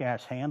the black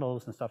ash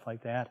handles and stuff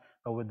like that,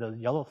 but with the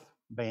yellow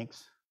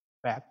banks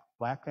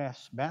black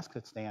ash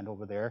basket stand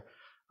over there,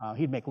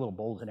 he'd make little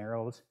bows and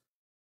arrows.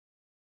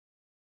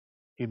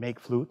 He'd make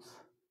flutes.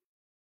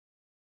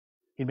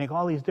 He'd make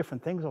all these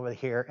different things over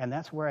here, and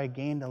that's where I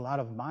gained a lot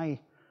of my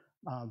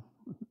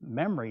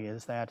memory,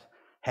 is that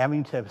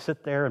having to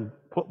sit there and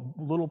put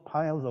little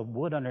piles of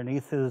wood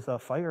underneath his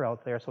fire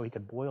out there so he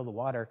could boil the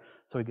water,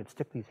 so he could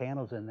stick these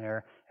handles in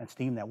there and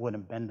steam that wood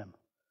and bend them.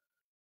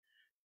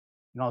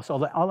 You know,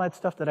 so all that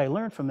stuff that I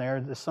learned from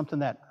there is something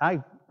that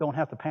I don't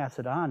have to pass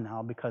it on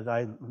now, because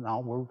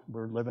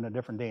we're living a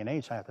different day and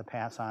age. So I have to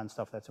pass on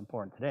stuff that's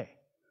important today.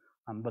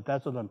 But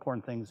that's one of the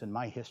important things in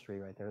my history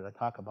right there that I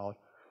talk about.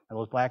 And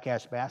those black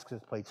ash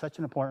baskets played such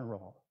an important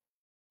role.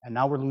 And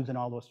now we're losing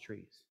all those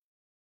trees.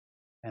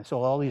 And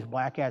so all these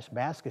black ash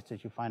baskets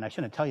that you find, I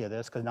shouldn't tell you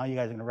this because now you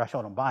guys are going to rush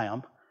out and buy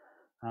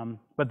them,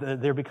 but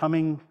they're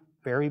becoming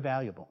very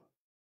valuable.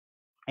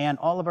 And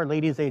all of our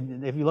ladies,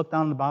 if you look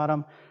down the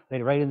bottom,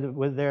 they'd write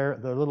with their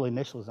little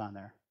initials on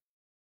there,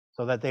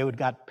 so that they would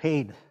got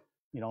paid,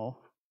 you know,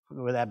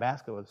 where that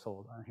basket was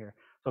sold on here.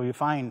 So you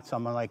find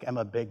someone like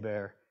Emma Big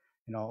Bear,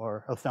 you know,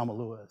 or Thelma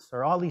Lewis,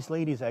 or all these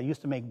ladies that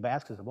used to make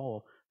baskets of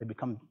old, they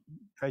become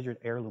treasured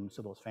heirlooms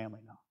to those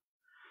families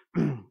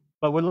now.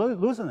 But we're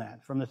losing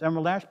that from this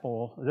emerald ash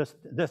bowl,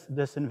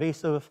 this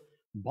invasive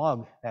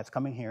bug that's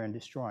coming here and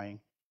destroying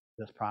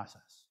this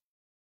process.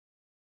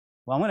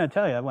 Well, I'm going to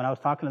tell you, when I was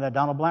talking to that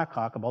Donald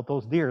Blackhawk about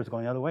those deers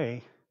going the other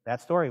way, that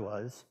story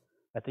was,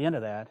 at the end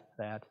of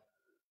that,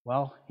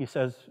 well, he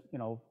says, you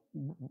know,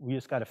 we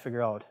just got to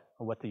figure out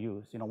what to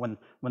use. You know, when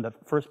the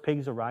first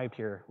pigs arrived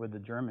here with the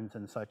Germans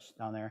and such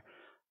down there,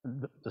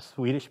 the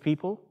Swedish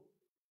people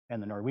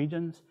and the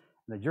Norwegians,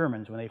 The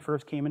Germans, when they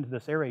first came into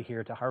this area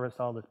here to harvest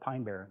all the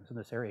pine barrens in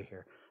this area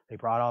here, they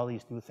brought all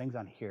these new things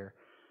on here,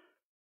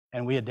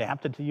 and we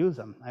adapted to use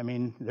them. I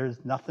mean, there's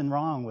nothing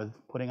wrong with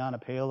putting on a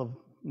pail of,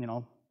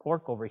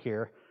 pork over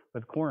here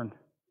with corn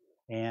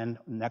and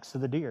next to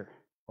the deer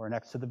or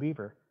next to the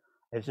beaver.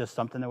 It's just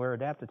something that we're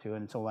adapted to.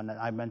 And so when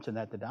I mentioned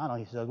that to Donald,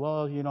 he says,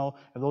 well,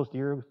 if those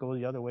deer go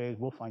the other way,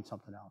 we'll find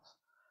something else.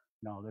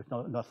 No, there's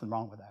nothing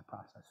wrong with that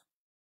process.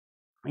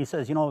 He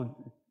says,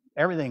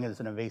 everything is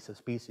an invasive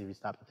species if you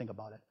stop to think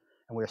about it.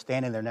 And we were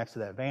standing there next to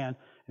that van, and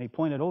he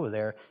pointed over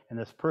there, in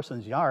this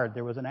person's yard,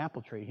 there was an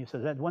apple tree. He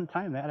says, at one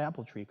time, that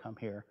apple tree come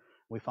here.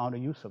 We found a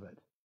use of it,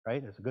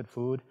 right? It's good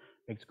food,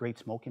 makes great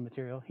smoking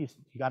material. You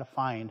got to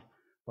find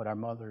what our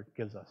mother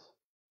gives us.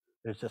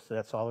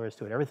 That's all there is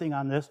to it. Everything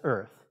on this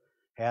earth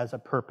has a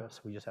purpose.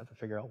 We just have to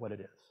figure out what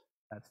it is.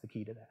 That's the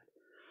key to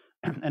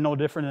that. And no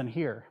different than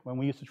here. When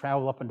we used to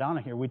travel up and down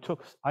here, we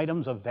took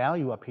items of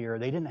value up here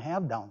they didn't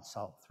have down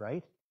south,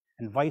 right?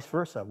 And vice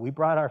versa. We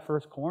brought our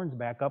first corns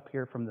back up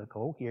here from the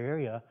Cahokia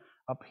area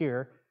up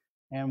here,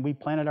 and we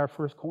planted our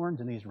first corns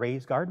in these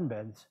raised garden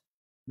beds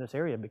in this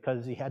area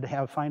because you had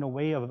to find a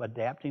way of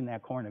adapting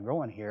that corn to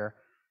grow in here.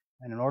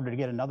 And in order to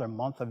get another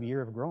month of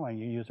year of growing,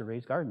 you use a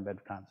raised garden bed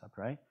concept,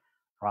 right?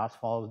 Frost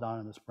falls down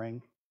in the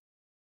spring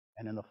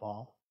and in the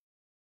fall.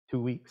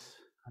 2 weeks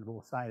on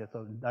both sides. It's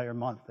an entire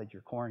month that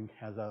your corn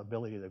has the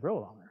ability to grow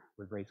on there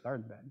with raised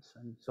garden beds.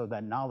 And so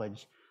that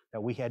knowledge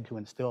that we had to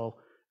instill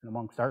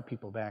amongst our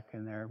people back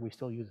in there, we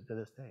still use it to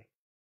this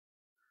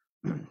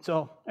day.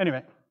 So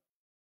anyway,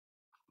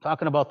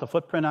 talking about the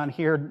footprint on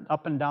here,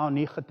 up and down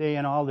Nichete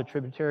and all the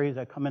tributaries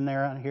that come in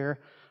there on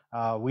here.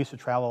 We used to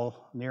travel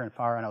near and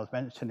far, and I was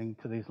mentioning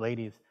to these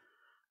ladies,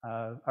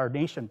 our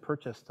nation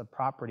purchased a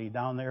property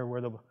down there where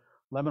the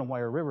Lemon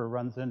Wire River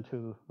runs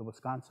into the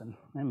Wisconsin.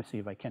 Let me see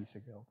if I can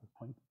figure out the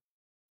point.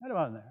 Right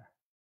about in there.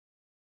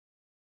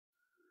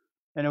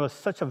 And it was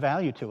such a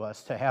value to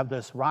us to have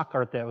this rock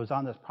art that was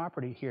on this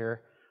property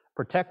here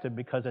protected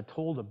because it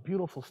told a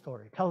beautiful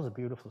story. It tells a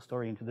beautiful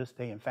story, and to this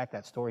day, in fact,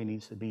 that story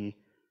needs to be,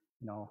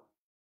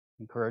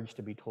 encouraged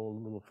to be told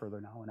a little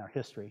further now in our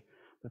history.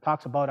 It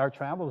talks about our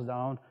travels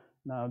down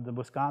the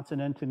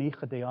Wisconsin into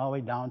Nichete all the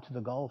way down to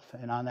the Gulf,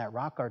 and on that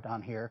rock art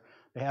down here,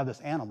 they have this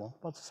animal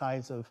about the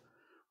size of,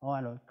 I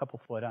don't know, a couple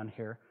foot on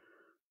here.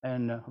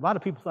 And a lot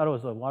of people thought it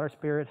was a water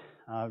spirit.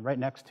 Right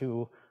next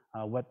to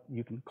what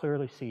you can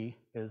clearly see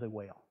is a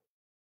whale.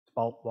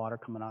 Spalt water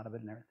coming out of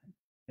it and everything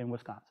in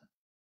Wisconsin,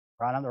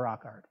 right on the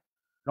rock art.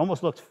 It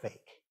almost looks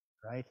fake,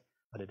 right?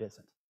 But it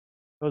isn't.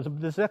 It was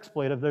this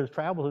exploit of their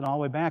travels and all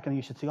the way back, and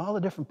you should see all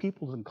the different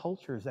peoples and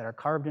cultures that are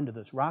carved into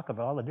this rock of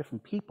all the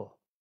different people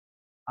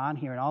on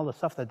here and all the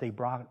stuff that they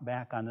brought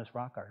back on this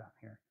rock art on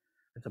here.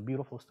 It's a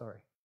beautiful story.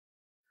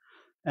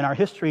 And our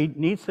history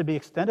needs to be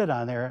extended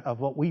on there of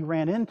what we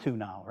ran into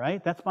now,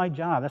 right? That's my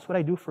job. That's what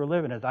I do for a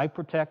living, is I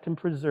protect and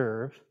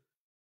preserve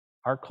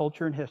our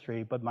culture and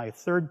history, but my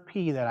third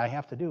P that I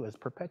have to do is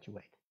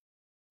perpetuate.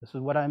 This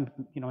is what I'm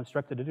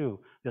instructed to do.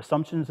 The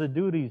assumptions and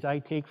duties I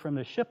take from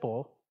the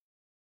SHPO,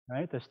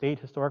 right, the State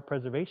Historic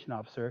Preservation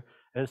Officer,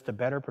 is to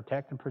better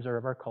protect and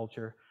preserve our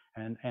culture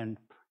and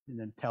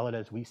then tell it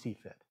as we see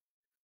fit.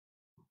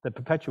 The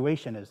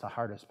perpetuation is the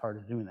hardest part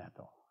of doing that,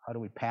 though. How do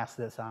we pass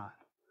this on?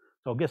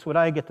 So guess what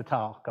I get to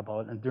talk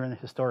about during the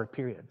historic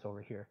periods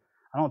over here?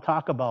 I don't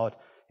talk about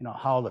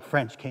how the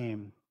French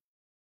came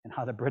and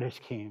how the British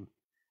came,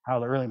 how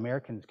the early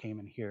Americans came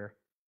in here.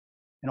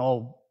 And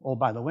oh,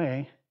 by the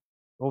way,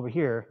 over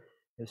here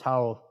is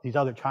how these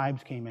other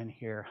tribes came in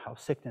here, how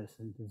sickness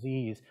and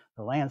disease,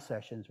 the land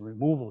cessions,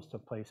 removals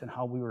took place, and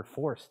how we were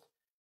forced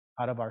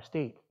out of our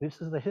state.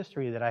 This is the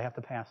history that I have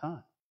to pass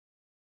on.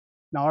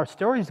 Now our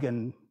story's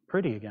getting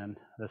pretty again,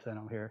 this end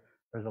over here.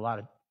 There's a lot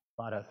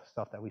of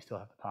stuff that we still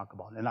have to talk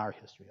about in our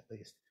history, at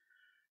least.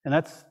 And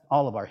that's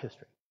all of our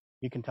history.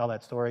 You can tell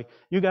that story.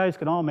 You guys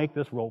can all make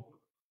this rope,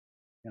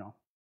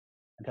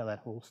 and tell that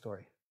whole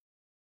story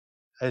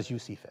as you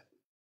see fit.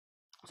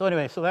 So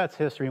anyway, so that's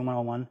History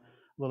 101, a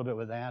little bit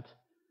with that.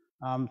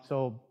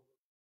 So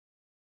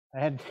I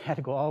had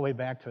to go all the way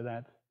back to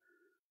that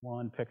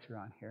one picture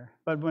on here.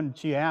 But when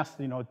she asked,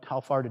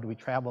 how far did we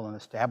travel and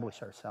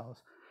establish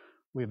ourselves,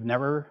 we've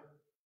never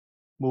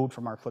moved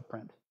from our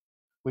footprint.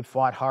 We've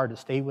fought hard to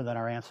stay within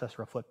our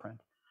ancestral footprint.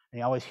 And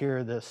you always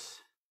hear this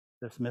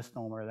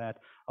misnomer that,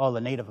 the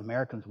Native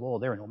Americans,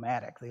 they're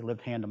nomadic. They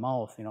lived hand to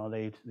mouth.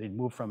 They'd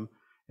move from,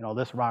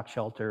 this rock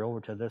shelter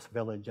over to this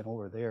village and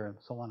over there and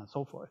so on and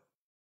so forth.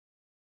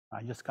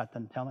 I just got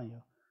done telling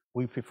you,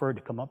 we preferred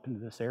to come up into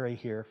this area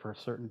here for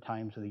certain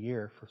times of the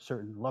year for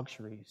certain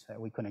luxuries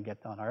that we couldn't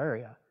get down our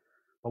area.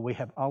 But we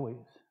have always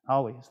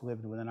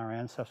lived within our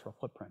ancestral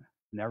footprint.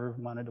 Never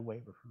wanted to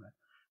waver from it.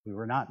 We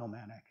were not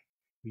nomadic.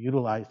 We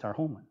utilized our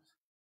homelands.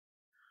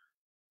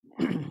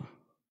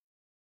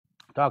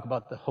 Talk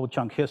about the whole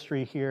chunk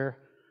history here.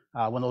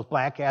 When those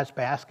black ash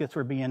baskets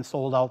were being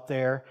sold out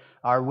there,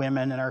 our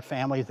women and our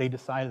families, they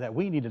decided that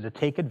we needed to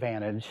take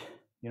advantage,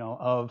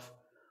 of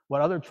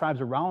what other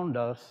tribes around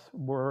us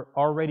were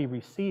already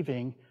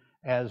receiving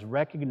as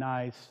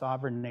recognized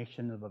sovereign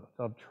nation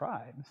of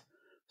tribes.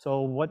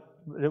 So what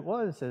it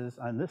was is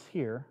on this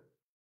here,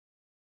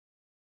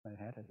 I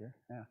had it here,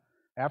 yeah.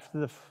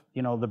 After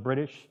the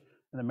British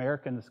and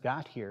Americans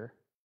got here,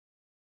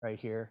 right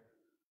here,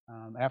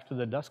 after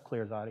the dust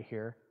clears out of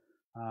here,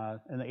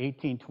 in the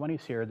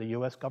 1820s here, the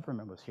US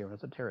government was here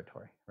as a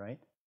territory, right?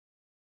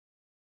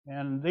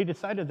 And they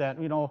decided that,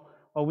 well,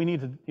 we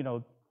need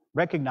to,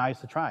 recognize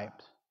the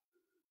tribes.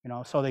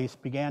 So they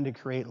began to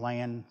create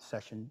land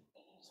cession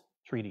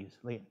treaties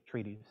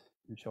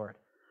in short,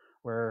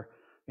 where,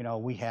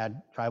 we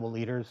had tribal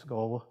leaders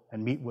go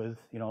and meet with,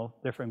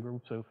 different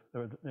groups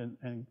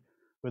and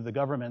with the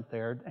government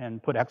there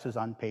and put X's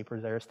on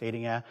papers there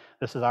stating,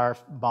 this is our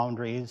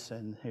boundaries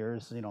and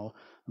here's, the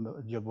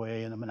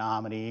Ojibwe and the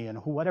Menominee and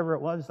whatever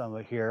it was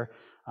over here,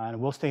 and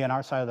we'll stay on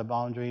our side of the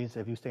boundaries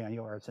if you stay on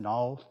yours, and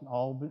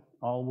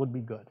all would be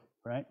good,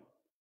 right?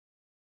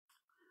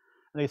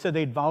 They said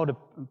they'd vow to,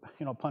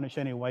 punish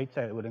any whites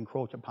that would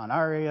encroach upon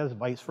our areas,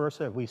 vice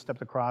versa. If we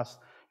stepped across,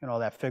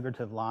 that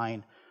figurative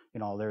line,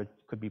 there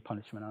could be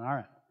punishment on our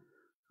end.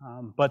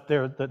 But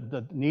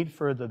the need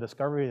for the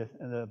discovery of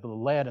the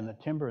lead and the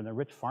timber and the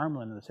rich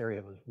farmland in this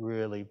area was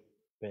really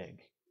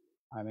big.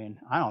 I mean,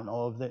 I don't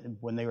know if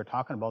when they were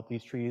talking about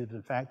these treaties,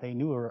 in fact, they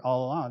knew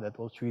all along that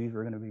those treaties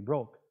were going to be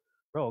broke,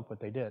 but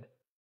they did.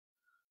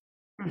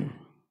 Oops,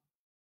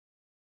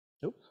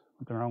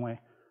 went the wrong way.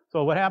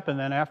 So what happened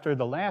then after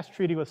the last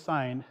treaty was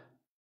signed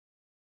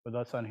with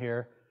us on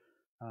here,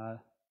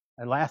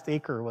 that last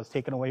acre was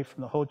taken away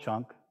from the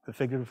Ho-Chunk to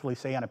figuratively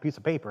say on a piece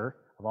of paper,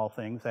 of all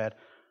things, that,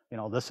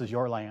 this is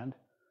your land.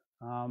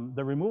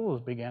 The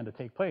removals began to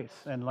take place.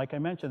 And like I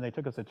mentioned, they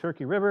took us to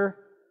Turkey River.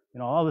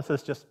 All this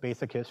is just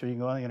basic history. You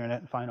can go on the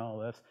internet and find all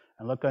this.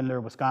 And look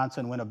under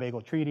Wisconsin Winnebago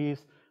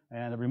treaties.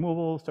 And the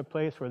removals took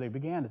place where they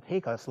began to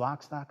take us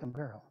lock, stock, and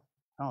barrel.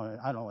 I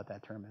don't know what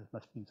that term is.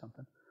 Must mean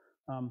something.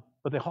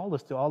 But they hauled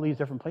us to all these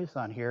different places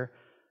on here,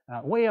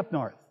 way up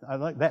north. I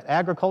like that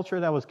agriculture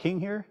that was king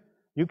here.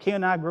 You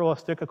cannot grow a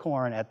stick of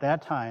corn at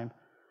that time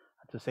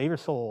to save your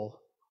soul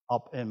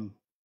up in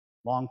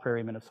Long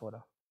Prairie,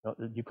 Minnesota.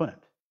 You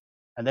couldn't.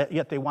 And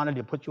yet they wanted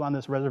to put you on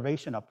this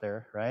reservation up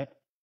there, right?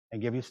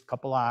 And give you a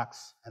couple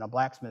ox and a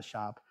blacksmith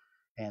shop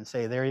and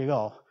say, there you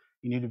go.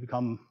 You need to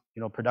become,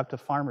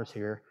 productive farmers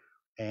here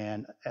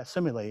and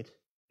assimilate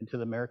into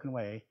the American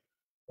way,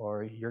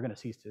 or you're going to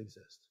cease to exist.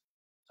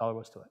 That's all there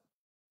was to it.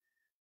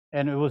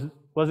 And it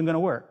wasn't going to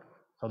work.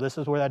 So this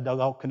is where that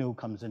dugout canoe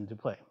comes into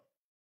play.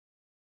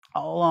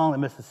 All along the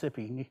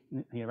Mississippi,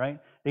 right?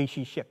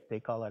 Shik,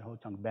 they call that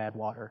Ho-Chunk bad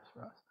water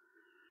for us.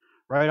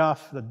 Right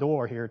off the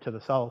door here to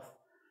the south,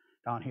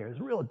 down here is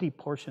a real deep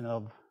portion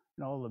of,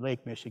 the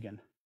Lake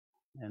Michigan.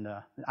 And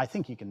I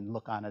think you can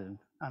look on it, and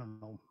I don't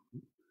know,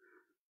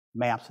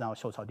 maps now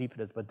shows how deep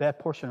it is, but that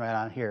portion right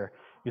on here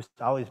used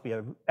to always be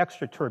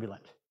extra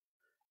turbulent.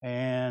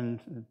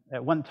 And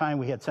at one time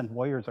we had sent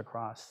warriors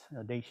across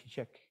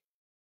Shik,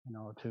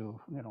 to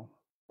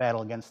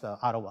battle against the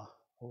Ottawa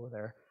over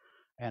there,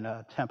 and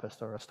a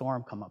tempest or a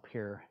storm come up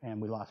here,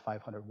 and we lost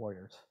 500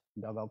 warriors.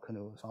 Dugout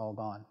canoes, all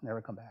gone,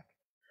 never come back.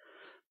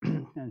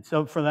 And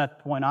so from that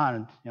point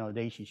on,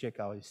 Shik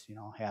always,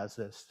 has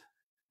this,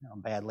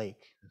 bad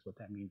lake is what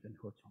that means in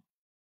Ho-Chunk.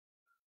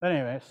 But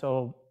anyway,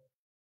 so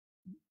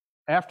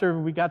after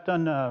we got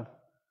done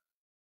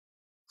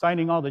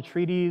signing all the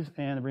treaties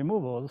and the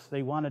removals,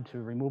 they wanted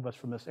to remove us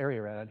from this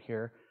area right out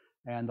here.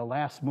 And the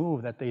last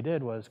move that they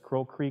did was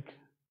Crow Creek,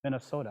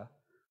 Minnesota.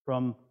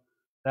 From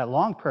that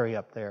Long Prairie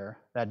up there,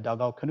 that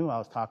dugout canoe I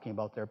was talking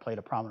about there played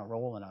a prominent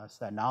role in us.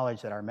 That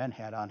knowledge that our men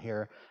had on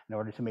here in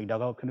order to make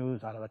dugout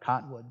canoes out of the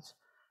cottonwoods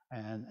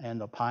and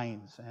the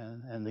pines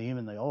and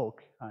even the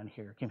oak on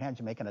here. Can you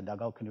imagine making a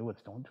dugout canoe with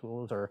stone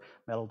tools or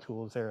metal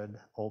tools there? And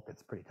oak,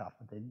 it's pretty tough,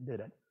 but they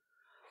did it.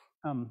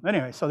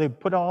 Anyway, so they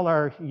put all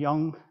our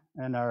young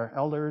and our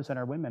elders and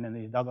our women in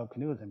these dugout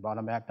canoes and brought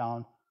them back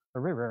down the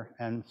river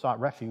and sought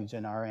refuge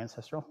in our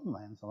ancestral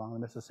homelands along the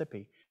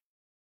Mississippi.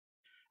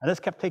 And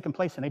this kept taking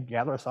place, and they'd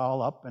gather us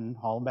all up and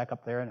haul them back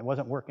up there, and it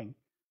wasn't working.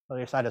 So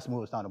they decided to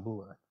move us down to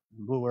Blue Earth.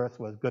 Blue Earth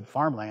was good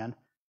farmland,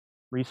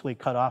 recently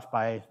cut off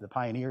by the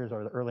pioneers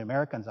or the early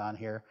Americans on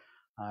here.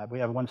 We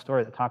have one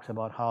story that talks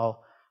about how,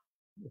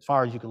 as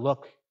far as you could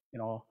look,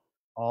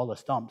 all the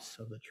stumps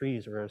of the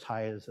trees were as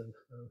high as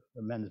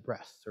the men's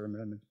breasts or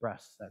women's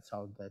breasts. That's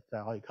how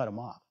you cut them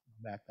off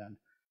back then.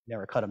 You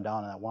never cut them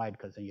down that wide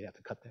because then you'd have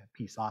to cut that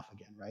piece off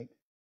again, right?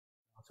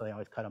 So they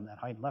always cut them that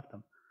height and left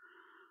them.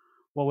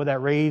 Well, with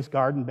that raised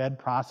garden bed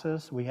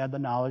process, we had the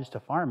knowledge to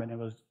farm it. It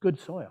was good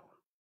soil.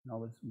 It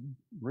was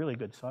really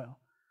good soil.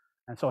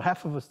 And so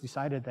half of us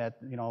decided that,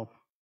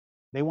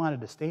 they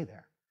wanted to stay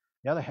there.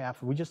 The other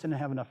half, we just didn't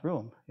have enough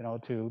room,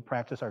 to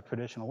practice our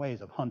traditional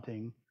ways of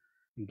hunting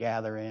and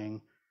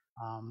gathering.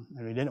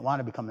 And we didn't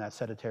want to become that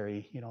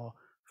sedentary,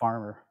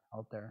 farmer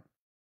out there.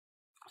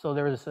 So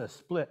there was a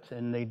split,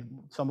 and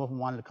some of them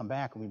wanted to come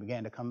back, and we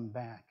began to come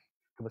back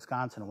to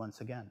Wisconsin once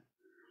again.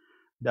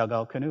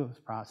 Dugout canoes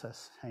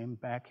process came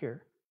back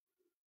here.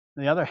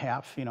 And the other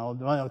half, then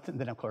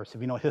of course, if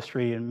you know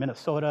history in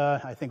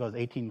Minnesota, I think it was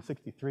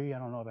 1863. I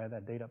don't know if I had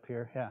that date up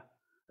here. Yeah,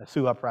 the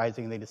Sioux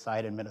uprising, they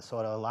decided in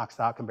Minnesota, lock,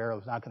 stock, and barrel,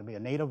 was not going to be a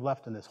native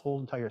left in this whole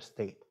entire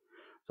state.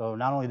 So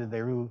not only did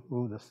they rule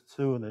the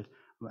Sioux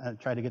and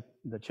try to get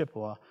the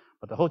Chippewa,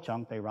 but the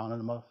Ho-Chunk, they rounded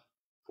them up.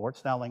 Fort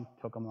Snelling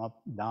took them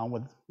up down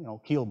with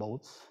keel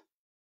boats,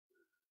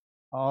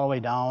 all the way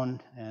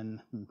down and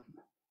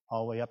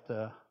all the way up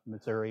to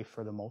Missouri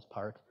for the most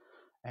part,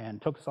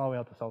 and took us all the way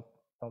out to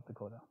South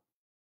Dakota.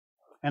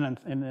 And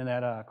in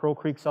that Crow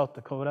Creek, South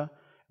Dakota,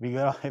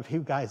 if you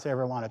guys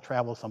ever want to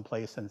travel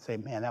someplace and say,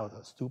 man, that was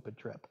a stupid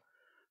trip,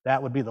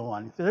 that would be the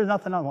one. There's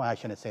nothing on, well, I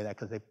shouldn't say that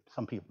because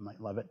some people might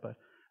love it, but it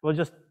was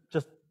just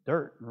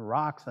dirt and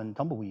rocks and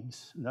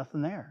tumbleweeds,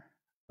 nothing there,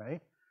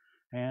 right?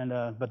 And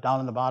but down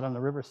in the bottom,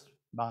 the river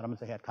bottoms,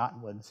 they had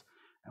cottonwoods.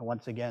 And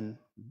once again,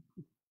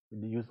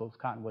 we used those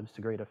cottonwoods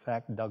to great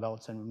effect,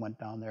 dugouts, and went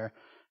down there.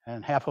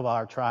 And half of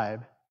our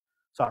tribe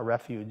sought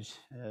refuge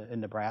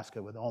in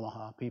Nebraska with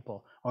Omaha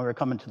people. When we were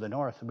coming to the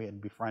north, we had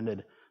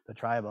befriended the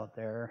tribe out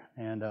there.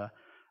 And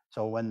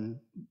so when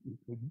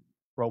we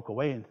broke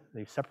away,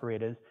 they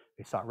separated,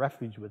 they sought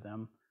refuge with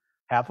them.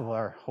 Half of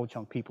our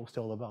Ho-Chunk people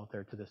still live out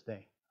there to this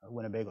day.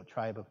 Winnebago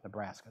tribe of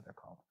Nebraska, they're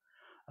called.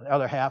 The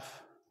other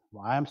half,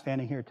 why I'm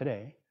standing here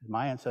today,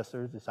 my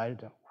ancestors decided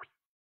to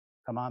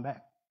come on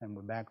back, and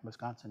we're back in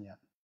Wisconsin yet.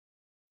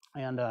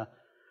 And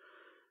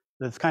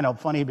it's kind of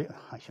funny,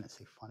 I shouldn't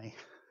say funny,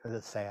 because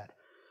it's sad.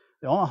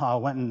 The Omaha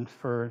went in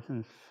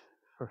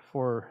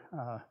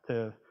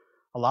to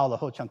allow the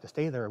Ho-Chunk to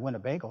stay there,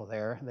 Winnebago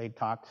there. They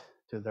talked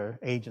to their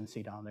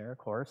agency down there, of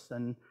course,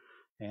 and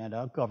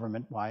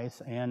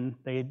government-wise, and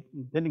they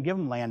didn't give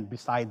them land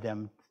beside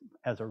them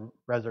as a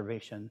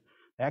reservation.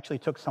 They actually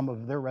took some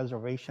of their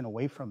reservation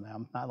away from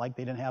them. Not like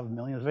they didn't have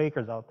millions of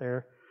acres out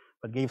there,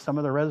 but gave some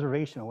of their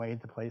reservation away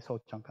to place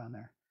Ho-Chunk on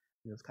there.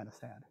 It was kind of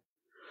sad.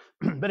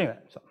 But anyway,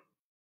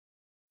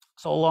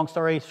 so long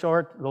story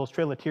short, those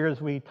Trail of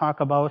Tears we talk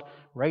about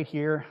right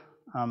here,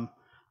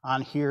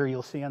 on here,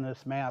 you'll see on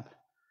this map,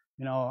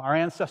 our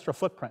ancestral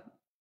footprint.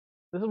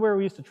 This is where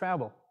we used to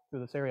travel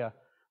through this area.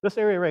 This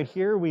area right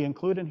here, we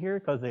include in here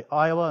because the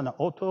Iowa and the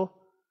Oto,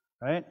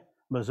 right,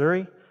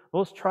 Missouri,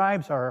 those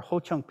tribes are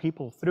Ho-Chunk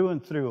people through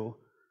and through,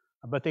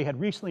 but they had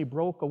recently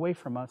broke away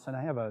from us, and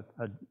I have an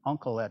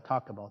uncle that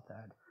talked about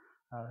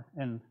that.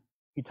 And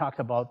he talked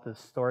about the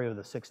story of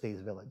the 6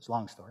 Days Village,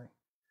 long story.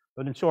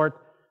 But in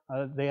short,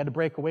 they had to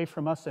break away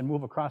from us and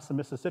move across the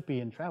Mississippi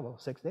and travel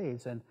 6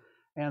 days.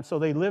 And so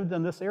they lived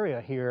in this area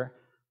here,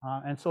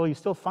 and so you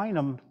still find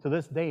them to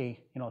this day,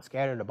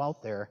 scattered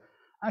about there.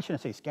 I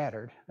shouldn't say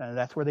scattered,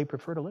 that's where they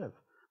prefer to live.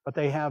 But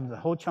they have the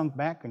Ho-Chunk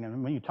backing,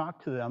 and when you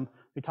talk to them,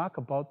 they talk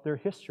about their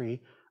history,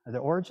 the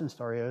origin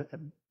story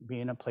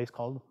being a place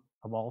called,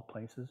 of all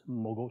places,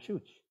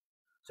 Moogasuc.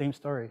 Same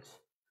stories.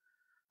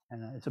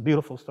 And it's a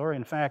beautiful story.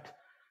 In fact,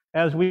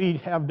 as we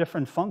have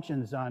different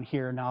functions on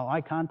here now, I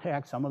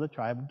contact some of the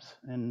tribes,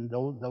 and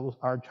those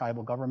are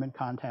tribal government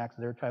contacts,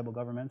 their tribal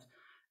governments,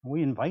 and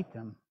we invite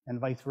them, and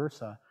vice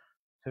versa,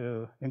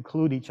 to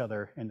include each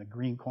other in the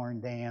green corn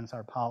dance,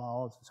 our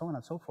powwows, and so on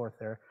and so forth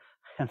there.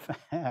 In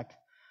fact,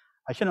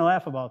 I shouldn't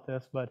laugh about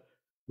this, but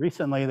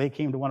recently they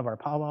came to one of our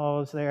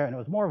powwows there, and it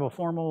was more of a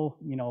formal,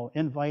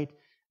 invite.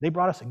 They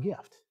brought us a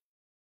gift.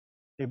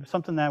 It was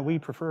something that we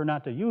prefer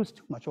not to use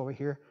too much over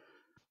here,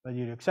 but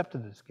you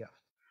accepted this gift.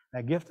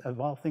 That gift, of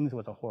all things,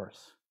 was a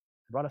horse.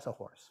 They brought us a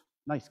horse.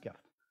 Nice gift.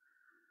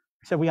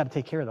 Except we had to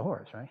take care of the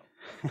horse, right?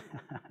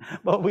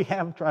 But we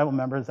have tribal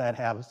members that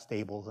have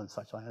stables and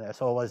such like that,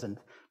 so it wasn't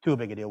too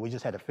big a deal. We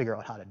just had to figure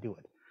out how to do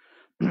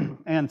it.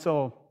 And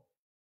so,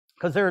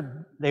 because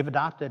they've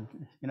adapted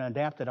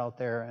out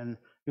there and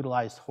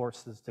utilized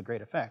horses to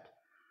great effect.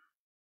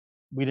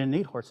 We didn't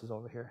need horses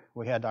over here.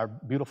 We had our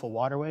beautiful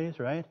waterways,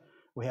 right?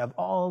 We have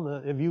all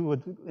the, if you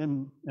would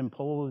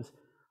impose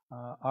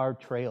our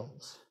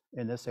trails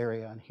in this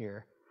area on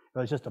here, it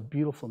was just a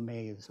beautiful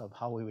maze of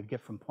how we would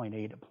get from point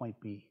A to point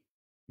B,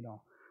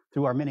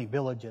 through our many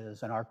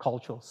villages and our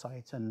cultural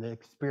sites and the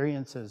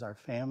experiences our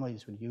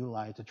families would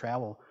utilize to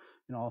travel,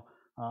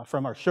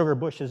 from our sugar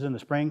bushes in the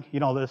spring.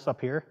 This up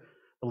here,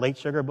 the late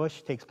sugar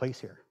bush takes place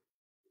here,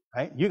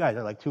 right? You guys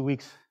are like 2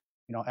 weeks,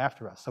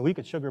 after us. So we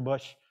could sugar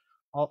bush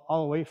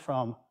all the way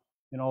from,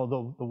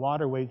 the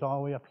waterways all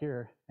the way up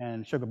here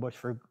and sugar bush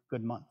for a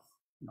good month.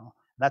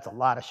 That's a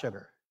lot of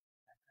sugar.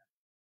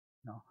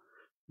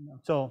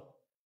 So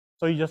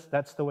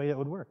that's the way it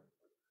would work.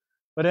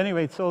 But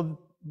anyway, so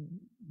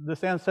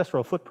this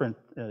ancestral footprint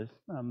is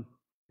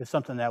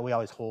something that we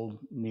always hold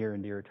near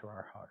and dear to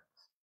our hearts.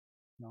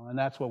 And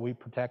that's what we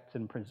protect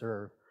and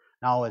preserve.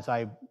 Now, as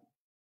I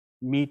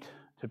meet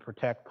to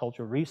protect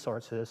cultural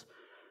resources,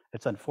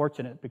 it's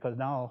unfortunate because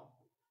now,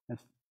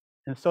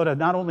 instead of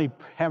not only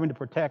having to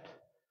protect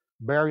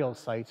burial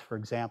sites, for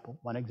example,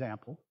 one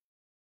example,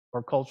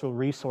 or cultural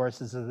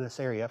resources of this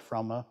area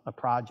from a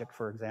project,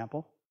 for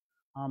example,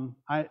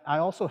 I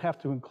also have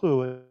to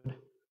include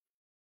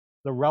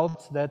the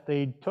routes that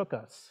they took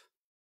us,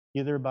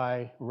 either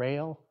by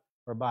rail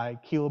or by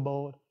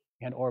keelboat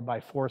or by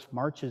forced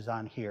marches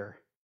on here.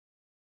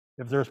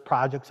 If there's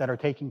projects that are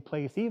taking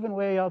place, even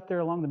way out there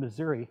along the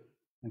Missouri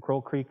in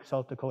Crow Creek,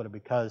 South Dakota,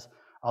 because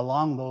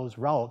along those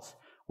routes,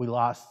 we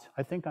lost,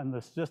 I think on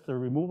this, just the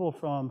removal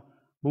from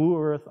Blue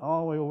Earth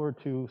all the way over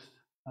to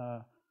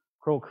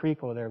Crow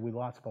Creek over there, we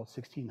lost about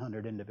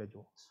 1,600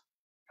 individuals,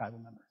 tribal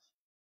members.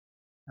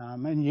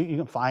 And you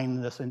can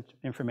find this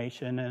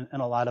information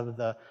in a lot of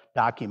the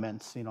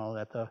documents, you know,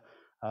 that the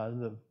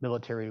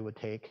military would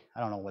take. I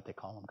don't know what they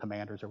call them,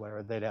 commanders or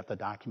whatever. They'd have to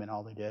document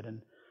all they did.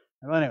 And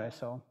anyway,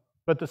 so,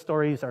 but the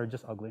stories are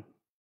just ugly.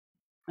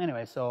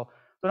 Anyway, so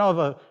now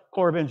the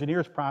Corps of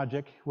Engineers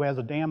project, who has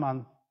a dam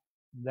on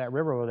that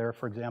river over there,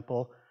 for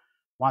example,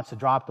 wants to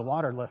drop the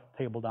water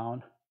table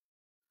down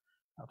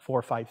 4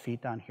 or 5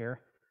 feet down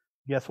here.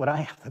 Guess what I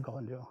have to go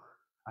and do?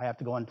 I have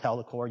to go and tell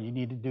the Corps, you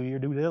need to do your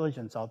due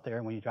diligence out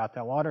there when you drop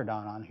that water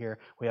down on here.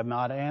 We have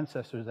Mauna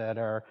ancestors that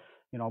are,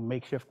 you know,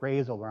 makeshift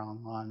graves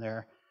around on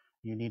there.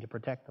 You need to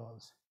protect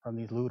those from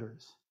these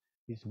looters,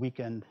 these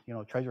weekend, you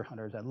know, treasure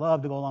hunters that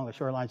love to go along the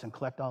shorelines and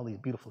collect all these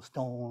beautiful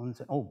stones.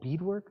 And, oh,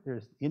 beadwork,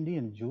 there's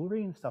Indian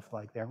jewelry and stuff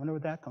like that. I wonder where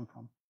that come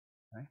from,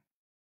 right?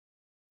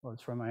 Well,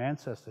 it's from my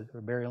ancestors who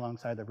are buried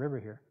alongside the river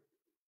here.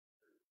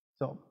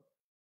 So,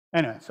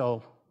 anyway,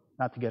 so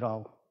not to get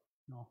all,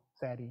 you know,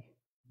 saddy.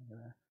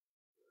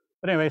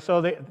 But anyway, so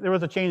there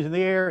was a change in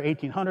the air.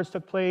 1800s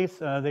took place.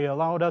 They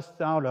allowed us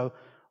now to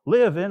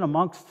live in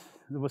amongst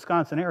the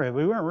Wisconsin area.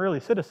 We weren't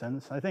really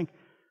citizens. I mean,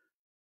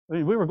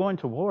 we were going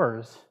to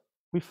wars.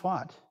 We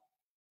fought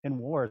in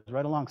wars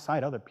right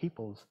alongside other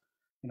peoples,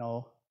 you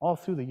know, all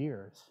through the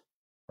years,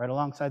 right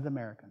alongside the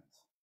Americans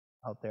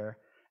out there.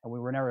 And we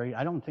were never,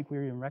 I don't think we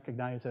were even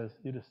recognized as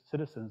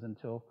citizens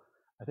until,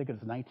 I think it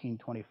was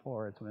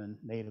 1924. It's when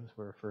natives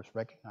were first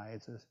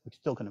recognized as, we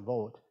still couldn't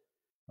vote,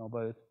 you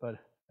know, but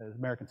as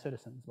American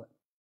citizens. But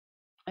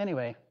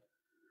anyway,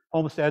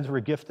 homesteads were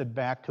gifted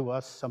back to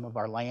us, some of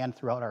our land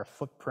throughout our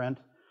footprint.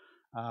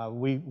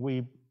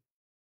 We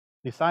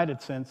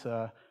decided, since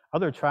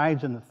other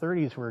tribes in the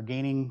 30s were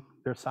gaining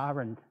their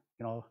sovereign,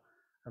 you know,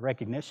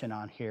 recognition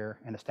on here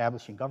and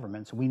establishing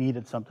governments, we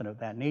needed something of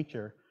that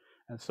nature.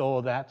 And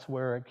so that's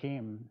where it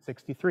came,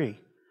 63.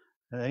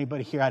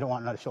 Anybody here, I don't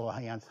want to show of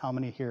hands, how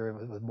many here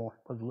was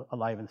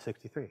alive in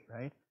 63,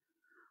 right?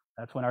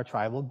 That's when our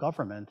tribal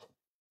government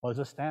was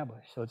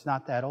established. So it's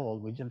not that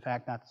old. We, in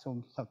fact,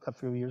 a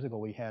few years ago,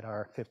 we had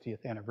our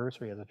 50th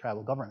anniversary as a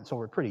tribal government. So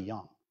we're pretty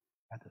young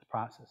at this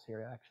process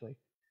here, actually.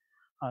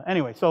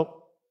 Anyway,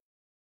 so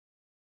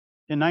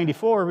in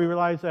 94, we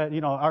realized that,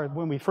 you know,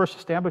 when we first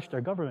established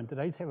our government, did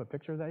I have a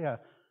picture of that? Yeah.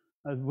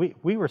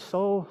 We were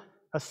so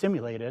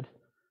assimilated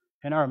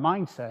in our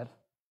mindset,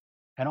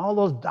 and all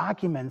those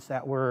documents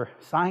that were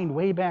signed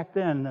way back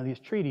then, these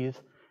treaties,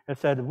 that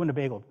said the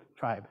Winnebago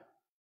tribe,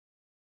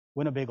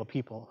 Winnebago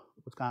people,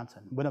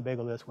 Wisconsin,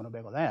 Winnebago this,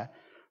 Winnebago that.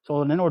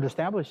 So in order to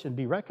establish and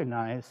be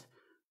recognized,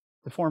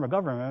 to form a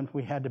government,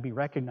 we had to be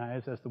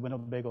recognized as the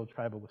Winnebago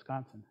tribe of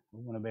Wisconsin, the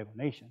Winnebago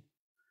Nation.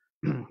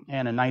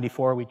 And in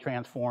 94, we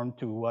transformed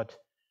to what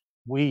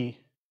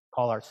we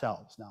call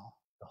ourselves now,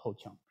 the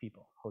Ho-Chunk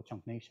people,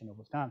 Ho-Chunk Nation of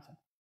Wisconsin,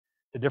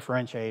 to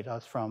differentiate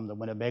us from the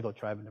Winnebago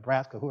tribe in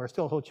Nebraska, who are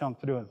still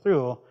Ho-Chunk through and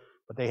through,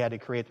 but they had to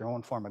create their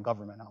own form of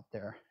government out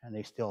there, and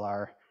they still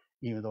are,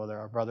 even though they're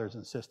our brothers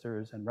and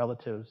sisters and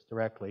relatives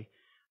directly,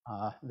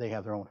 they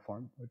have their own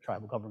form of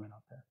tribal government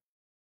out there.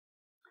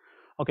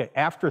 Okay,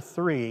 after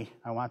 3,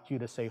 I want you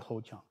to say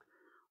Ho-Chunk.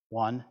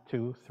 1,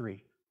 2,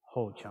 3,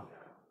 Ho-Chunk.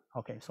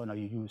 Okay, so now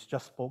you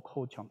just spoke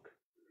Ho-Chunk.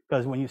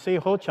 Because when you say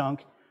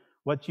Ho-Chunk,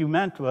 what you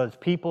meant was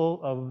people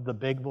of the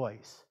big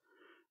voice.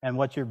 And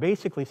what you're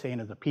basically saying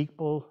is the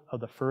people of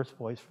the first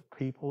voice,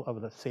 people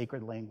of the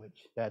sacred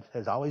language that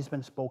has always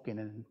been spoken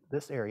in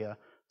this area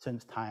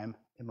since time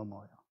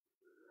immemorial.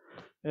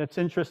 It's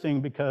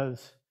interesting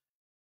because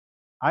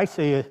I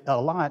say it a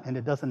lot, and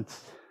it doesn't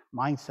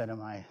mindset in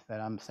my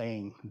that I'm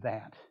saying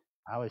that.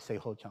 I always say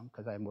Ho-Chunk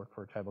because I work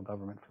for a tribal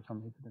government for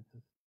some reason. It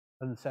just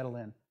doesn't settle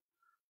in.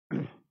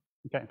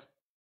 Okay.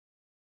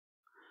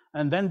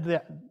 And then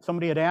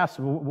somebody had asked,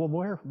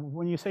 well,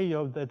 when you say, you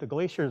know, that the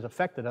glaciers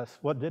affected us,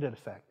 what did it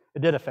affect?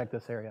 It did affect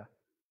this area,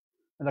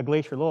 and the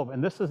glacier lobe.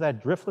 And this is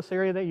that driftless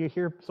area that you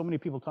hear so many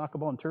people talk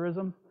about in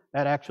tourism.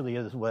 That actually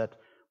is what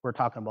we're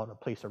talking about, a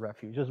place of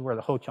refuge. This is where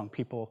the Ho-Chunk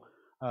people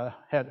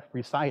had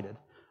resided.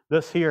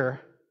 This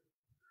here,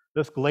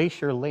 this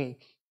glacier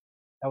lake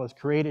that was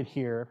created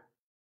here,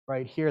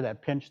 right here,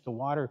 that pinched the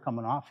water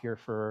coming off here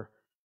for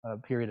a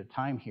period of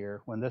time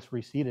here, when this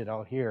receded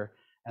out here,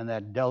 and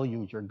that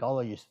deluge or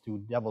gullies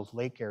through Devil's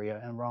Lake area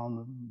and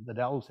around the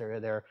Dells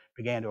area there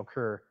began to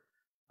occur.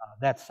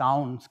 That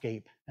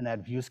soundscape and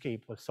that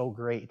viewscape was so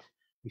great,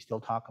 we still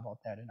talk about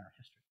that in our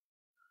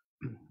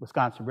history.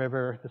 Wisconsin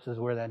River, this is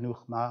where that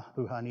Nuchma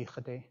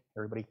Buhanichate,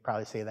 everybody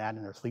probably say that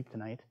in their sleep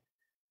tonight.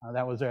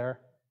 That was there,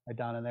 right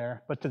down in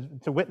there. But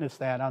to witness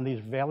that on these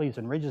valleys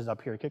and ridges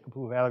up here,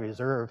 Kickapoo Valley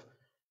Reserve,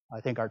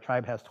 I think our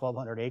tribe has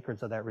 1,200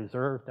 acres of that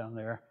reserve down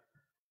there.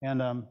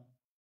 And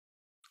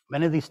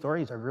many of these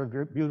stories are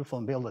very beautiful,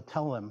 and be able to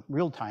tell them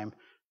real time.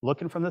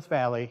 Looking from this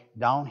valley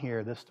down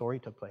here, this story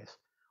took place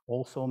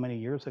so many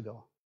years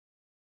ago.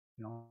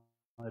 You know,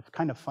 it's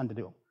kind of fun to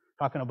do.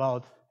 Talking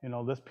about, you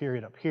know, this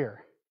period up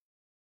here.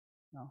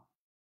 You know,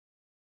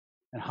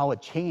 and how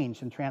it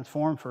changed and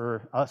transformed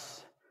for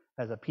us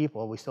as a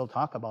people. We still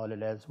talk about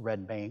it as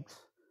red banks,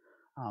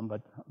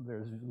 but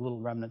there's little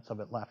remnants of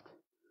it left.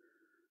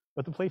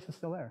 But the place is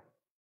still there.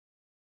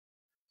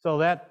 So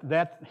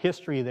that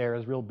history there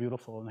is real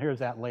beautiful. And here's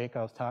that lake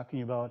I was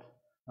talking about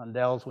on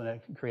Dells when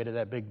it created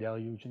that big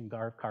deluge and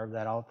carved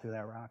that out through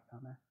that rock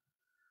down there.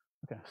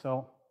 Okay,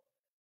 so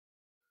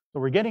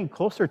we're getting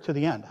closer to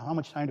the end. How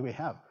much time do we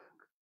have?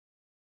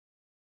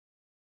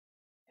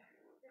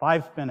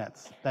 5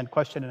 minutes, then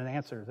question and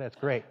answers. That's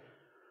great.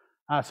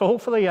 So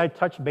hopefully I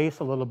touched base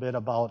a little bit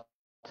about,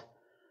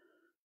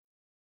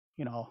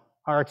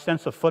 our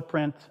extensive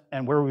footprint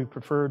and where we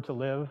prefer to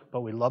live,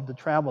 but we love to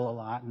travel a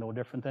lot, no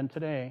different than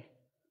today.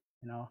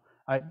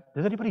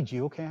 Does anybody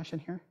geocache in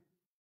here?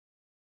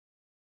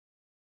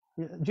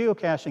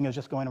 Geocaching is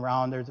just going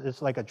around.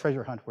 It's like a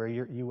treasure hunt where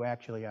you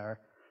actually are,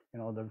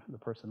 the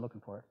person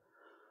looking for it.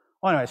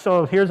 Well, anyway,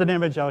 so here's an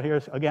image out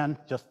here. Again,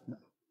 just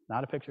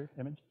not a picture,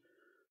 image.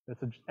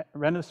 It's a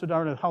reminiscent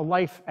of how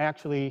life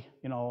actually,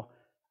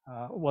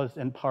 was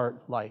in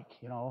part like,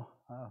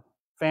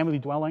 family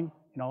dwelling,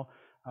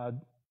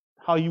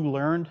 how you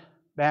learned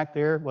back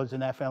there was in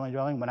that family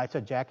dwelling. When I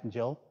said Jack and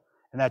Jill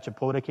and that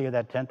Chapotake,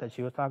 that tent that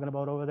she was talking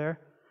about over there,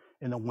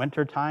 in the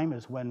winter time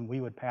is when we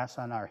would pass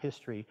on our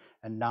history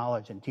and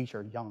knowledge and teach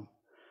our young.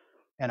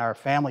 And our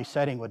family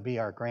setting would be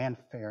our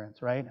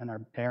grandparents, right? And our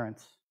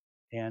parents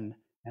and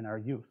our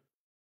youth,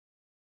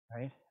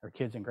 right? Our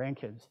kids and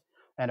grandkids.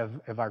 And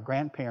if our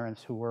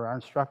grandparents, who were our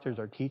instructors,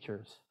 our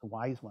teachers, the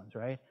wise ones,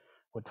 right,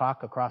 would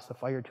talk across the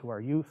fire to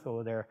our youth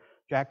over there,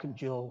 Jack and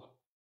Jill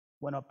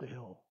went up the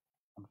hill.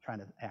 I'm trying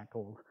to act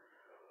old.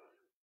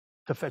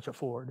 To fetch a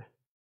Ford,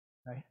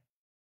 right?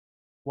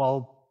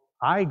 Well,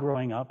 I,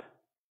 growing up,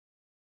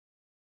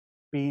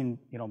 being,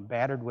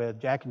 battered with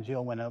Jack and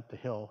Jill went up the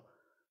hill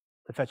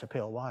to fetch a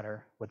pail of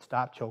water, would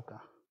stop Choka.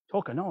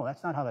 Choka, no,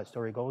 that's not how that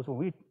story goes. When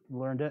we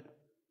learned it,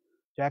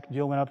 Jack and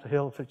Jill went up the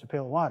hill to fetch a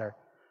pail of water.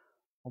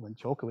 Well, then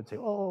Choka would say,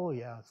 oh,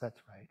 yes,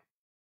 that's right.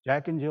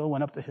 Jack and Jill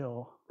went up the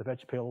hill to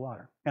fetch a pail of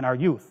water. And our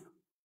youth,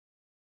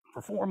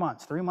 for 4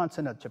 months, 3 months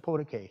in a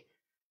Chapotake,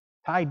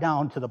 tied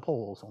down to the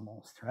poles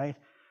almost, right?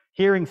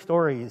 Hearing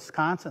stories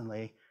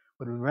constantly,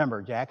 would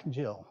remember Jack and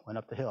Jill went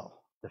up the hill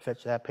to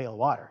fetch that pail of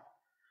water.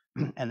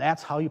 And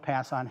that's how you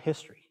pass on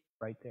history,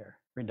 right there.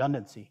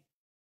 Redundancy.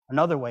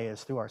 Another way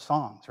is through our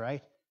songs,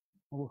 right?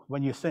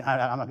 When you sing,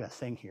 I'm not going to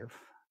sing here, to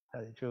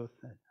tell you the truth.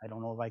 I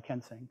don't know if I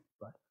can sing,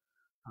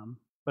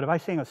 but if I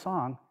sing a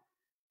song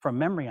from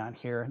memory on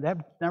here, that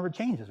never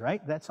changes,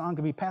 right? That song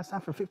can be passed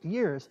on for 50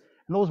 years,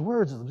 and those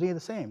words will be the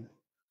same.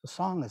 The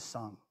song is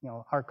sung.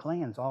 Our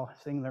clans all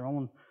sing their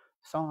own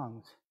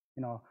songs.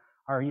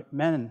 Our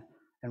men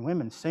and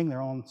women sing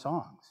their own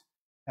songs.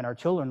 And our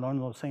children learn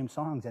those same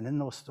songs, and in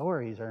those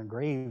stories are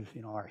engraved,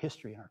 our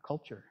history and our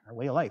culture, our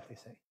way of life, they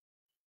say.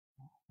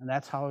 And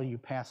that's how you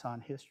pass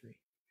on history.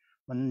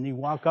 When you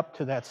walk up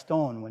to that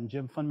stone, when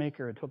Jim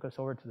Funmaker took us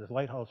over to this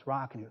lighthouse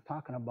rock, and he was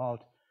talking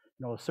about,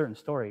 a certain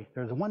story,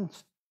 there's one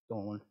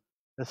stone.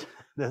 This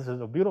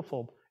is a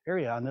beautiful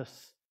area on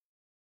this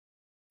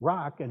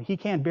rock, and he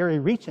can't barely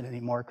reach it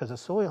anymore because the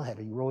soil had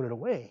eroded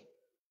away.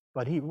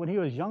 But when he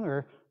was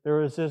younger, there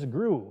was this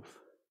groove,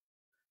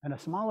 and a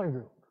smaller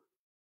groove,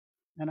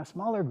 and a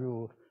smaller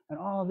groove, and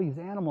all these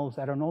animals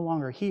that are no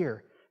longer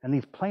here, and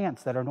these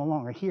plants that are no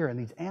longer here, and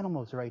these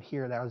animals right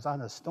here that was on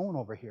the stone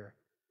over here.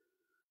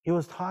 He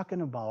was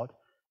talking about,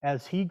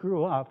 as he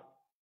grew up,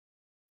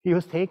 he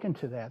was taken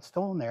to that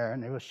stone there,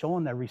 and it was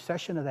showing the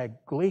recession of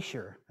that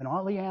glacier, and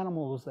all the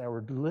animals that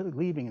were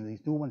leaving, and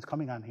these new ones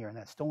coming on here, and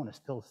that stone is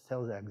still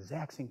tells that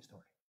exact same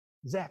story.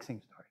 Exact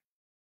same story.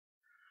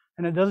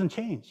 And it doesn't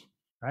change,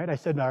 right? I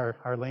said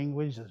our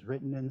language is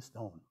written in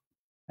stone.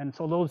 And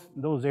so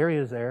those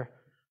areas there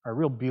are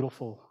real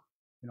beautiful,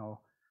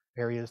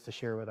 areas to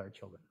share with our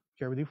children,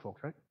 share with you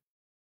folks, right?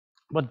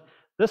 But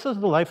this is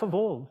the life of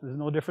old. It's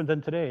no different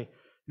than today.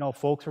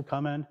 Folks were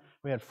coming.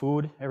 We had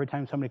food. Every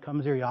time somebody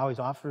comes here, you always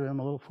offer them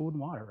a little food and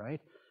water,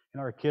 right?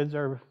 Our kids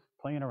are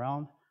playing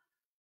around.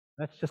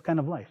 That's just kind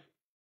of life.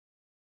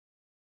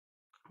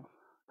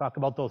 Talk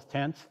about those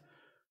tents,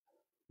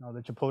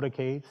 the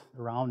Chapotake's,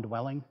 the round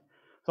dwelling.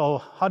 So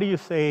how do you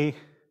say,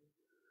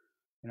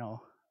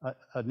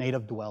 a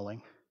native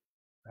dwelling,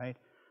 right?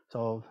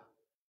 So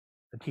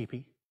a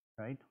teepee,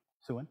 right?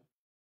 Siouan,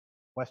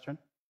 Western,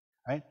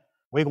 right?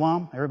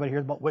 Wigwam, everybody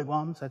hears about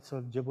wigwams, that's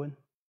Ojibwe.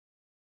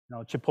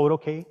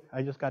 Chapotake,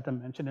 I just got to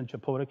mention in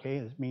Chapotake,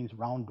 it means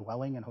round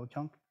dwelling in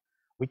Ho-Chunk.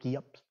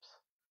 Wiki-ups.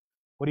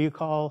 What do you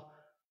call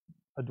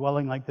a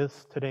dwelling like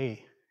this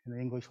today in the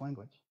English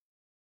language?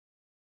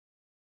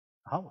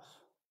 A house,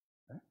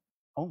 right?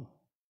 Home.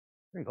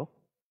 There you go,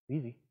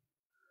 easy.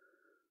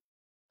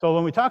 So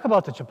when we talk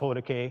about the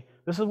Chapotake,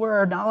 this is where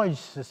our knowledge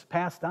is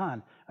passed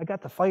on. I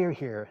got the fire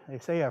here. They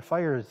say our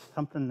fire is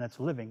something that's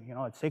living,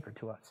 it's sacred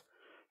to us.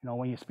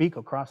 When you speak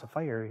across a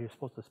fire, you're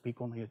supposed to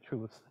speak only the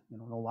truth.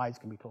 No lies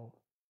can be told.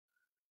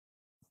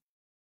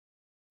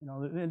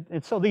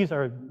 And so these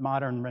are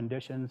modern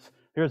renditions.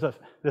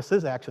 This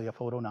is actually a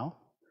photo now.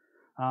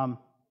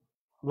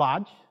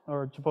 Lodge,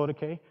 or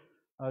Chapotake.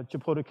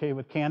 Chapotake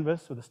with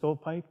canvas with a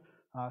stovepipe,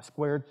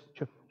 squared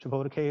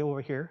Chapotake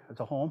over here as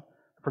a home.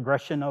 The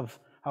progression of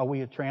how we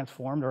had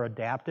transformed or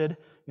adapted,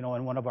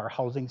 in one of our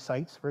housing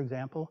sites, for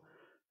example.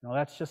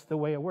 That's just the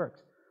way it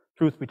works.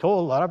 Truth be told,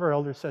 a lot of our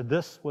elders said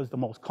this was the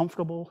most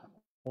comfortable,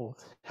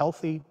 most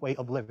healthy way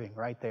of living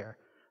right there.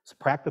 It's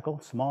practical,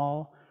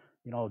 small,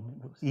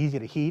 easy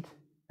to heat.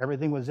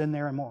 Everything was in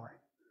there and more.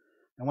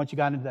 And once you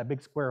got into that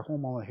big square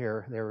home over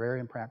here, they were very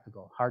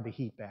impractical, hard to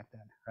heat back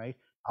then, right?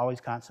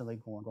 Always constantly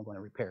going to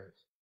repairs.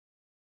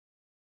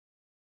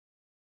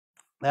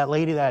 That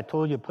lady that I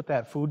told you put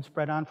that food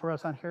spread on for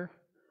us on here,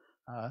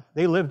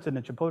 they lived in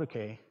the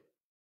Chapotake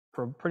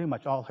for pretty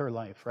much all her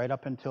life, right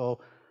up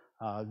until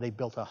they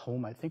built a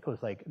home. I think it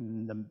was like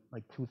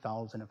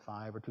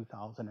 2005 or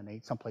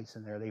 2008, someplace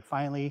in there. They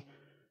finally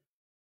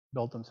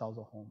built themselves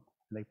a home,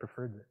 and they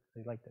preferred it.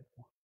 They liked it.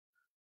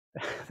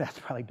 That's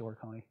probably Door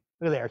County.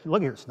 Look at there.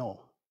 Look at your snow.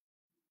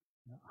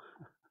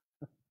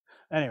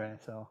 Anyway,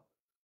 so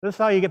this is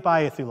how you get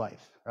by through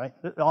life, right?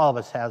 All of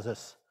us has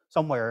this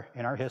somewhere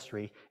in our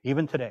history,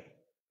 even today.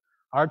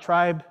 Our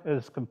tribe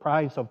is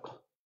comprised of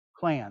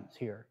clans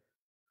here.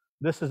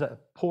 This is a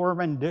poor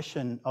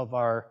rendition of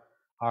our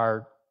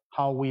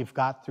how we've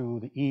got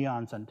through the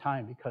eons and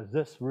time, because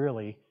this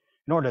really,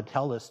 in order to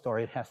tell this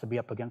story, it has to be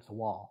up against the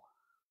wall.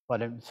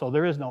 But so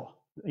there is no,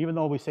 even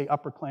though we say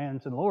upper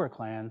clans and lower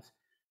clans,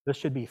 this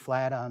should be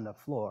flat on the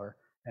floor,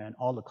 and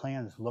all the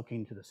clans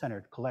looking to the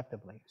center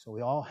collectively. So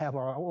we all have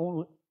our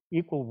own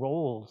equal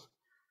roles,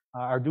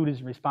 our duties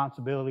and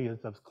responsibilities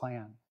as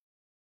clans.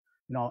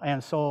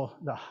 And so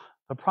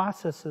the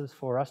processes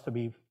for us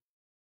to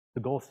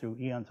go through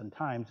eons and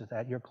times is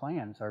that your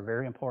clans are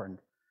very important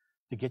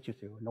to get you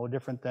through. No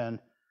different than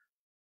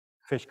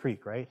Fish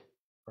Creek, right?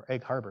 Or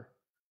Egg Harbor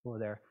over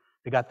there.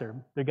 They got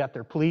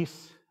their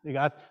police, they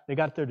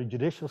got their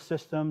judicial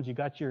systems, you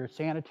got your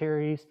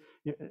sanitaries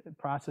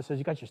processes,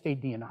 you got your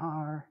state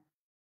DNR.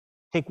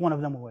 Take one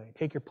of them away,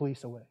 take your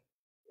police away,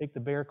 take the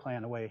Bear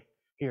Clan away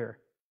here,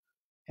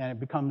 and it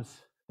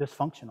becomes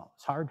dysfunctional.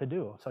 It's hard to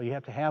do. So you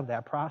have to have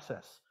that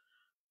process.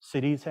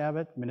 Cities have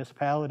it,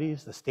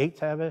 municipalities, the states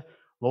have it,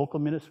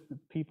 local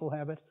people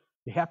have it.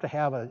 You have to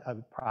have a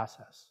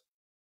process.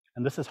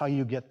 And this is how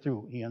you get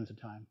through eons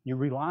of time. You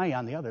rely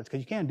on the others,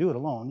 because you can't do it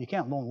alone. You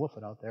can't lone wolf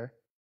it out there.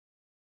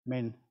 I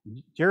mean,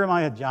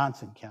 Jeremiah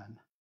Johnson can.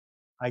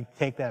 I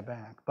take that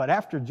back. But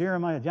after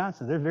Jeremiah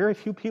Johnson, there's very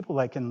few people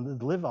that can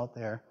live out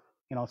there,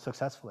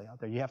 successfully out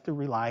there. You have to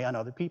rely on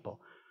other people.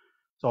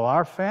 So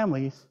our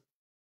families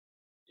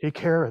take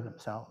care of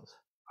themselves.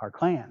 Our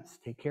clans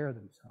take care of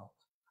themselves.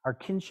 Our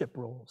kinship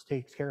roles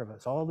takes care of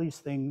us. All these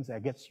things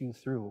that gets you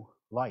through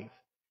life.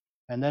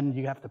 And then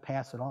you have to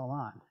pass it all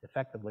on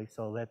effectively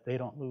so that they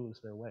don't lose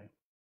their way.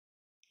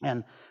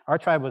 And our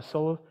tribe was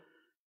so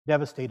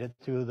devastated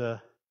through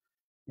the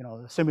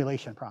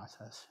simulation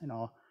process,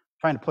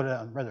 trying to put it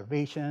on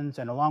reservations,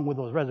 and along with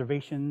those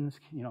reservations,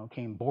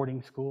 came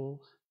boarding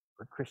schools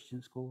or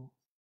Christian schools,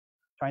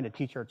 trying to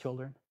teach our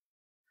children.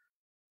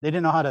 They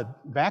didn't know how to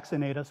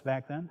vaccinate us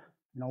back then.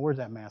 Where's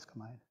that mask of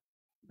mine,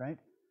 right?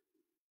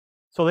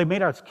 So they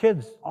made our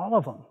kids, all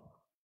of them,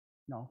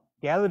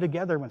 gather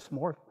together when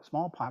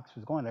smallpox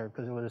was going there,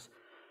 because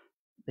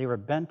they were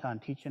bent on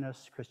teaching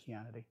us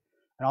Christianity,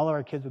 and all of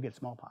our kids would get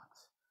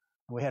smallpox.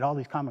 And we had all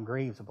these common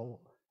graves of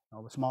old,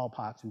 with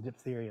smallpox and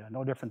diphtheria,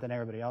 no different than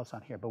everybody else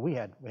on here. But we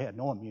had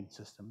no immune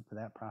system for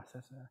that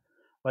process there.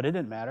 But it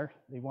didn't matter.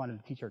 They wanted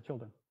to teach our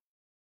children.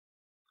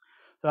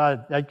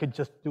 So I could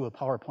just do a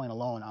PowerPoint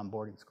alone on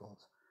boarding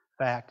schools.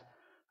 In fact,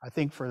 I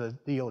think for the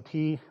DOT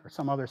or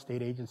some other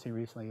state agency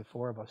recently,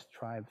 4 of us,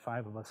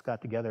 5 of us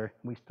got together.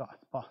 We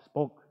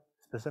spoke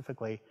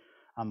specifically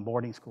on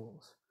boarding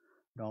schools,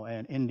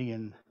 and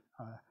Indian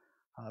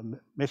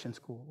mission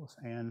schools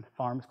and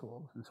farm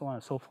schools and so on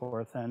and so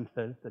forth. And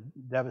the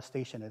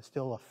devastation, it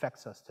still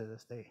affects us to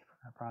this day,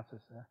 that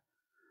process there.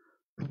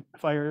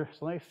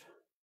 Fire's life,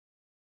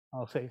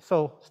 I'll say.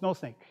 So, snow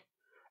snake.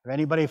 If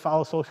anybody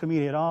follows social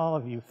media at all,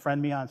 if you friend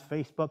me on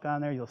Facebook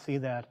on there, you'll see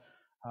that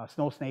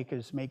snow snake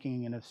is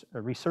making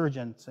a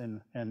resurgence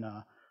in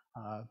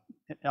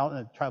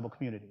tribal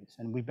communities.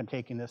 And we've been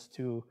taking this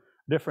to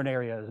different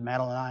areas.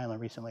 Madeline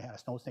Island recently had a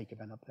snow snake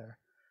event up there.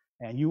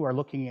 And you are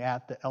looking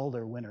at the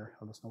elder winter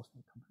of the snow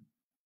snake company.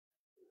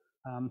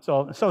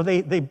 So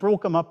they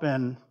broke them up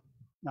in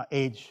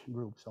age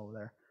groups over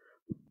there.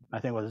 I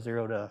think it was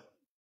 0 to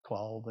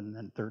 12 and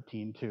then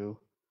 13 to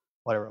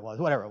whatever it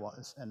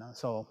was. And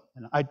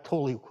I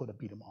totally could have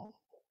beat them all.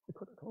 I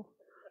could have.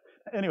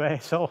 Anyway,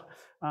 so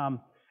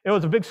it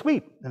was a big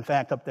sweep, in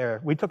fact, up there.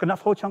 We took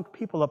enough Ho-Chunk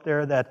people up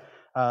there that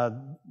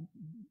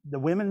the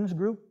women's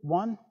group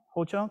won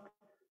Ho-Chunk,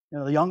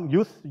 the young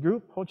youth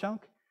group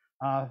Ho-Chunk.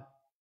 I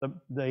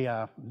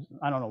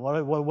don't know what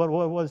it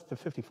was to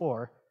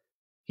 54.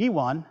 He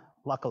won,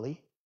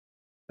 luckily,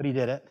 but he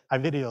did it. I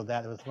videoed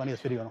that. It was the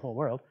funniest video in the whole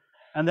world.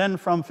 And then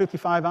from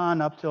 55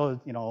 on up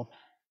till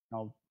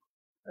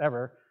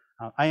ever,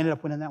 I ended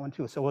up winning that one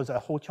too. So it was a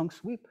Ho-Chunk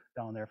sweep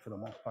down there for the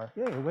most part.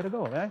 Yay, way to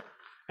go, right?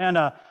 And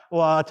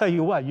well, I'll tell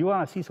you what, you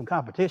want to see some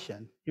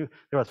competition. There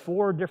was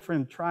 4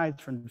 different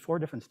tribes from 4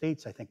 different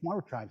states, I think,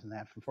 more tribes than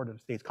that from 4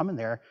 different states coming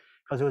there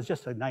because it was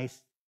just a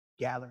nice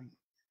gathering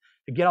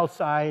to get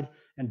outside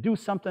and do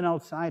something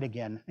outside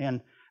again.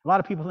 And a lot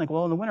of people think,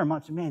 well, in the winter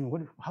months, man,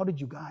 how did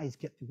you guys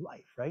get through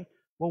life, right?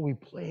 Well, we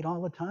played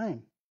all the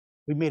time.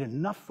 We made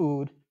enough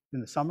food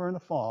in the summer and the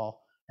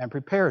fall and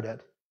prepared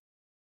it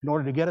in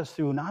order to get us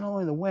through not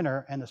only the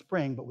winter and the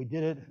spring, but we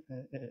did it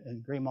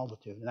in great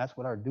multitude. And that's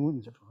what our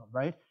dunes are for,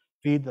 right?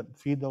 Feed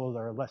those that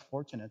are less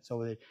fortunate.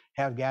 So they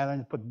have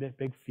gatherings, put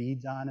big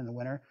feeds on in the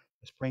winter.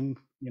 The spring,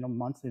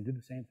 months, they do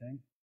the same thing.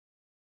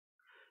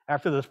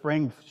 After the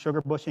spring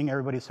sugar bushing,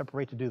 everybody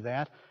separate to do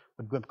that.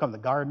 Would come the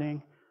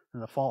gardening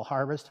and the fall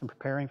harvest and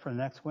preparing for the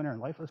next winter,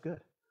 and life was good.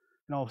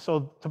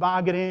 So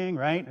tobogganing,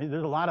 right?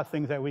 There's a lot of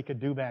things that we could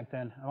do back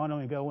then. I want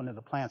to go into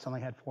the plants. I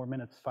only had 5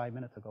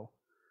 minutes ago.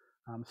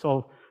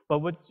 But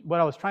what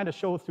I was trying to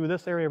show through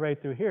this area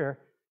right through here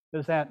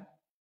is that,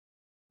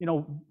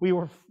 we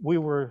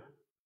were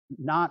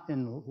not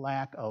in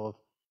lack of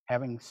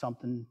having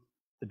something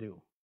to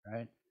do,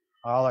 right?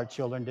 All our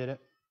children did it.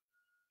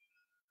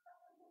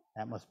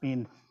 That must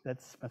mean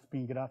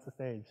get off the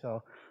stage.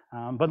 So,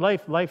 but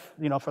life,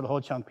 for the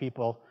Ho-Chunk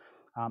people,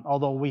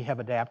 although we have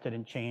adapted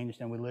and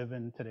changed and we live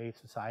in today's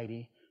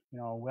society,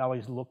 we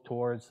always look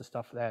towards the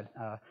stuff that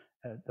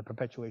the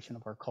perpetuation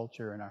of our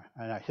culture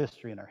and our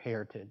history and our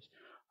heritage.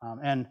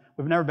 And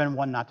we've never been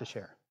one not to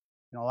share.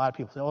 A lot of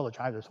people say, oh, the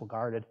tribes are so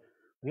guarded.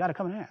 We got to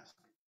come and ask.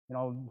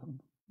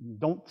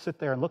 Don't sit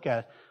there and look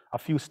at a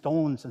few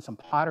stones and some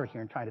pottery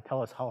here and try to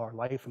tell us how our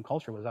life and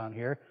culture was on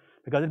here,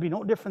 because it'd be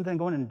no different than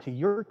going into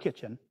your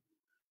kitchen,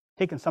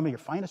 taking some of your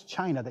finest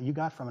china that you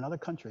got from another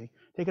country,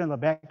 taking it in the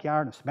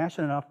backyard and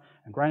smashing it up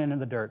and grinding it in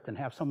the dirt, and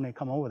have somebody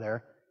come over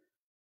there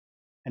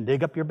and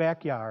dig up your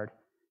backyard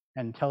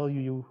and tell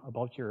you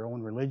about your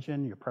own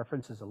religion, your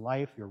preferences of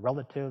life, your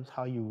relatives,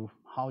 how you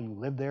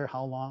live there,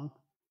 how long.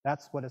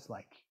 That's what it's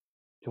like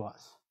to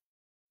us.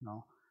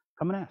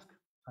 Come and ask.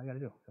 That's all you got to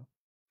do. So,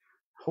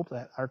 hope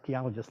that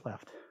archaeologist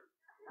left.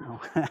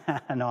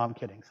 No, I'm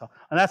kidding. So,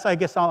 and that's, I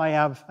guess, all I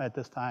have at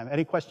this time.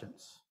 Any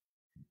questions?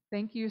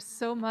 Thank you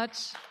so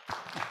much.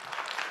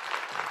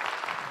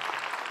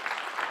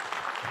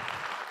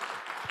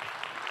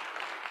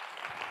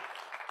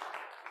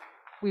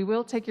 We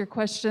will take your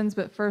questions,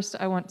 but first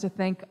I want to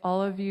thank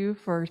all of you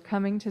for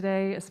coming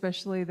today,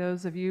 especially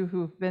those of you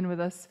who've been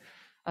with us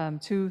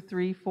 2,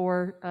 3,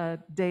 4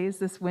 days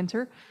this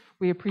winter.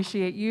 We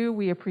appreciate you.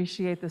 We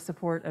appreciate the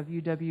support of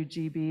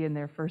UWGB and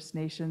their First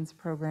Nations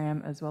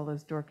program, as well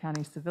as Door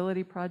County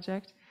Civility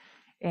Project.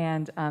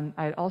 And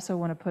I also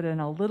want to put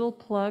in a little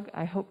plug.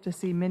 I hope to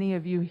see many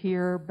of you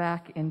here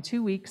back in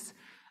 2 weeks.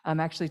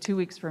 Actually, 2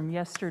 weeks from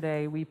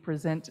yesterday, we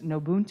present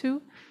Nobuntu.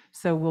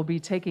 So we'll be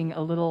taking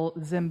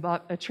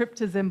a trip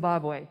to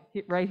Zimbabwe,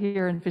 right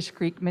here in Fish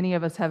Creek. Many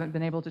of us haven't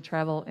been able to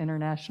travel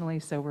internationally,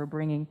 so we're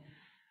bringing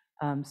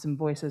some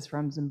voices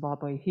from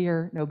Zimbabwe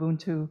here.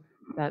 Nobuntu,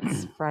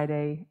 that's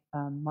Friday,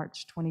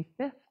 March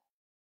 25th.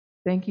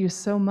 Thank you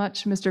so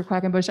much, Mr.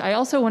 Quackenbush. I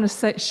also want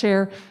to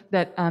share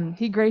that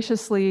he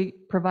graciously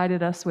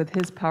provided us with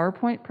his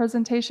PowerPoint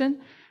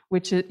presentation,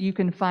 which you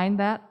can find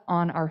that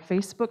on our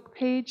Facebook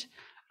page.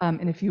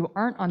 And if you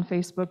aren't on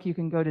Facebook, you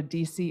can go to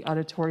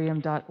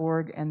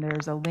dcauditorium.org, and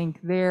there's a link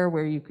there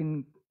where you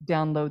can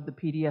download the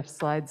PDF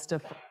slides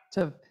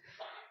to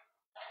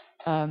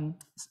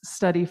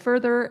study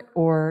further,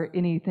 or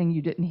anything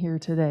you didn't hear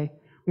today.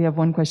 We have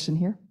one question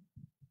here.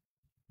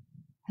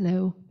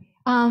 Hello.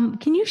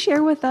 Can you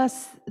share with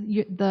us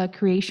the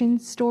creation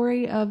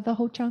story of the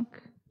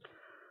Ho-Chunk?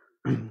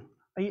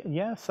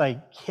 Yes, I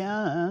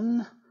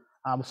can.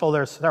 So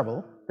there's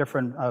several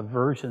different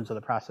versions of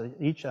the process.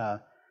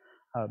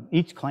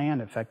 Each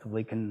clan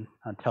effectively can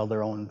tell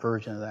their own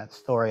version of that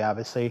story,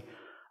 obviously.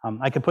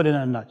 I could put it in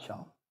a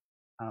nutshell.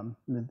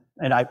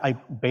 And I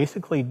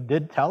basically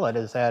did tell it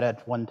is that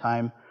at one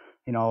time,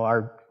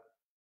 our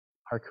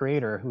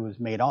creator, who has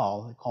made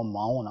all, they call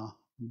Mauna,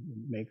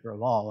 maker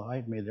of all,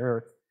 right, made the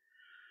earth.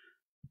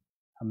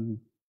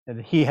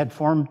 He had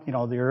formed,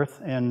 the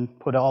earth and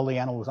put all the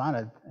animals on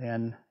it,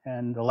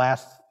 and the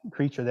last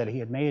creature that he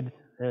had made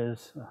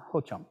is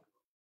Ho-Chunk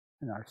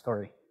in our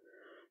story,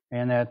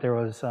 and that there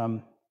was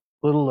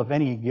little of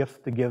any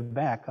gift to give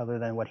back other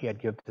than what he had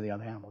given to the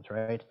other animals,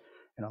 right?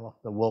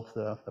 The wolf,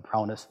 the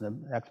prowess,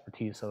 and the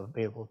expertise of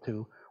being able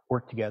to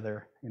work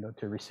together,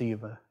 to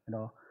receive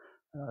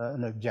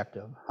an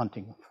objective,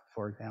 hunting,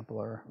 for example,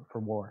 or for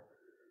war,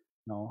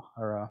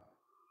 or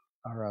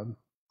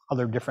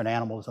other different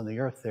animals on the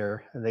earth.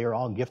 They are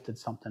all gifted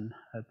something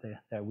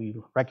that we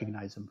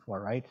recognize them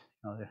for, right?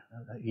 The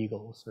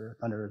eagles or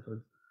thunders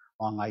with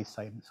long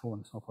eyesight and so on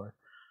and so forth.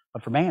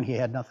 But for man, he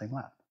had nothing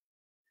left.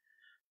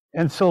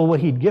 And so what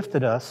he'd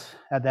gifted us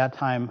at that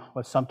time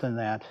was something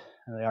that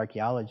the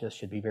archaeologists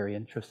should be very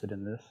interested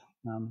in this.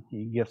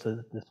 He gifted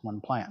this one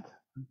plant,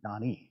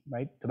 Nani,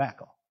 right?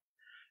 Tobacco.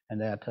 And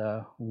that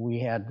we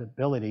had the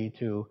ability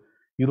to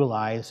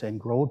utilize and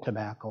grow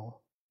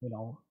tobacco,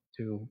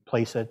 to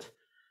place it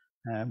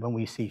when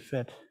we see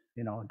fit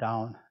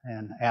down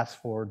and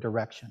ask for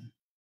direction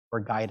or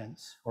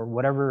guidance or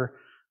whatever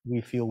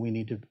we feel we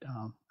need to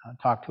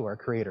talk to our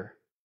Creator.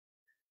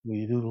 We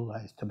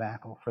utilize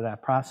tobacco for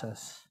that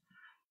process.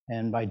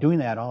 And by doing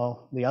that,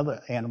 all the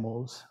other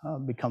animals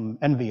become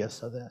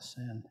envious of this,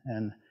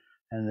 and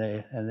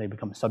they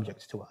become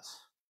subjects to us.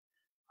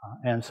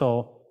 And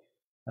so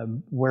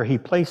where he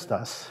placed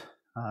us,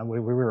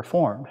 where we were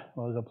formed,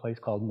 was a place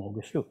called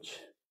Moogasuc,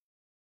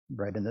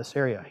 right in this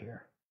area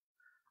here.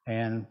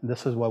 And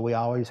this is what we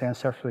always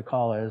ancestrally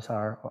call as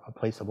our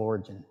place of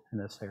origin in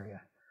this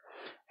area.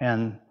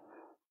 And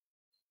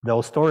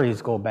those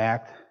stories go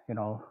back,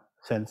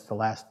 since the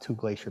last 2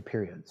 glacier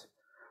periods.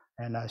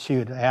 And she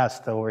had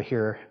asked over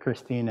here,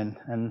 Christine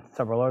and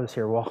several others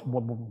here, well,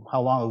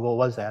 how long ago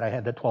was that? I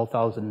had the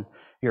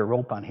 12,000-year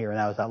rope on here, and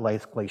that was that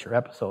last glacier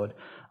episode.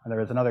 And there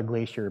was another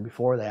glacier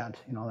before that,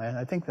 and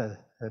I think that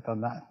if I'm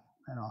not,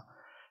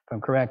 if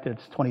I'm correct,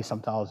 it's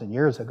 20-some thousand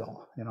years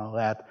ago,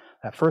 that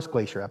first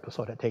glacier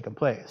episode had taken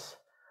place.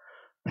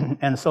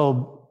 And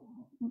so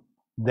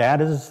that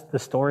is the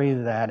story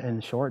that,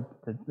 in short,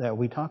 that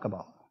we talk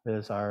about,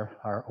 is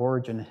our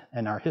origin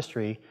and our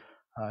history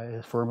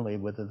is firmly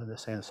within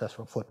this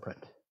ancestral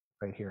footprint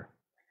right here.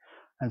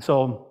 And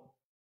so,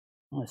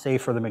 let's say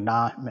for the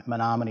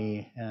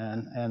Menominee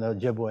and the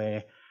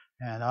Ojibwe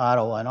and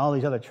Ottawa and all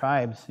these other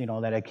tribes,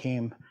 that it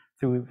came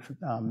through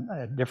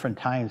at different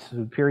times,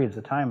 through periods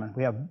of time, and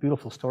we have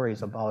beautiful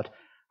stories about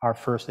our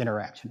first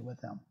interaction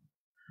with them.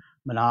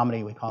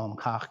 Menominee, we call them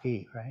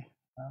cekg, right?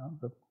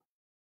 The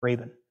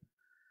raven.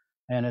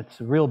 And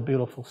it's a real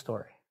beautiful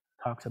story.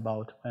 It talks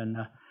about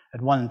when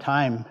at one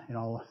time,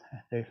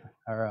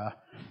 our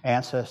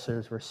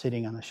ancestors were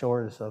sitting on the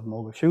shores of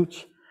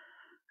Moogasuc,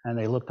 and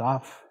they looked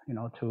off,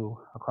 to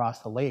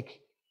across the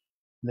lake.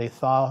 They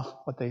saw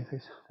what they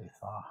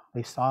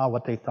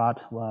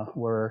thought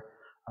were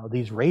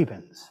these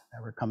ravens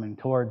that were coming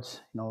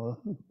towards,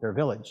 their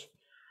village.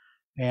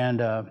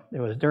 And it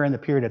was during the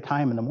period of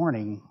time in the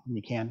morning when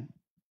you can't,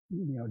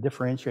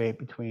 differentiate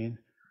between,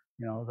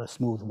 the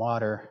smooth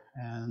water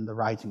and the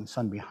rising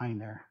sun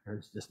behind there.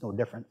 There's just no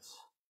difference.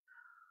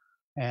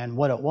 And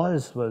what it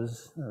was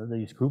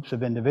these groups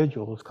of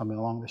individuals coming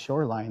along the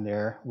shoreline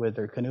there with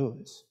their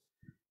canoes,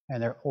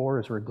 and their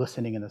oars were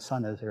glistening in the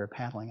sun as they were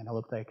paddling, and it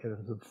looked like it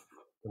was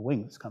the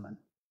wings coming.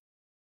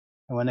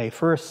 And when they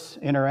first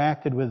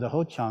interacted with the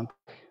Ho-Chunk,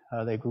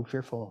 they grew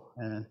fearful,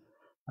 and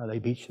they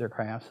beached their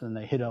crafts and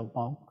they hid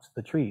amongst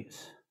the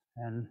trees.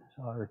 And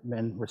our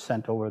men were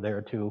sent over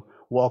there to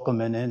welcome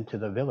them into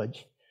the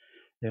village,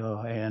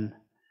 and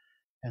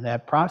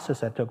that process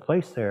that took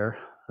place there,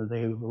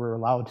 they were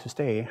allowed to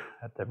stay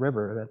at the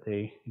river that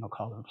they,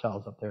 call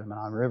themselves up there,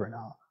 Menominee River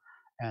now.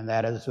 And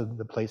that is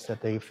the place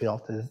that they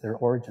felt is their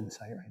origin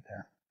site right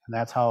there. And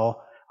that's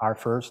how our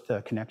first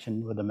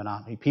connection with the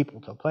Menominee people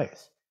took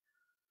place.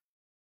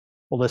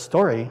 Well, this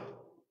story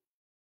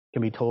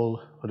can be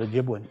told with the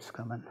Ojibwans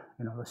coming,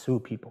 the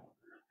Sioux people.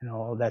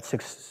 That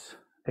 6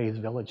 days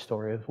village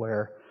story is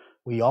where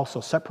we also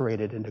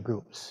separated into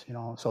groups,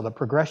 So the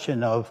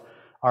progression of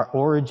our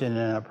origin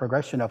and a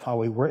progression of how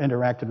we were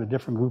interacted with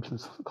different groups and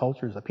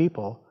cultures of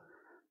people,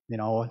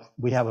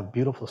 we have a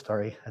beautiful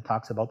story that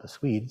talks about the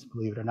Swedes,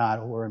 believe it or not,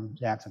 over in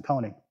Jackson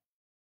County.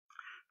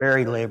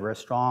 Very laborious,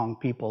 strong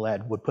people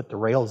that would put the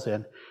rails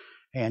in.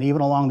 And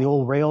even along the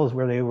old rails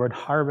where they would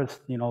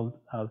harvest,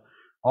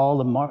 all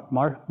the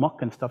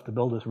muck and stuff to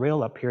build this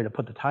rail up here to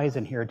put the ties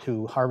in here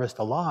to harvest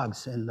the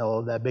logs and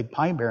that big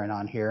pine barren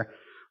on here,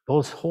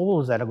 those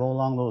holes that go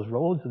along those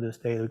roads to this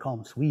day, we call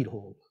them Swede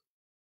holes.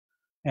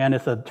 And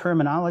it's a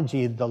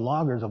terminology the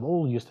loggers of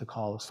old used to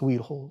call Swede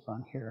holes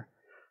on here.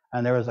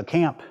 And there was a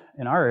camp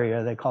in our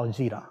area they called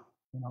Zita,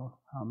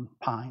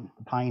 Pine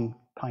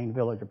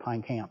Village or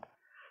Pine Camp.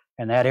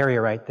 And that area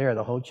right there,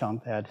 the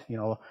Ho-Chunk that,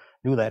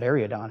 knew that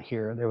area down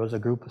here, there was a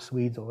group of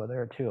Swedes over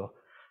there too.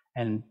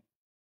 And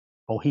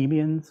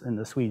Bohemians and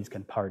the Swedes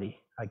can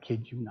party, I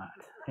kid you not.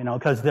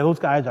 Because those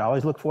guys I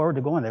always look forward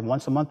to going there.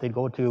 Once a month they'd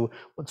go to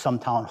some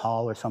town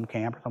hall or some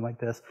camp or something like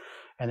this.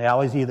 And they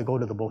always either go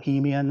to the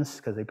Bohemians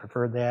because they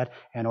preferred that,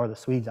 or the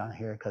Swedes on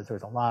here because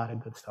there's a lot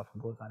of good stuff that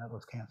goes on at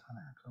those camps on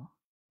there. So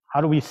how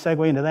do we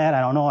segue into that?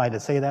 I don't know. I had to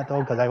say that though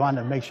because I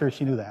wanted to make sure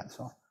she knew that.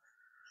 So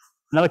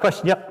another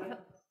question? Yep.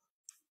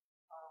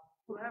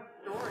 Who have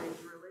stories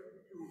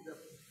related to the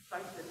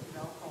site that's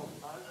now called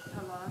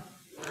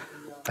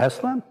Moogasuc?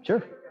 Aslan?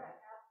 Sure.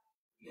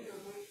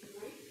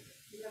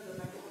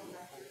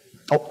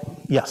 Oh,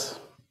 yes.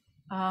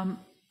 I'm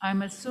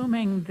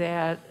assuming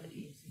that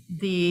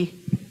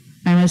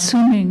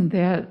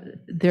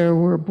there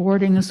were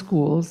boarding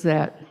schools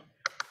that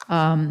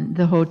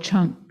the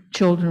Ho-Chunk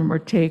children were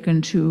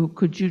taken to.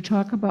 Could you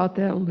talk about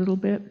that a little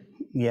bit?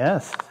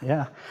 Yes,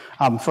 yeah.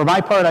 For my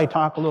part, I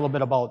talk a little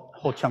bit about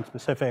Ho-Chunk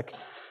specific.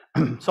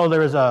 So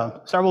there's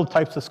several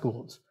types of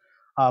schools.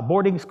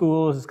 Boarding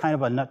schools is kind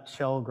of a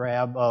nutshell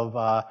grab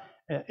of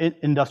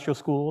industrial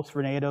schools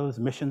for natives,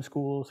 mission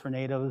schools for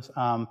natives.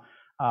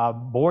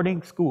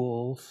 Boarding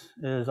schools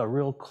is a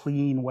real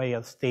clean way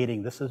of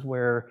stating this is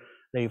where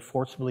they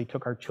forcibly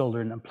took our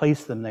children and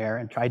placed them there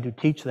and tried to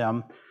teach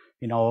them,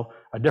 you know,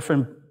 a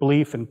different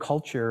belief and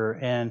culture,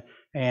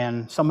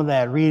 and some of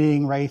that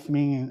reading,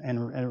 writing,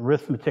 and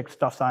arithmetic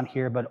stuff's on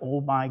here, but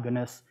oh my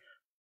goodness,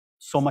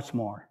 so much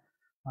more.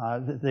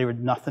 They were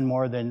nothing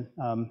more than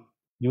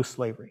youth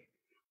slavery.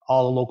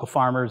 All the local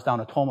farmers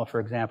down at Toma, for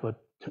example,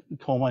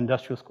 Toma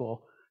Industrial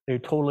School,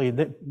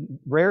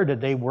 rare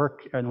did they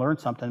work and learn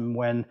something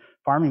when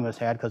farming was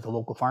had, because the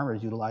local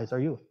farmers utilized our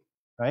youth,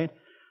 right?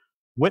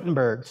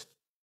 Wittenberg's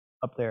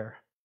up there,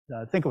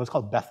 I think it was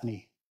called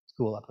Bethany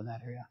School up in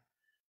that area.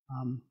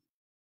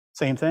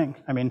 Same thing.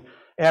 I mean,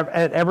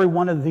 at every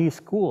one of these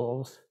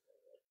schools,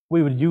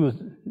 we would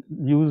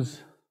lose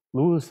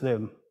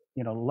them,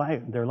 you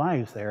know, their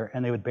lives there,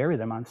 and they would bury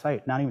them on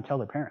site, not even tell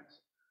their parents.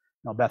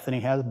 You know, Bethany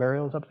has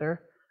burials up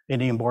there.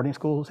 Indian boarding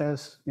schools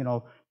has, you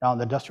know, down in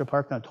the industrial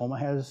park, now Toma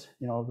has,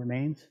 you know,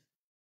 remains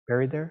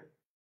buried there.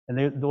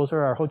 And those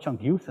are our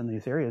Ho-Chunk youth in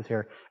these areas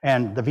here.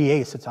 And the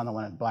VA sits on the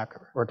one in Black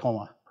River, or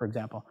Toma, for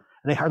example.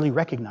 And they hardly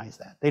recognize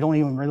that. They don't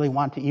even really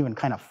want to even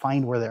kind of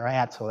find where they're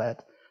at, so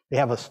that they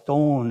have a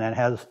stone that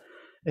has,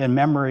 in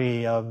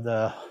memory of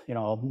the, you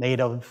know,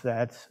 native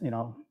that, you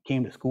know,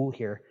 came to school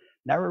here.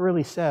 Never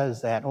really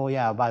says that, oh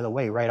yeah, by the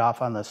way, right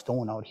off on the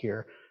stone out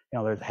here, you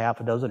know, there's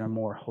half a dozen or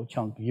more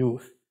Ho-Chunk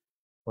youth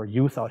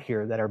out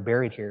here that are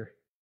buried here,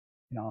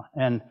 you know,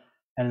 and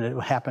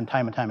it happened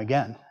time and time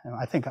again. And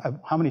I think,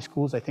 how many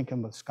schools, I think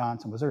in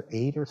Wisconsin, was there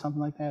 8 or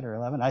something like that, or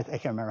 11? I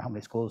can't remember how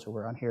many schools there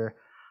were on here,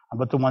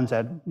 but the ones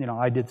that, you know,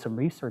 I did some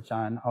research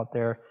on out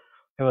there,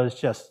 it was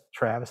just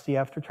travesty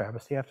after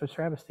travesty after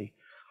travesty.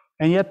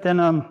 And yet then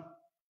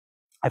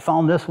I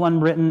found this one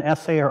written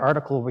essay or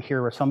article over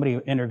here where somebody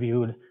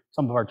interviewed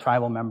some of our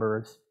tribal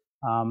members,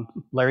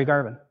 Larry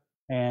Garvin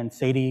and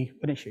Sadie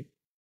Winishig, you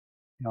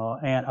know,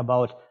 and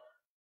about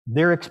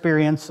their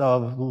experience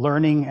of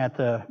learning at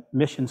the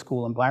mission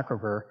school in Black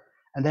River,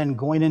 and then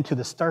going into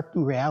the stark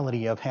new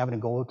reality of having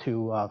to go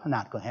to,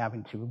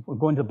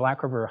 going to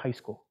Black River High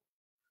School,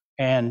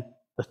 and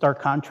the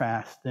stark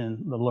contrast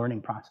in the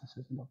learning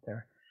processes up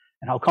there,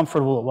 and how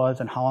comfortable it was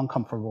and how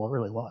uncomfortable it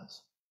really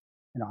was.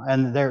 You know,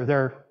 and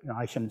they're you know,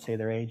 I shouldn't say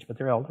their age, but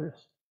they're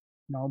elders,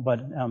 you know,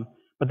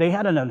 but they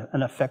had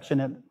an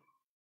affectionate,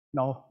 you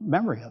know,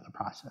 memory of the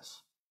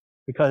process,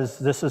 because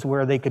this is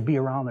where they could be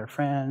around their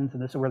friends,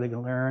 and this is where they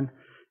could learn.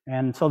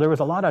 And so there was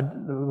a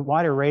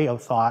wide array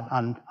of thought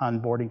on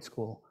boarding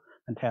school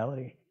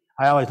mentality.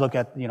 I always look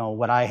at, you know,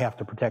 what I have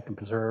to protect and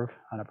preserve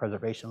on a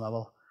preservation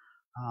level.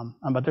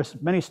 But there's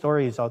many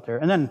stories out there.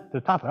 And then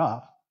to top it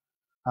off,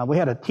 we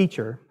had a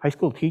teacher, high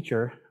school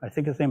teacher, I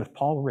think his name was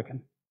Paul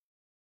Ricken.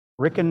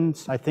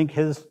 Ricken's, I think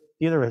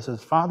either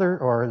his father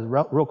or his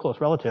real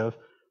close relative,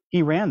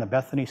 he ran the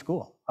Bethany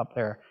School up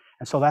there.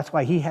 And so that's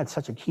why he had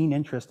such a keen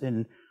interest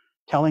in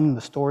telling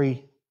the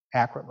story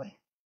accurately.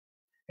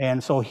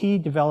 And so he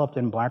developed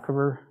in Black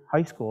River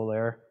High School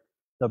there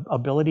the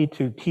ability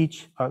to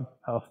teach a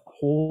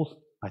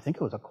whole, I think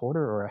it was a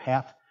quarter or a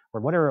half,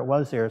 or whatever it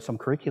was there, some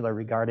curricula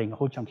regarding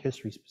Ho-Chunk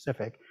history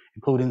specific,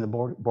 including the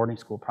boarding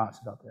school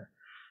process out there.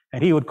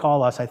 And he would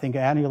call us, I think,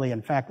 annually.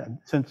 In fact,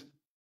 since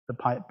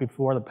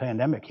before the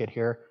pandemic hit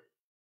here,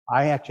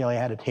 I actually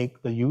had to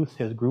take the youth,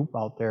 his group,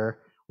 out there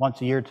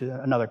once a year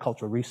to another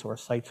cultural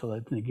resource site so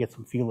that they get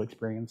some field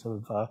experience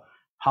of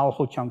how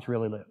Ho-Chunks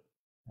really live.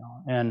 You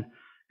know? And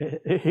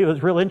it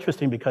was real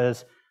interesting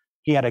because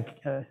he had a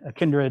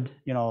kindred,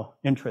 you know,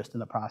 interest in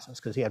the process,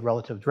 because he had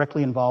relatives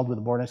directly involved with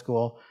the boarding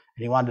school,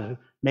 and he wanted to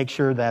make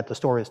sure that the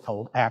story is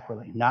told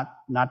accurately, not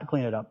to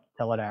clean it up,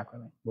 tell it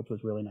accurately, which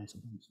was really nice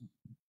of him.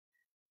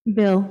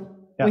 Bill,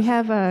 Yes. we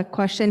have a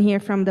question here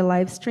from the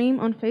live stream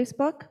on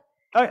Facebook.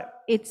 Oh, yeah.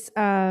 It's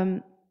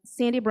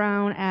Sandy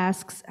Brown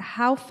asks,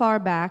 how far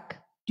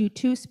back do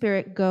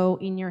Two-Spirit go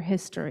in your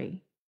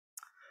history?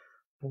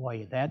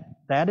 Boy,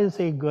 that is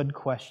a good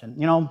question.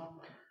 You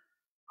know,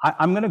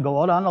 I'm going to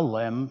go out on a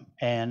limb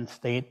and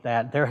state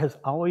that there has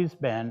always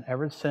been,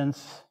 ever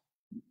since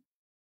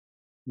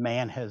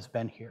man has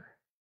been here,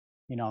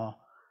 you know,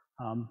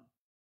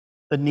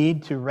 the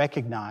need to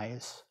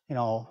recognize, you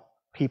know,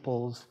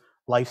 people's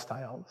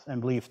lifestyles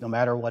and beliefs, no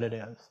matter what it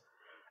is.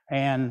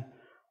 And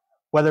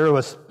whether it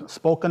was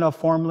spoken of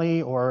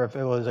formally or if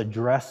it was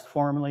addressed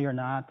formally or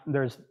not,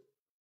 there's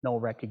no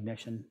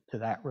recognition to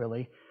that,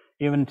 really.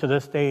 Even to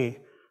this day,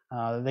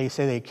 they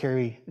say they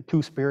carry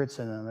two spirits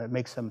in them that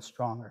makes them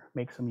stronger,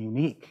 makes them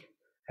unique,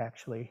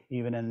 actually,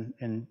 even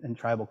in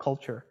tribal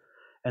culture.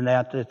 And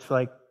that it's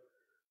like,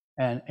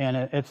 and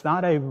it's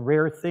not a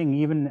rare thing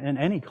even in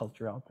any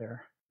culture out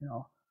there, you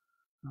know.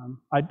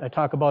 I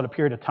talk about a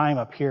period of time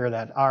up here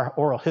that our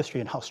oral history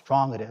and how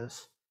strong it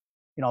is.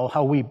 You know,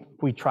 how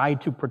we try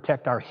to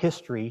protect our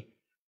history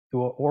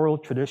through an oral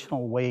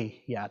traditional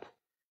way yet,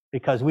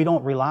 because we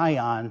don't rely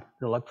on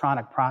the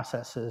electronic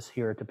processes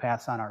here to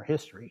pass on our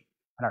history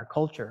and our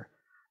culture.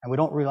 And we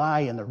don't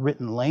rely on the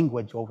written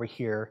language over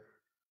here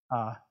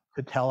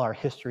to tell our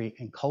history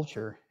and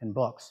culture in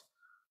books.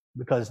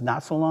 Because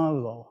not so long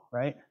ago,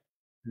 right,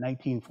 the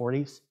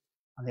 1940s,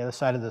 on the other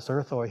side of this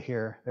earth over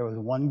here, there was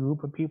one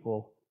group of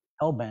people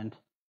hell-bent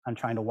on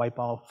trying to wipe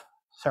off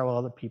several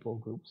other people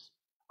groups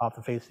off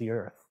the face of the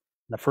earth.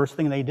 The first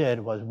thing they did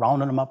was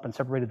rounded them up and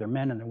separated their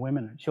men and their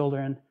women and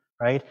children,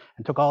 right?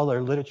 And took all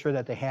their literature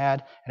that they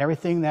had and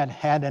everything that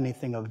had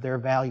anything of their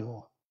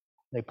value.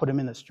 They put them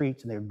in the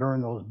streets and they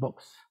burned those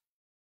books.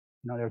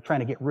 You know, they were trying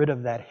to get rid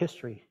of that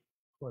history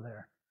over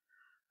there.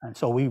 And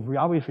so we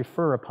always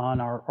refer upon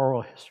our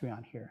oral history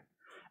on here.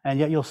 And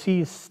yet you'll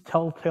see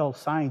telltale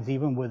signs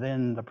even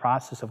within the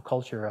process of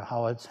culture of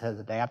how it has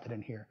adapted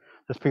in here.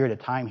 This period of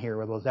time here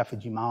where those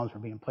effigy mounds were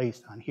being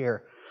placed on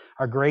here.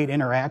 Our great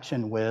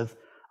interaction with,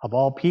 of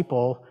all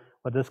people,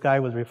 what this guy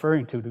was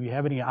referring to. Do you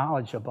have any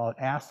knowledge about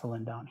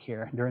Aslan down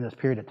here during this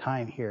period of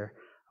time here,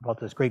 about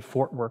this great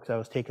fort work that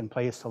was taking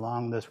place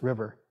along this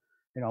river,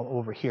 you know,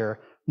 over here,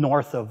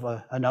 north of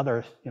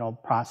another, you know,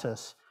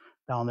 process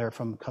down there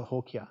from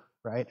Cahokia,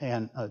 right,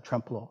 and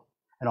Tremplo,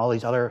 and all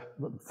these other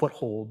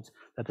footholds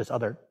that this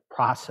other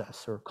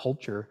process or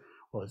culture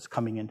was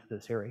coming into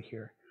this area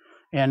here.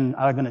 And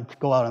I'm going to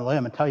go out on a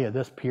limb and tell you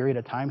this period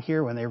of time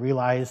here when they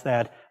realized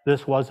that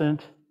this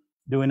wasn't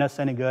doing us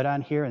any good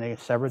on here and they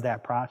severed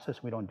that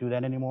process. We don't do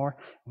that anymore.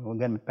 We're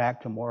getting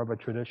back to more of a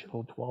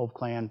traditional 12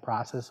 clan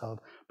process of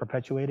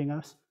perpetuating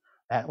us.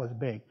 That was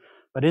big.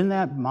 But in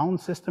that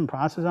mound system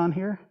process on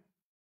here,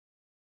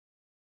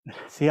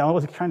 see, I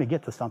was trying to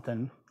get to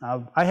something.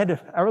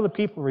 Other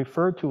people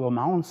referred to a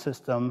mound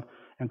system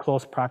in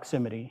close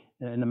proximity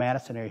in the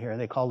Madison area here.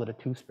 They called it a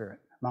two-spirit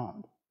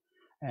mound.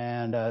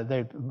 And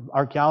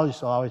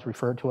archaeologists will always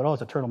refer to it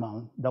as a turtle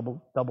mound,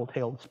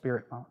 double-tailed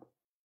spirit mound.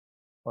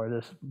 Or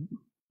this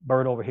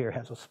bird over here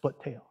has a split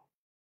tail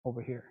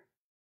over here.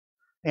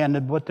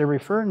 And what they're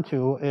referring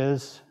to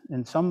is,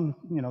 in some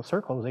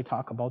circles, they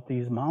talk about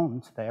these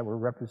mounds that were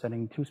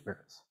representing two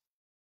spirits.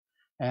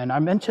 And I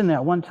mentioned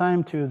that one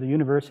time to the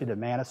University of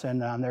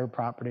Madison on their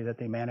property that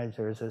they manage.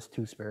 There's this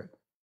two-spirit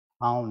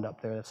mound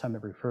up there that some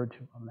have referred to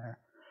on there.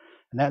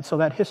 And so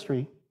that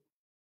history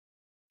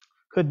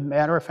could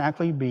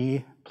matter-of-factly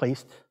be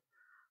placed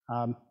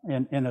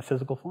in a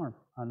physical form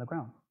on the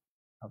ground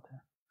out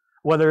there.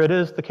 Whether it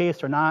is the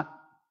case or not,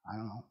 I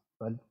don't know.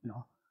 But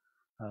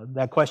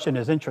that question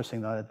is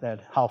interesting, though.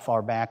 That how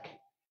far back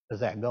does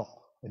that go?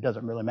 It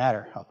doesn't really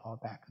matter how far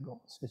back it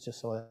goes. It's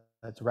just so that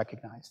it's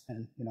recognized,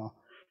 and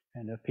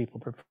and if people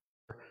prefer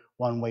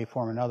one way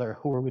form or another,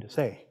 who are we to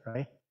say,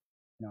 right?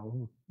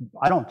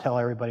 I don't tell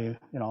everybody,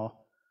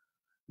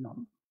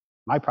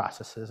 my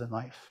processes in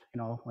life,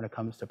 when it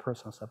comes to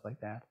personal stuff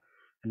like that,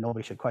 and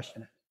nobody should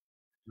question it.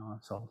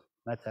 So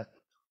that's it.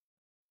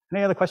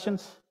 Any other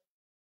questions?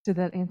 Did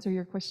that answer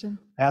your question?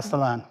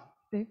 Aslan.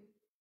 Dave?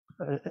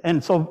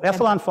 And so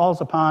Aslan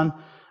falls upon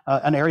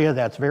an area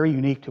that's very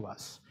unique to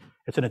us.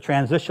 It's in a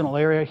transitional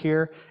area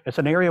here. It's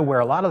an area where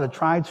a lot of the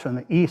tribes from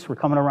the east were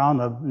coming around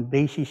the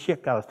Daishi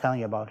Shik I was telling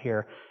you about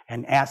here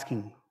and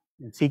asking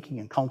and seeking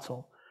and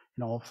counsel,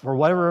 for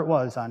whatever it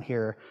was on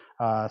here,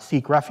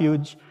 seek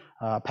refuge,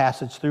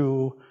 passage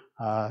through,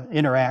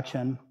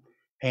 interaction.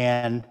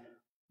 And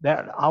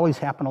that always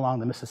happened along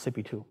the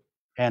Mississippi too,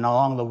 and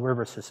along the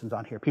river systems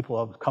on here. People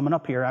are coming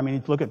up here. I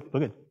mean, look at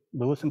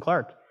Lewis and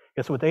Clark.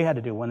 Guess what they had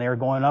to do when they were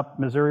going up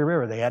Missouri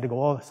River? They had to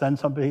go send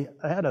somebody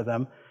ahead of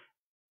them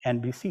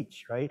and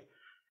beseech, right?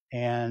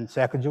 And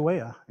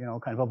Sacagawea,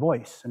 kind of a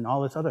voice and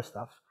all this other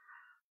stuff.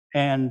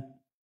 And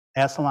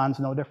Aslan's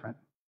no different.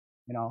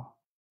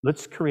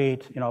 Let's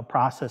create, a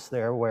process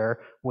there where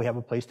we have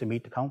a place to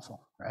meet the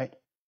council, right?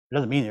 It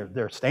doesn't mean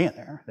they're staying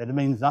there. That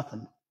means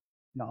nothing.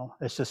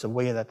 It's just a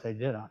way that they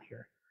did on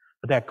here.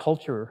 But that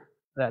culture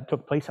that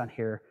took place on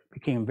here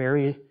became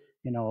very,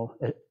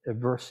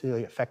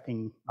 adversely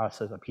affecting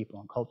us as a people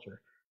and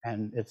culture,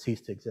 and it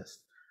ceased to exist.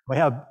 We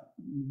have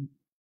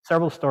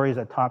several stories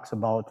that talks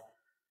about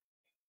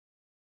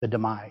the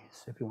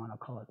demise, if you want to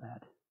call it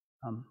that,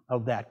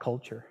 of that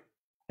culture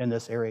in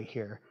this area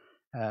here.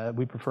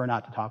 We prefer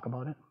not to talk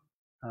about it,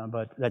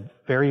 but that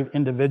very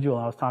individual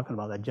I was talking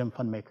about, that Jim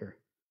Funmaker,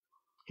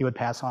 he would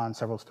pass on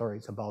several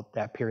stories about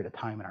that period of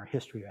time in our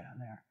history down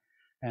there.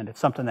 And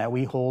it's something that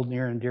we hold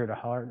near and dear to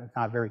heart. It's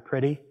not very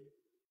pretty.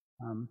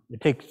 It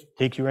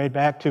takes you right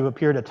back to a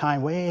period of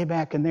time way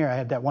back in there. I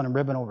have that one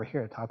ribbon over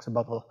here. It talks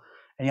about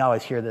and you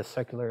always hear this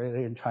secular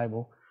and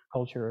tribal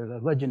culture, the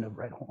legend of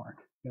Red Horn.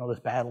 This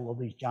battle of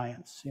these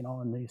giants.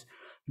 And these,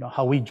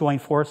 how we join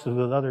forces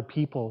with other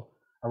people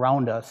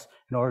around us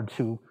in order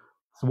to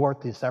thwart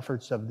these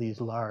efforts of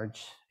these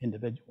large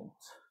individuals,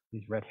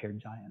 these red-haired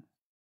giants.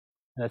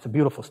 And it's a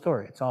beautiful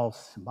story. It's all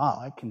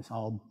symbolic, and it's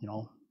all,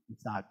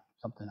 it's not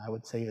something I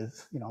would say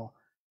is,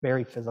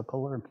 very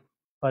physical,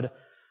 but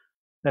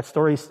that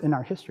story's in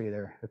our history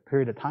there, a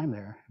period of time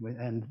there,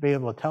 and to be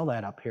able to tell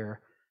that up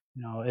here,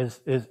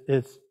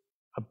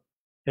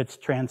 it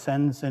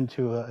transcends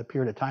into a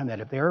period of time that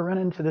if they ever run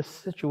into this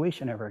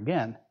situation ever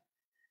again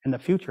in the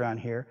future on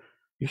here,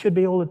 you should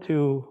be able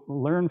to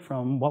learn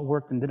from what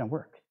worked and didn't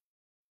work.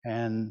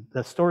 And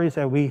the stories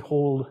that we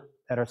hold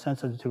that are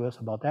sensitive to us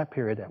about that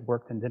period that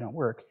worked and didn't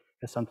work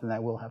is something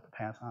that we'll have to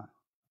pass on.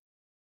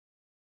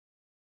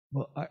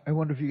 Well, I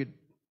wonder if you could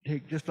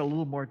take just a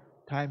little more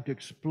time to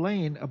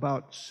explain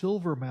about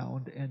Silver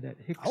Mound and that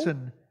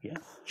Hickson Yes.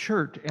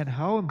 chert and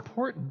how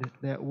important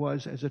that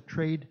was as a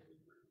trade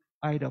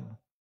item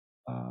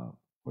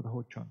for the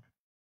Ho-Chunk.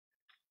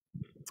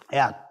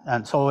 Yeah,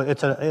 and so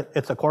it's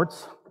a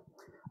quartz.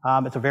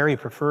 It's a very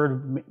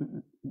preferred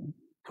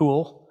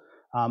tool.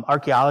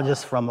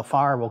 Archaeologists from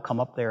afar will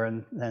come up there,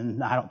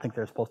 and I don't think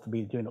they're supposed to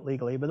be doing it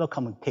legally, but they'll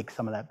come and take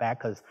some of that back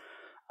because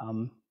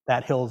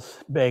that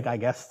hill's big, I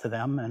guess, to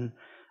them, and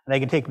they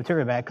can take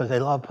material back because they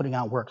love putting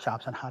on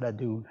workshops on how to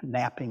do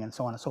napping and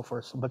so on and so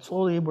forth. But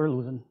slowly we're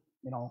losing,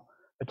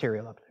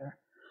 material up there,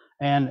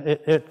 and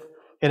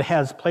it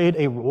has played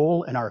a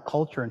role in our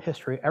culture and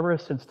history ever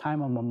since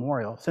time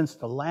immemorial, since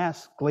the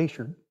last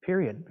glacier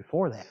period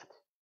before that,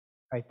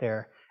 right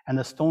there. And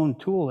the stone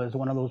tool is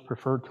one of those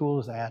preferred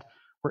tools that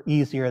were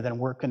easier than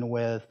working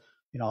with,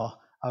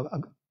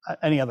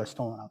 any other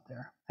stone out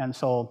there. And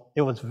so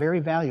it was very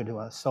valued to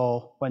us.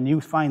 So when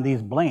you find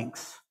these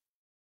blanks,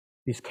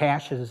 these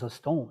caches of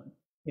stone,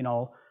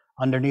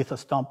 underneath a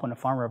stump when a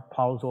farmer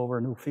plows over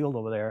a new field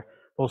over there,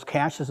 those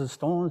caches of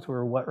stones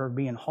were what were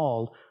being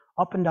hauled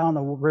up and down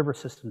the river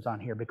systems on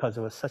here because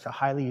it was such a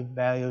highly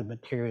valued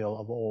material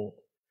of old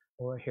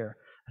over here.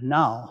 And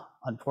now,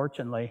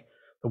 unfortunately,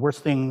 the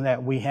worst thing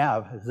that we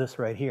have is this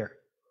right here,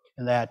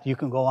 and that you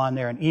can go on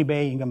there on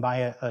eBay, you can buy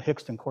a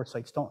Hickston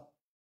quartzite stone,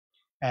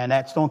 and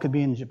that stone could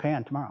be in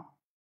Japan tomorrow,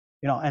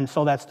 and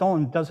so that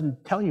stone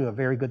doesn't tell you a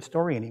very good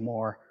story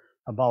anymore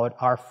about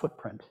our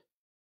footprint,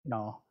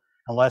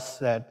 unless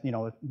that,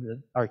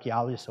 the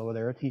archaeologists over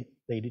there,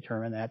 they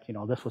determine that,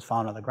 this was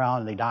found on the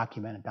ground, and they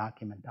document now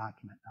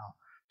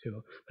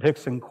too. But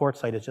Hickston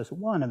quartzite is just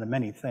one of the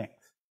many things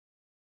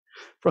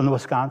from the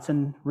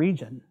Wisconsin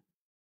region,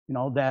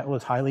 that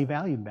was highly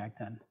valued back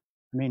then.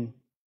 I mean,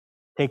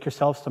 take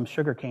yourself some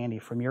sugar candy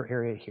from your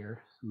area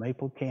here, some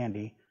maple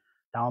candy,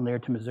 down there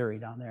to Missouri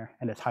down there,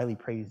 and it's highly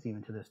praised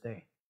even to this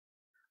day.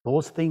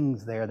 Those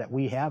things there that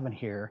we have in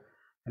here,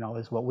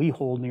 is what we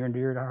hold near and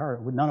dear to our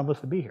heart. None of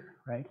us would be here,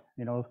 right?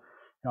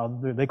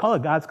 They call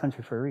it God's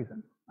country for a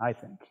reason, I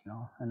think,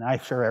 and I'm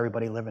sure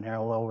everybody living here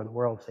all over the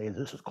world says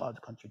this is God's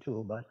country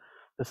too, but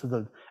this is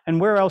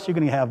and where else are you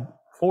going to have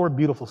 4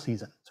 beautiful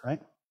seasons,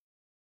 right?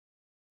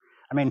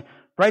 I mean,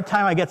 right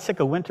time I get sick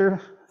of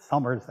winter,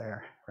 summer's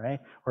there, right?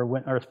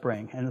 Or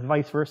spring, and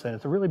vice versa.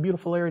 It's a really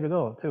beautiful area to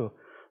go too.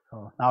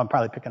 So now I'm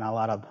probably picking a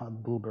lot of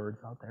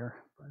bluebirds out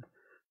there. But,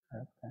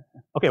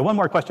 okay, one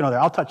more question over there.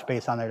 I'll touch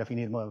base on that if you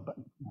need more. But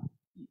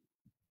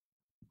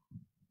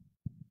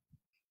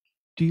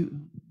do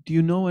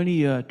you know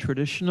any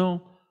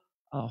traditional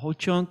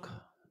Ho-Chunk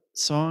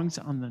songs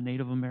on the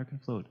Native American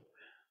flute?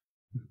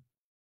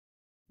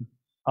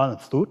 On the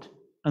flute?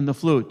 On the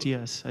flute,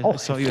 yes. I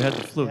saw you had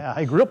the flute. Yeah,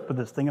 I grew up with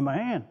this thing in my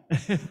hand.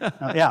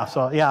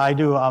 I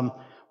do.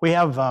 We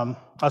have a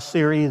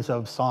series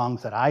of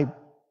songs that I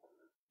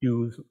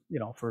use,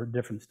 for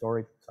different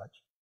stories and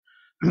such.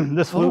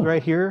 This flute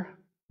right here,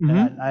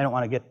 and I don't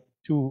want to get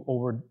too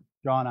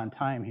overdrawn on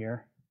time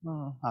here.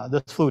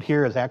 This flute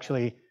here is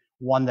actually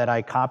one that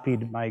I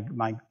copied my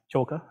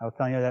choka. I was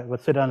telling you that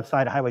would sit on the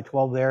side of Highway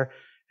 12 there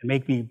and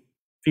make me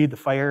feed the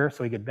fire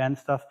so he could bend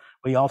stuff.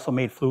 We also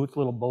made flutes,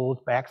 little bows,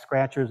 back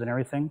scratchers, and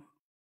everything.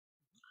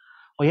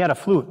 Well, he had a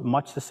flute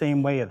much the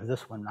same way as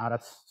this one, not a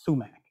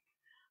sumac.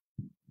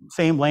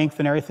 Same length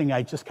and everything.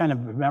 I just kind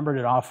of remembered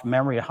it off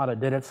memory of how to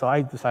did it. So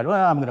I decided,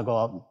 well, I'm going to go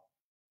out and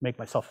make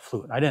myself a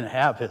flute. I didn't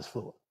have his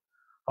flute.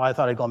 So I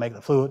thought I'd go make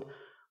the flute.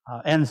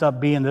 Ends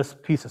up being this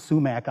piece of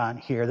sumac on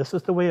here. This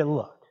is the way it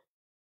looked,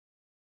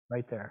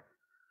 right there.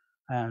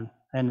 And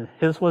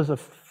his was a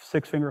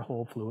 6-finger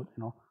hole flute,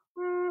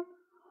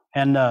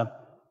 And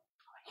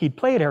he'd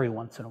play it every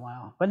once in a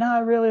while, but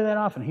not really that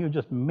often. He would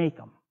just make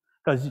them.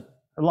 Because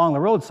along the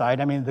roadside,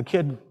 I mean, the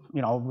kid,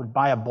 would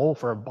buy a bow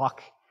for $1,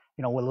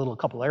 with a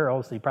couple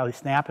arrows. He'd probably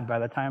snap it by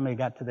the time they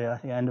got to the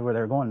end of where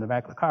they're going in the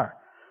back of the car.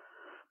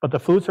 But the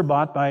flutes are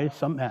bought by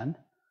some men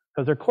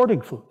because they're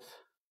courting flutes,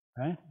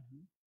 right?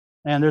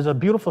 And there's a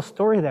beautiful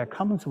story that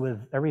comes with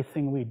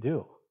everything we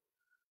do.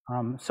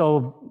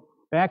 So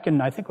back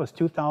in, I think it was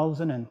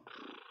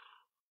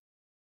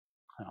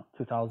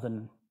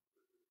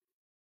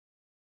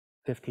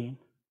 2015,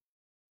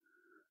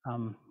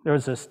 there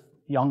was this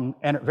young,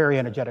 very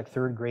energetic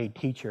 3rd grade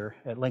teacher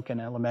at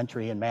Lincoln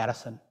Elementary in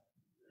Madison.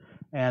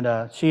 And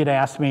she had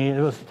asked me, it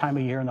was the time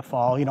of year in the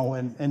fall,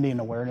 when Indian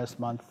Awareness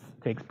Month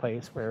takes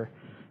place, where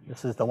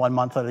this is the one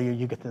month of the year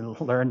you get to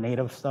learn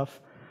Native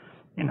stuff.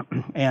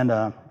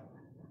 And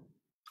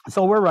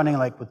so we're running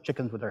like with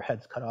chickens with their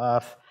heads cut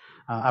off.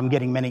 I'm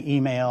getting many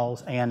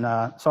emails. And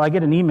so I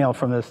get an email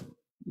from this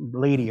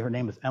lady, her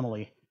name is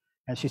Emily.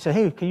 And she said,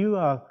 hey, can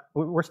you,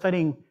 we're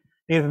studying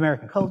Native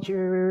American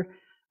culture.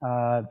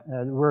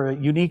 We're a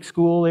unique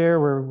school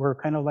there. We're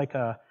kind of like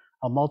a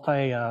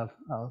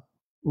multi-lingual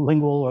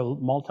or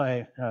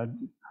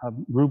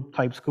multi-group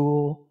type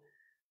school.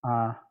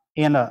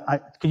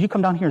 Could you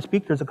come down here and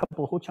speak? There's a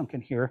couple of Ho-Chunk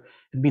in here.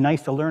 It'd be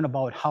nice to learn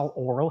about how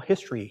oral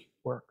history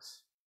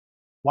works.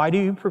 Why do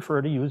you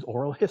prefer to use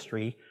oral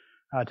history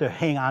to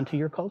hang on to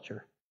your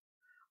culture?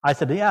 I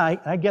said, yeah,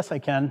 I guess I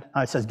can.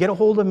 I says, get a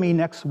hold of me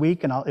next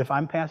week, and if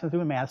I'm passing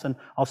through in Madison,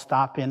 I'll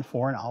stop in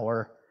for an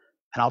hour,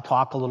 and I'll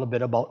talk a little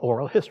bit about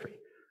oral history.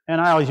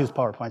 And I always use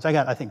PowerPoints. I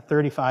got, I think,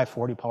 35,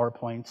 40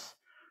 PowerPoints.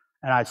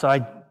 And so I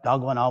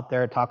dug one out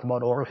there, talked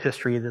about oral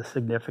history, the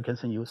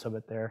significance and use of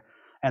it there.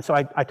 And so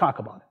I talk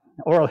about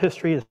it. Oral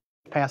history is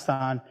passed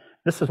on.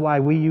 This is why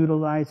we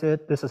utilize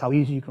it. This is how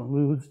easy you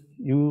can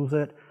use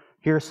it.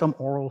 Here's some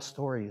oral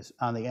stories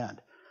on the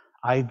end.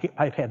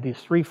 I've had these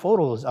 3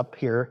 photos up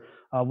here.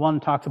 One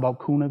talks about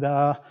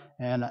Kunaga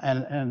and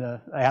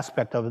the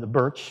aspect of the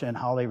birch and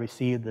how they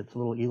received its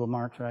little eagle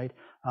marks, right?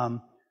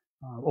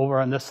 Over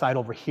on this side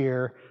over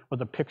here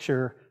with a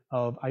picture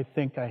of, I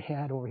think I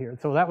had over here.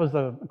 So that was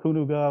the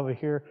Kunaga over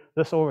here.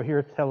 This over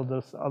here tells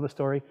this other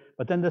story.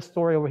 But then this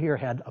story over here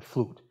had a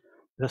flute,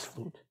 this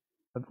flute,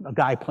 a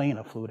guy playing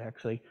a flute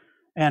actually.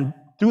 And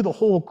through the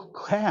whole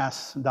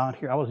class down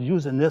here, I was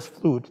using this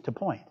flute to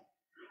point.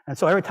 And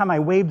so every time I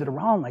waved it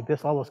around like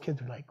this, all those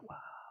kids were like, wow.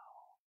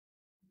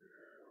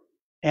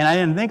 And I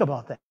didn't think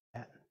about that.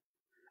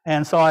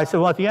 And so I said,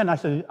 well, at the end, I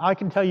said, I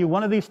can tell you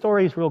one of these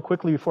stories real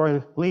quickly before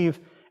I leave.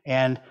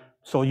 And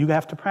so you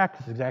have to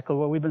practice exactly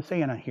what we've been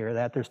saying on here,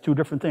 that there's 2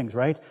 different things,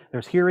 right?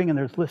 There's hearing and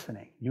there's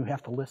listening. You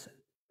have to listen.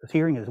 Because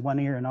hearing is one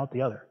ear and out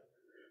the other.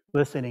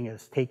 Listening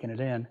is taking it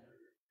in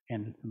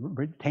and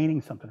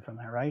retaining something from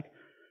that, right?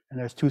 And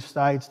there's 2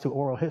 sides to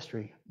oral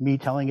history, me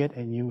telling it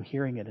and you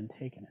hearing it and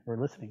taking it or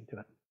listening to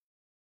it.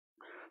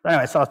 But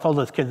anyway, so I told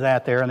those kids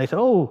that there, and they said,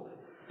 oh,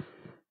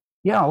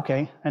 yeah,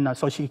 okay. And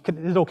so is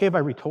it okay if I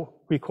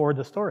record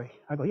the story?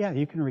 I go, yeah,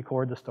 you can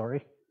record the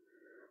story.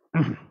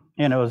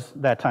 And it was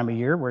that time of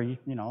year where, you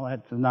know,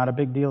 it's not a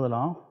big deal at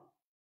all.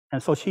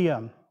 And so she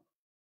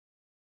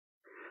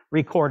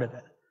recorded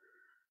it.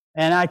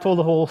 And I told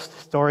the whole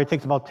story. It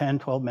takes about 10,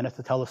 12 minutes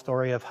to tell the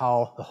story of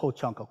how the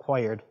Ho-Chunk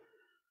acquired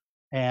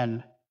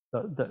and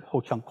the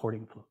Ho-Chunk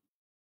courting flute.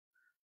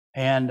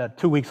 And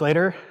 2 weeks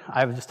later,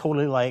 I was just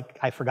totally like,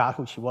 I forgot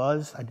who she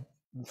was. I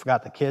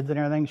forgot the kids and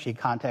everything. She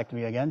contacted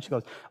me again. She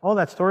goes, oh,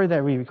 that story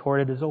that we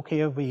recorded is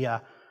okay if we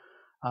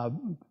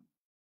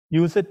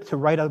use it to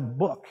write a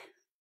book.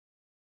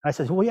 I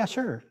said, well, yeah,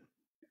 sure.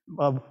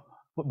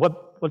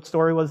 What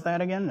story was that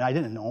again? I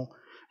didn't know.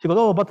 She goes,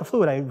 oh, about the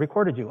flute. I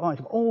recorded you. Oh, I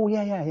said, oh,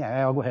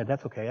 yeah, I'll go ahead.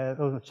 That's okay. It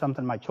was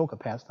something my choka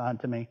passed on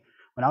to me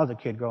when I was a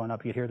kid growing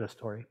up. You'd hear this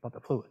story about the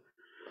flute.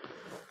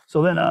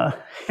 So then,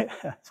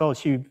 so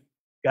she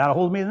got a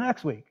hold of me the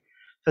next week.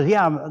 Says,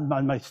 yeah,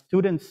 my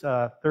students,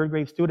 3rd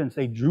grade students,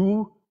 they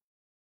drew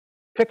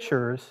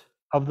pictures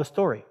of the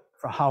story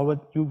for how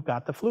you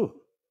got the flute.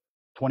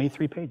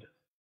 23 pages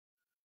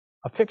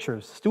of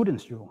pictures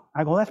students drew.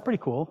 I go, that's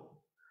pretty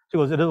cool. She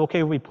goes, is it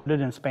okay if we put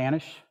it in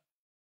Spanish?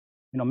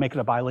 You know, make it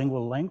a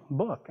bilingual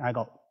book.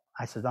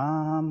 I said,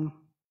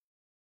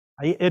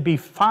 it'd be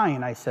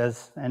fine, I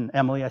says, and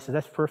Emily, I said,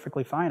 that's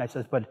perfectly fine. I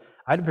says, but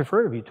I'd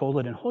prefer if you told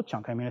it in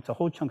Ho-Chunk. I mean, it's a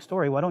Ho-Chunk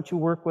story. Why don't you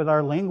work with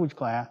our language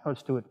class, or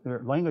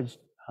language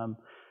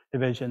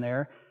division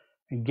there,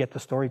 and get the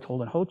story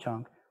told in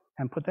Ho-Chunk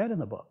and put that in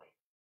the book?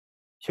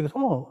 She goes,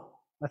 oh,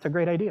 that's a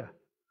great idea.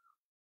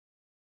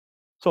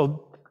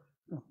 So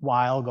a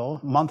while ago,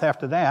 a month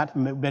after that,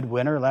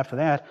 midwinter after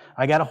that,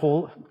 I got a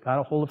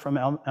hold from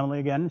Emily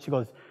again. She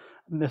goes,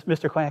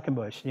 Mr.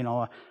 Quackenbush, you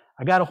know,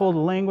 I got a hold of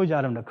the language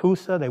out of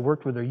Nakusa. They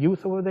worked with their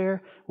youth over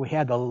there. We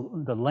had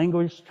the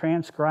language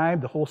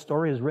transcribed. The whole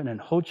story is written in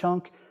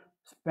Ho-Chunk,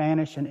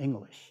 Spanish, and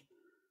English.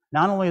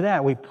 Not only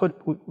that, we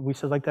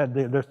said like that,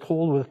 they're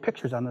told with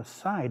pictures on the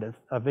side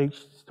of each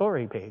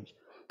story page.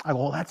 I go,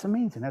 well, that's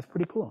amazing. That's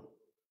pretty cool.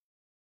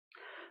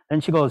 Then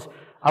she goes,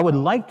 I would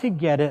like to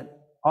get it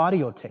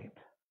audio taped,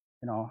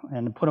 you know,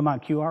 and put them on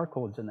QR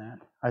codes and that.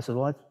 I said,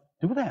 well, let's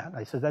do that.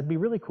 I said, that'd be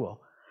really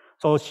cool.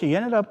 So she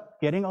ended up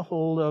getting a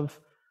hold of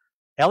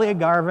Elliot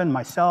Garvin,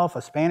 myself,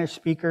 a Spanish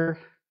speaker,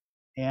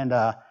 and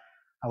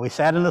we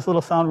sat in this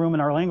little sound room in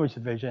our language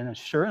division, and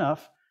sure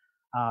enough,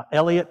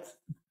 Elliot,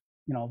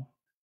 you know,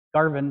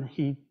 Garvin,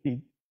 he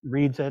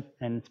reads it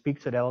and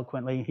speaks it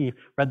eloquently. He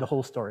read the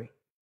whole story.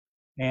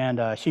 And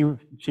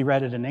she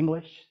read it in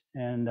English,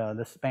 and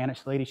the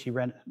Spanish lady, she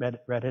read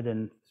it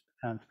in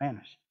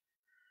Spanish.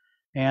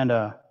 And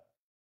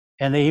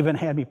they even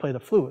had me play the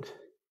flute,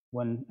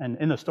 and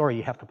in the story,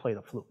 you have to play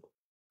the flute.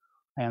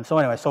 And so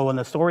anyway, so when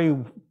the story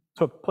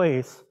took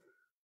place,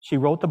 she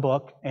wrote the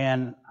book,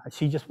 and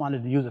she just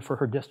wanted to use it for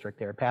her district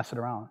there, pass it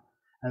around.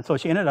 And so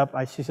she ended up,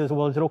 she says,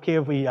 well, is it okay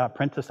if we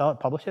print this out,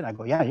 publish it? I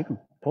go, yeah, you can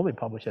totally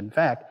publish it. In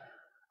fact,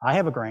 I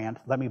have a grant.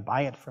 Let me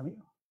buy it from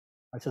you.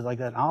 I says like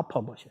that, and I'll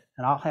publish it,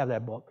 and I'll have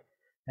that book.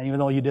 And even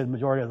though you did the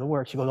majority of the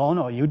work, she goes, oh,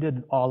 no, you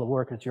did all the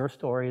work. It's your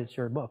story. It's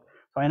your book.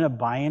 So I ended up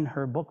buying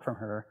her book from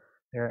her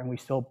there, and we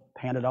still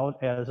hand it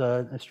out as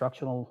an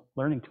instructional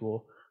learning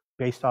tool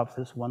based off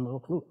this one little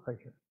flute right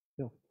here.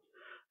 Too.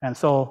 And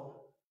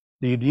so,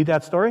 do you need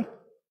that story?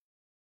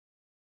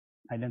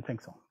 I didn't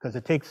think so, because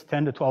it takes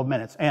 10 to 12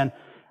 minutes. And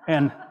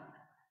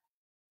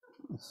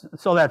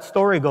so that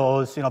story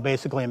goes, you know,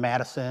 basically in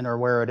Madison or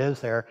where it is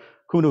there,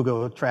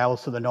 Kunugu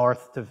travels to the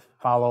north to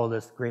follow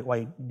this great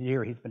white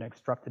deer he's been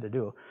instructed to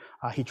do.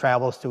 He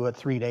travels to it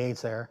 3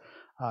 days there,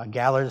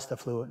 gathers the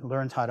flute,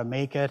 learns how to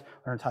make it,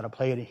 learns how to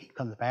play it, and he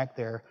comes back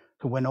there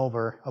to win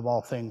over, of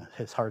all things,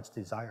 his heart's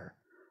desire.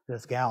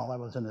 This gal that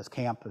was in this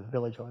camp, this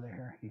village over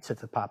there, he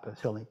sits at the top of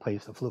this hill and he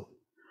plays the flute.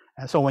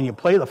 And so when you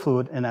play the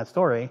flute in that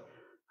story,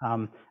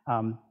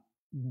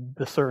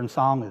 the certain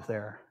song is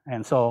there.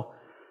 And so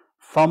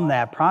from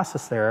that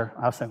process there,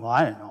 I was thinking, well,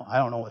 I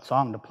don't know what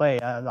song to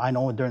play. I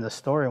know during the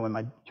story when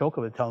my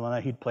Joka would tell me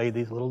that he'd play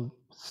these little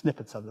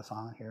snippets of the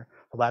song here.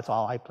 So that's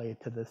all I play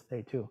to this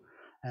day too.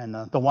 And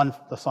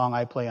the song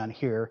I play on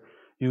here,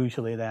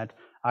 usually that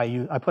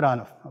I put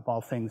on, of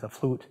all things, a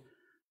flute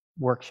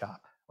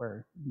workshop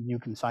where you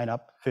can sign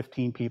up,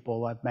 15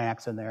 people at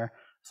max in there,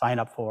 sign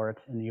up for it,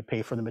 and you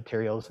pay for the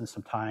materials and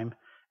some time.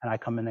 And I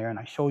come in there and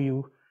I show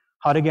you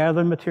how to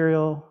gather the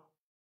material,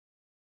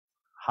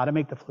 how to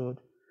make the flute,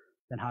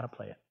 and how to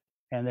play it.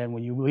 And then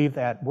when you leave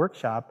that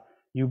workshop,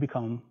 you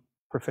become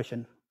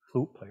proficient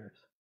flute players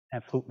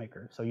and flute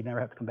makers. So you never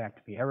have to come back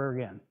to me ever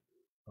again.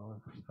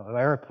 So if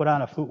I ever put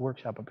on a flute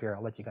workshop up here,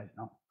 I'll let you guys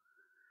know.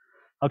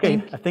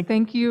 Okay,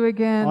 Thank you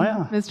again, Oh,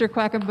 yeah. Mr.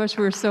 Quackenbush.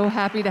 We're so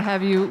happy to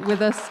have you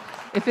with us.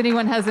 If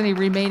anyone has any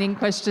remaining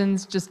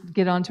questions, just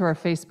get onto our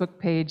Facebook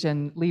page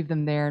and leave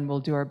them there, and we'll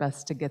do our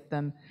best to get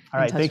them. All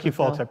right, thank you,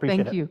 folks. I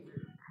appreciate it. Thank you.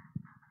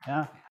 Yeah.